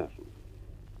the discussion.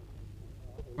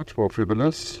 Much more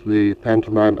frivolous, the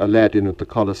pantomime Aladdin at the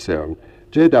Colosseum.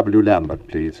 J.W. Lambert,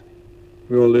 please.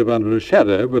 We all live under a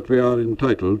shadow, but we are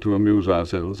entitled to amuse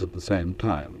ourselves at the same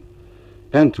time.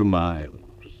 Pantomime,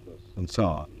 and so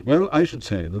on. Well, I should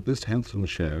say that this handsome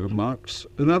show marks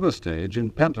another stage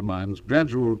in pantomime's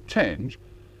gradual change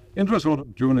into a sort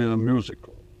of junior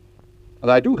musical.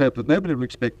 And I do hope that nobody will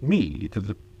expect me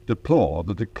to deplore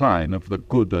the decline of the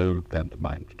good old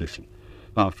pantomime tradition.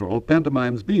 After all,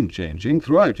 pantomime's been changing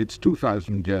throughout its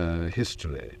 2,000-year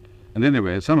history, and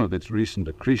anyway, some of its recent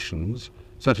accretions,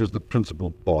 such as the Principal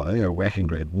Boy, a whacking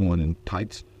red woman in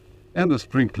tights, and a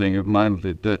sprinkling of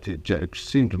mildly dirty jokes,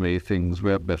 seem to me things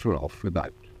we're better off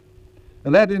without.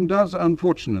 Aladdin does,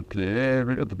 unfortunately,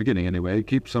 at the beginning anyway,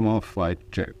 keep some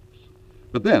off-white jokes.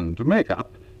 But then, to make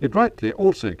up, it rightly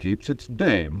also keeps its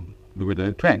dame, the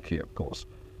Widow Twankey, of course,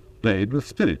 played with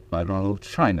spirit by Ronald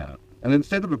Chiner, and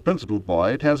instead of a Principal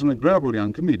Boy, it has an agreeable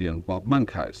young comedian, Bob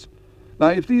Monkhouse. Now,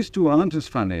 if these two aren't as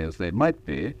funny as they might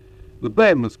be, the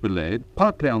blame must be laid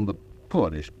partly on the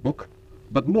poorish book,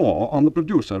 but more on the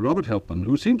producer, Robert Helpman,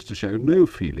 who seems to show no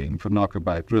feeling for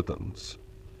knockabout rhythms.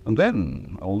 And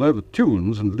then, although the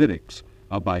tunes and lyrics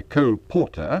are by Cole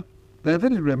Porter, they're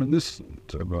very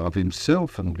reminiscent of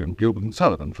himself and Gilbert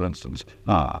Sullivan, for instance.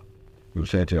 Ah, you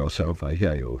say to yourself, I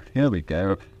hear you. Here we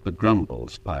go, the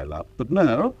grumbles pile up. But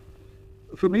no,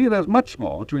 for me there's much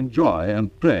more to enjoy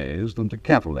and praise than to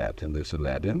cavil at in this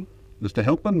Aladdin. Mr.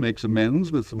 Helpman makes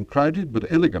amends with some crowded but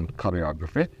elegant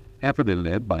choreography, happily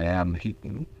led by Anne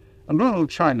Heaton, and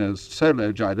Ronald Chiner's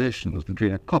solo gyrations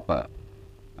between a copper,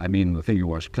 I mean the thing you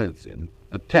wash clothes in,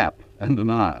 a tap and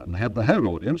an iron, had the whole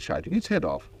audience shouting its head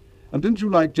off. And didn't you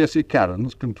like Jessie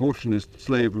Caron's contortionist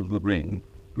slave of the ring,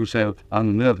 who so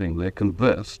unnervingly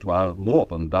conversed while more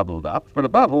than doubled up? But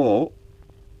above all,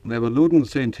 there were Loudon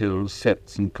St. Hill's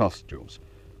sets and costumes,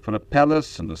 for a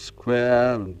palace and a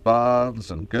square and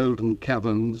baths and golden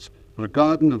caverns, for a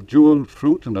garden of jewelled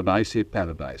fruit and an icy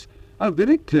paradise. How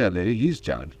very clearly he's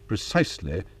judged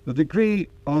precisely the degree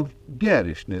of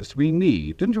garishness we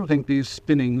need. Didn't you think these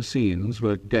spinning scenes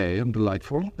were gay and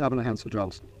delightful, Governor Hansel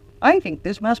Johnson? I think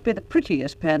this must be the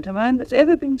prettiest pantomime that's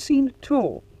ever been seen at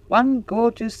all. One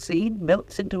gorgeous scene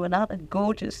melts into another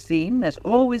gorgeous scene. There's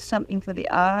always something for the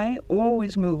eye,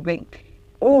 always moving,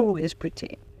 always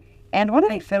pretty. And what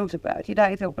I felt about it,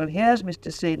 I thought, well, here's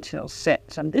Mr. St. Hill's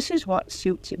sets, and this is what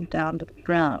suits him down to the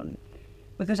ground.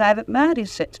 Because I've admired his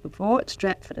sets before at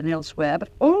Stratford and elsewhere, but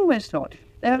always thought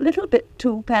They're a little bit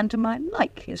too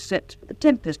pantomime-like, his sets. The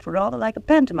Tempest were rather like a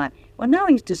pantomime. Well, now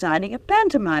he's designing a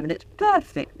pantomime, and it's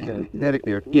perfect. Very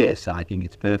clear. Yes, I think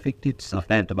it's perfect. It's a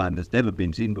pantomime that's never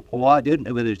been seen before. I don't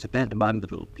know whether it's a pantomime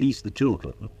that will please the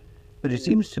children, but it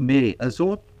seems to me a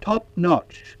sort of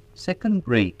top-notch,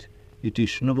 second-rate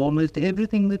edition of almost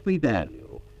everything that we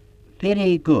value.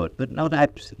 Very good, but not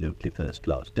absolutely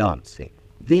first-class dancing.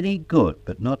 Very good,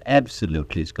 but not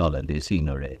absolutely scholarly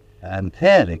scenery. And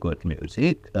fairly good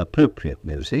music, appropriate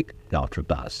music, not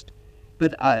robust.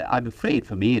 But I'm afraid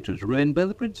for me it was ruined by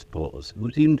the principals,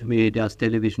 who seemed to me just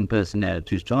television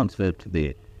personalities transferred to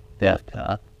the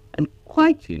theatre and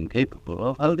quite incapable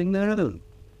of holding their own.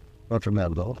 Roger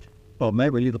Mandel. Well,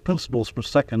 maybe the principles for a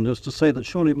second is to say that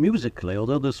surely musically,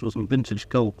 although this was a vintage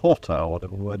Cole Porter, or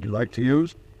whatever word you like to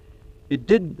use, it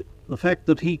did, the fact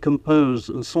that he composed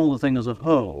and saw the thing as a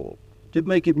whole, did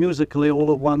make it musically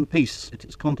all of one piece.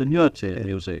 Its continuity in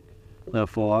music,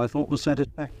 therefore, I thought was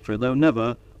satisfactory, though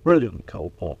never brilliant Cole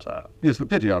Porter. Yes, the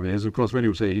pity of it is, of course, when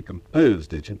you say he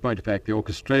composed it, in point of fact, the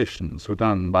orchestrations were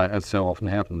done by, as so often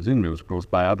happens in musicals,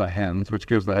 by other hands, which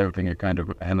gives the whole thing a kind of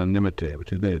anonymity,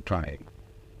 which is very trying.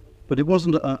 But it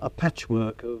wasn't a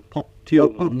patchwork of pop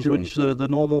tunes, which the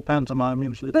normal pantomime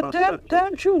usually But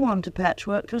don't you want a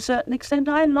patchwork to a certain extent?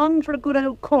 I long for a good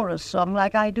old chorus song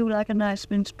like I do like a nice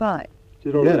mince pie.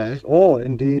 Yes, or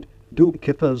indeed, do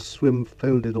kippers swim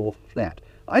folded or flat?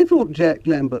 I thought Jack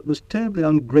Lambert was terribly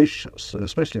ungracious,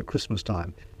 especially at Christmas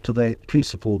time, to the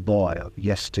principal boy of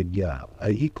yesteryear.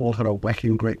 He called her a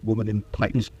whacking great woman in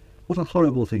tights. What a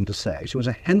horrible thing to say. She was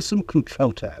a handsome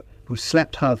contralto who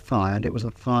slapped her thigh, and it was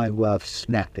a thigh worth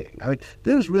slapping. I mean,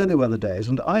 those really were the days,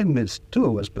 and I missed,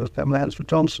 too, as Pamela Hansford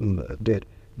Johnson did,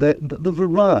 the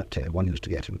variety one used to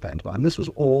get in pantomime. This was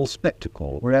all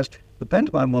spectacle, whereas the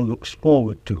pantomime one looks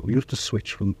forward to used to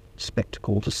switch from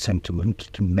spectacle to sentiment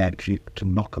to magic to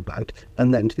knockabout,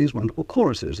 and then to these wonderful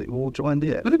choruses that you all joined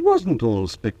in. But it wasn't all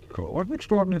spectacle. What an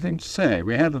extraordinary thing to say.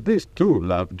 We had at least 2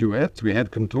 love duets. We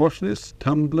had contortionists,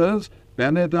 tumblers,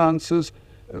 ballet dancers.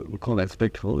 We'll call that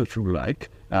spectacle if you like.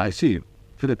 I see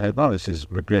Philip Hadvaris is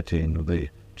regretting the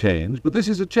change, but this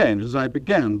is a change, as I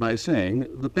began by saying.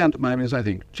 The pantomime is, I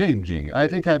think, changing. I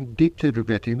think I'm deeply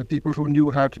regretting the people who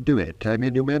knew how to do it. I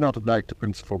mean, you may not have liked the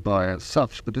principal boy as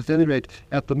such, but at any rate,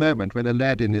 at the moment when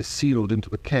Aladdin is sealed into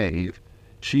the cave,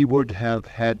 she would have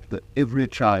had every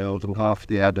child and half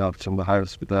the adults in the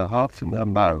house with their hearts in their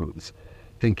mouths,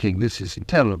 thinking, this is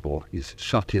terrible, he's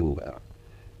shut in there.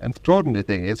 And the extraordinary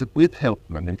thing is that with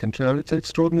Helpman in control, it's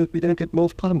extraordinary that we don't get more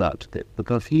fun out of it,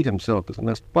 because he himself is the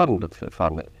most wonderfully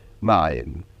funny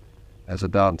mime as a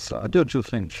dancer. Don't you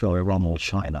think, surely, Ronald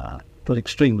Shiner was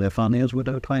extremely funny as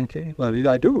Widow Twankey? Well,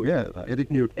 I do, yeah.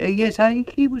 Eric Newton. Yes, I think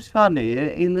he was funny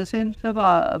in the sense of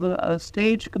a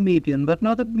stage comedian, but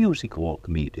not a musical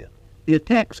comedian. The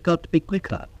attacks got to be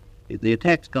quicker. The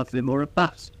attacks got to be more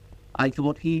robust. I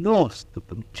thought he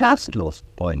just lost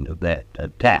the point of that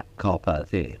attack copper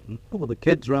thing. Oh, the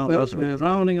kids round us were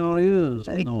drowning our ears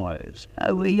with noise.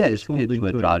 Oh, yes, kids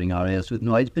were drowning our ears with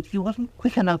noise, but he wasn't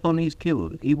quick enough on his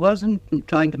cues. He wasn't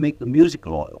trying to make the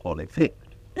musical all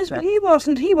effect. Yes, but he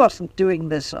wasn't doing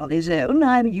this on his own.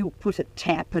 I mean, you put a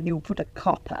tap and you put a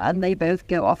copper, and they both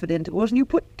go off at intervals, and you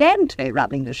put Dante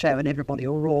running the show, and everybody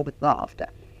will roar with laughter.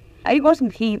 It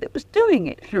wasn't he that was doing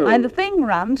it. Sure. And the thing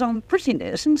runs on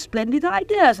prettiness and splendid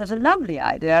ideas. There's a lovely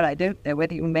idea, I don't know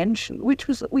whether you mentioned, which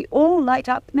was that we all light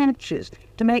up matches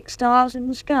to make stars in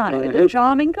the sky and the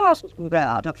charming castles we grow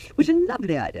out of, which is a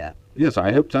lovely idea. Yes,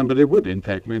 I hoped somebody would, in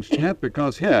fact, mention that,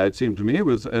 because here, it seemed to me,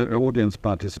 was audience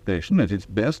participation at its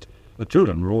best. The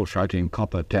children were all shouting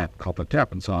copper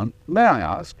tap, and so on. May I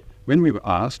ask, when we were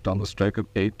asked on the stroke of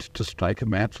 8 to strike a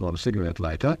match or a cigarette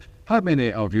lighter, how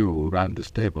many of you round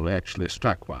this table actually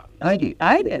struck one? I did.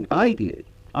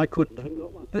 I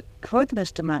couldn't. But could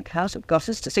Mr. Monkhouse have got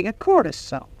us to sing a chorus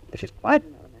song, which is quite...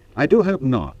 I do hope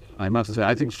not. I must say,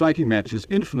 I think striking match is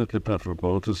infinitely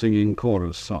preferable to singing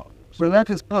chorus songs. Well, that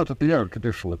is part of the old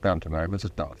tradition of pantomime, is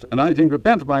it not? And I think the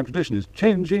pantomime tradition is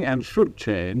changing and should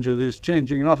change. It is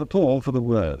changing not at all for the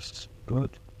worse.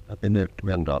 Good. I've been there to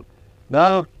end on.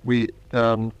 Now we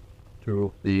turn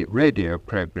to the radio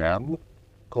program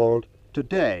called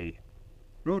Today,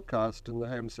 broadcast in the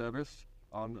home service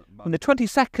on the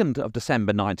 22nd of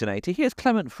December 1980, here's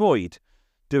Clement Freud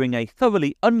doing a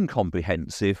thoroughly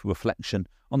uncomprehensive reflection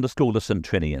on the School of St.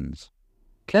 Trinians.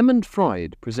 Clement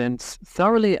Freud presents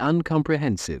Thoroughly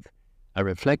Uncomprehensive, a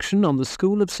reflection on the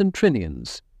School of St.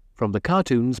 Trinians, from the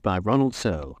cartoons by Ronald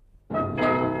Searle.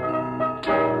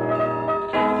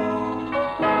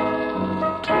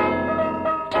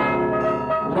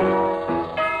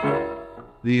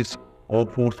 These or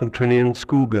for Centrinian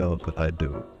schoolgirls that I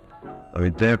do. I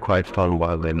mean, they're quite fun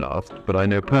while they last, but I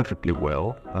know perfectly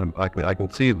well, I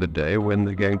can see the day when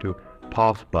they're going to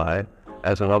pass by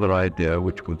as another idea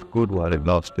which was good while it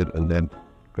lasted and then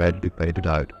gradually faded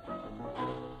out.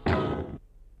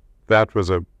 That was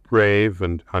a brave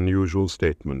and unusual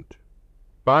statement.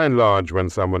 By and large, when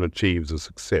someone achieves a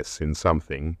success in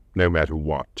something, no matter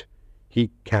what,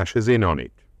 he cashes in on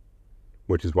it,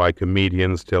 which is why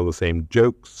comedians tell the same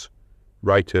jokes,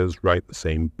 writers write the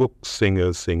same books,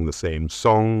 singers sing the same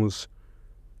songs.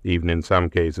 Even in some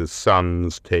cases,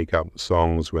 sons take up the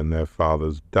songs when their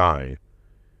fathers die.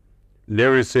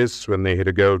 Lyricists, when they hit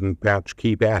a golden patch,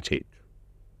 keep at it,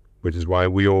 which is why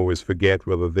we always forget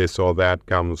whether this or that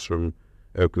comes from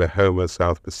Oklahoma,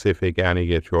 South Pacific, Annie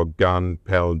Get Your Gun,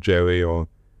 Pal Joey, or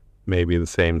maybe the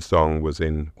same song was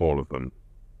in all of them.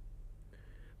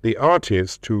 The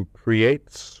artist who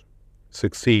creates,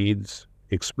 succeeds,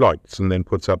 exploits, and then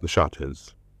puts up the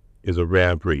shutters is a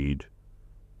rare breed.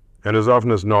 And as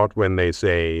often as not, when they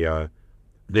say,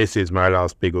 this is my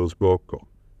last Biggles book, or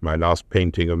my last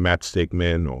painting of matchstick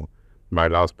men, or my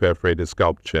last perforated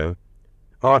sculpture,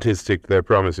 artists stick to their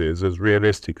promises as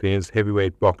realistically as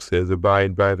heavyweight boxers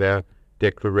abide by their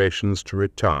declarations to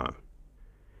retire.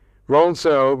 Ron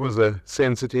Searle was a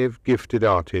sensitive, gifted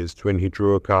artist when he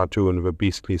drew a cartoon of a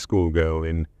beastly schoolgirl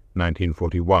in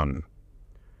 1941.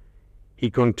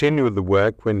 He continued the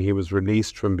work when he was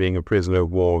released from being a prisoner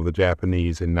of war of the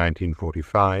Japanese in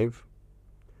 1945,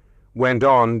 went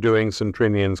on doing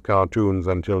Centrinian's cartoons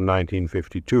until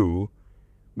 1952,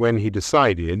 when he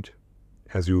decided,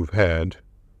 as you've heard,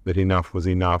 that enough was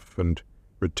enough and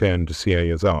returned to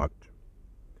serious art.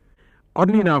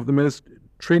 Oddly enough, the most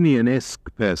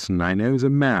Trinian-esque person I know is a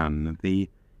man, the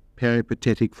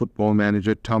peripatetic football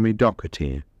manager Tommy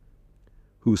Docherty,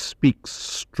 who speaks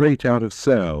straight out of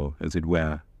Searle, as it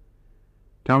were.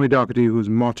 Tommy Docherty, whose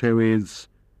motto is,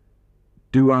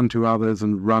 do unto others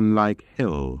and run like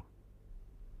hell.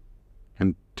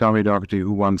 And Tommy Docherty,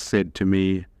 who once said to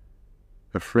me,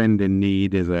 a friend in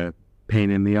need is a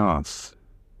pain in the arse.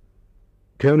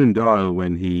 Conan Doyle,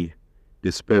 when he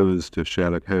disposed of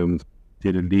Sherlock Holmes,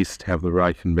 did at least have the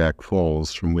Reichenbach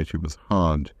Falls from which it was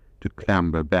hard to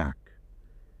clamber back.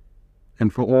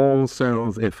 And for all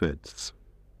Searle's efforts,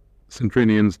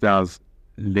 Centrinians does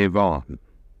live on.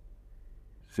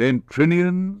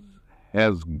 Centrinians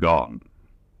has gone.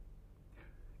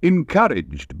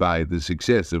 Encouraged by the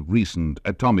success of recent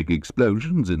atomic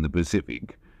explosions in the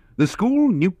Pacific, the school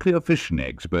nuclear fission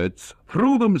experts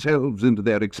threw themselves into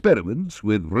their experiments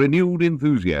with renewed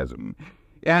enthusiasm,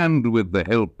 and with the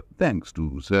help, thanks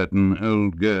to certain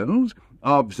old girls,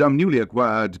 of some newly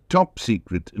acquired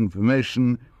top-secret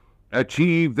information,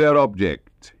 achieved their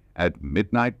object at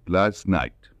midnight last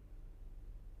night.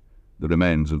 The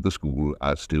remains of the school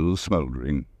are still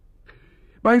smouldering.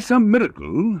 By some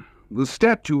miracle, the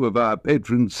statue of our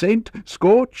patron saint,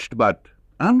 scorched but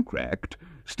uncracked,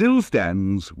 still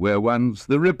stands where once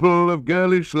the ripple of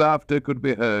girlish laughter could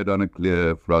be heard on a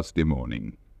clear, frosty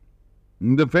morning.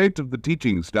 The fate of the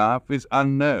teaching staff is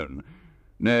unknown,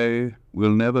 nay, will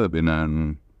never be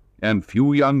known, and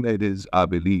few young ladies are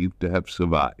believed to have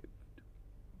survived.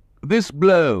 This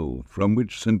blow, from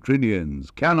which Centrinians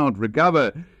cannot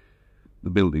recover, the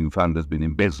building fund has been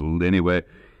embezzled anyway,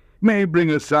 may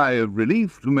bring a sigh of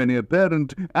relief to many a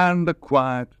parent and a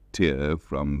quiet tear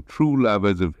from true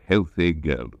lovers of healthy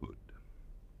girlhood.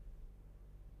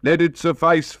 Let it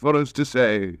suffice for us to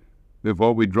say,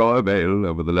 before we draw a veil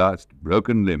over the last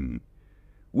broken limb,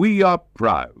 we are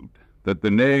proud that the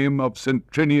name of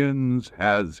Centrinians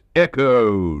has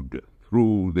echoed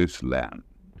through this land.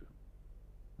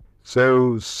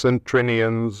 So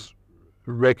Centrinians,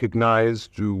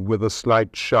 recognized with a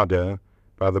slight shudder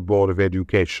by the Board of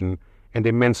Education and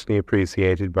immensely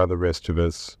appreciated by the rest of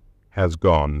us, has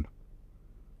gone.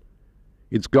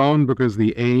 It's gone because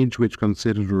the age which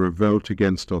considered a revolt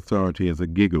against authority as a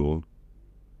giggle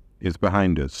is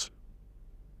behind us.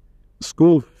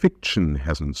 School fiction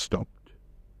hasn't stopped.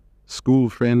 School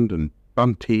Friend and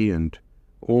Bunty and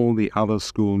all the other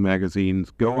school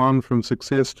magazines go on from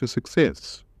success to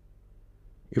success.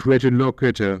 If we're to look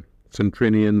at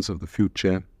Centrinians of the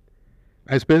future,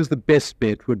 I suppose the best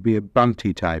bet would be a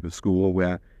Bunty type of school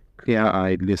where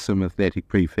clear-eyed, lissom athletic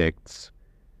prefects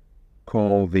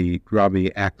call the grubby,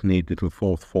 acneed little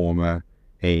fourth former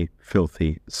a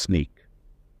filthy sneak.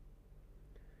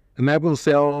 And that will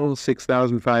sell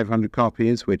 6,500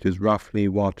 copies, which is roughly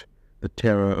what The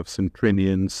Terror of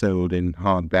Centrinian sold in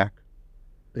hardback,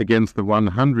 against the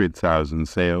 100,000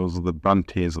 sales of the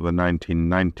Bunties of the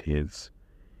 1990s,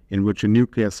 in which a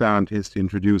nuclear scientist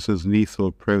introduces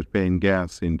lethal propane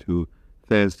gas into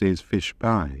Thursday's fish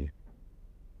pie.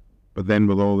 But then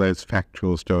with all those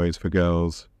factual stories for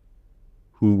girls,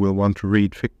 who will want to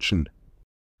read fiction?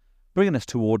 Bringing us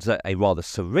towards a rather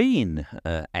serene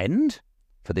end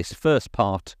for this first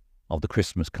part of the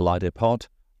Christmas Kaleidopod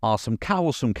are some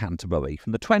carols from Canterbury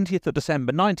from the 20th of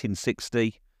December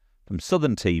 1960 from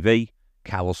Southern TV,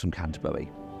 Carols from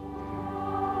Canterbury.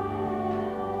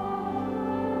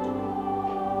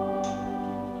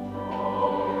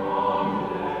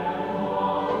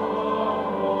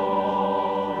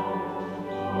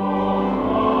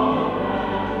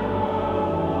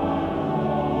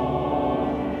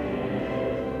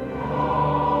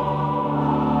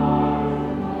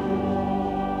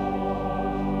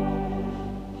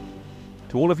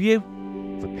 To all of you,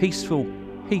 for peaceful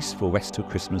rest of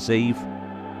Christmas Eve.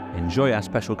 Enjoy our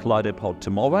special Kaleidopod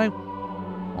tomorrow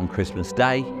on Christmas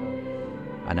Day,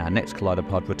 and our next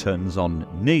Kaleidopod returns on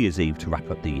New Year's Eve to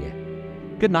wrap up the year.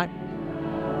 Good night.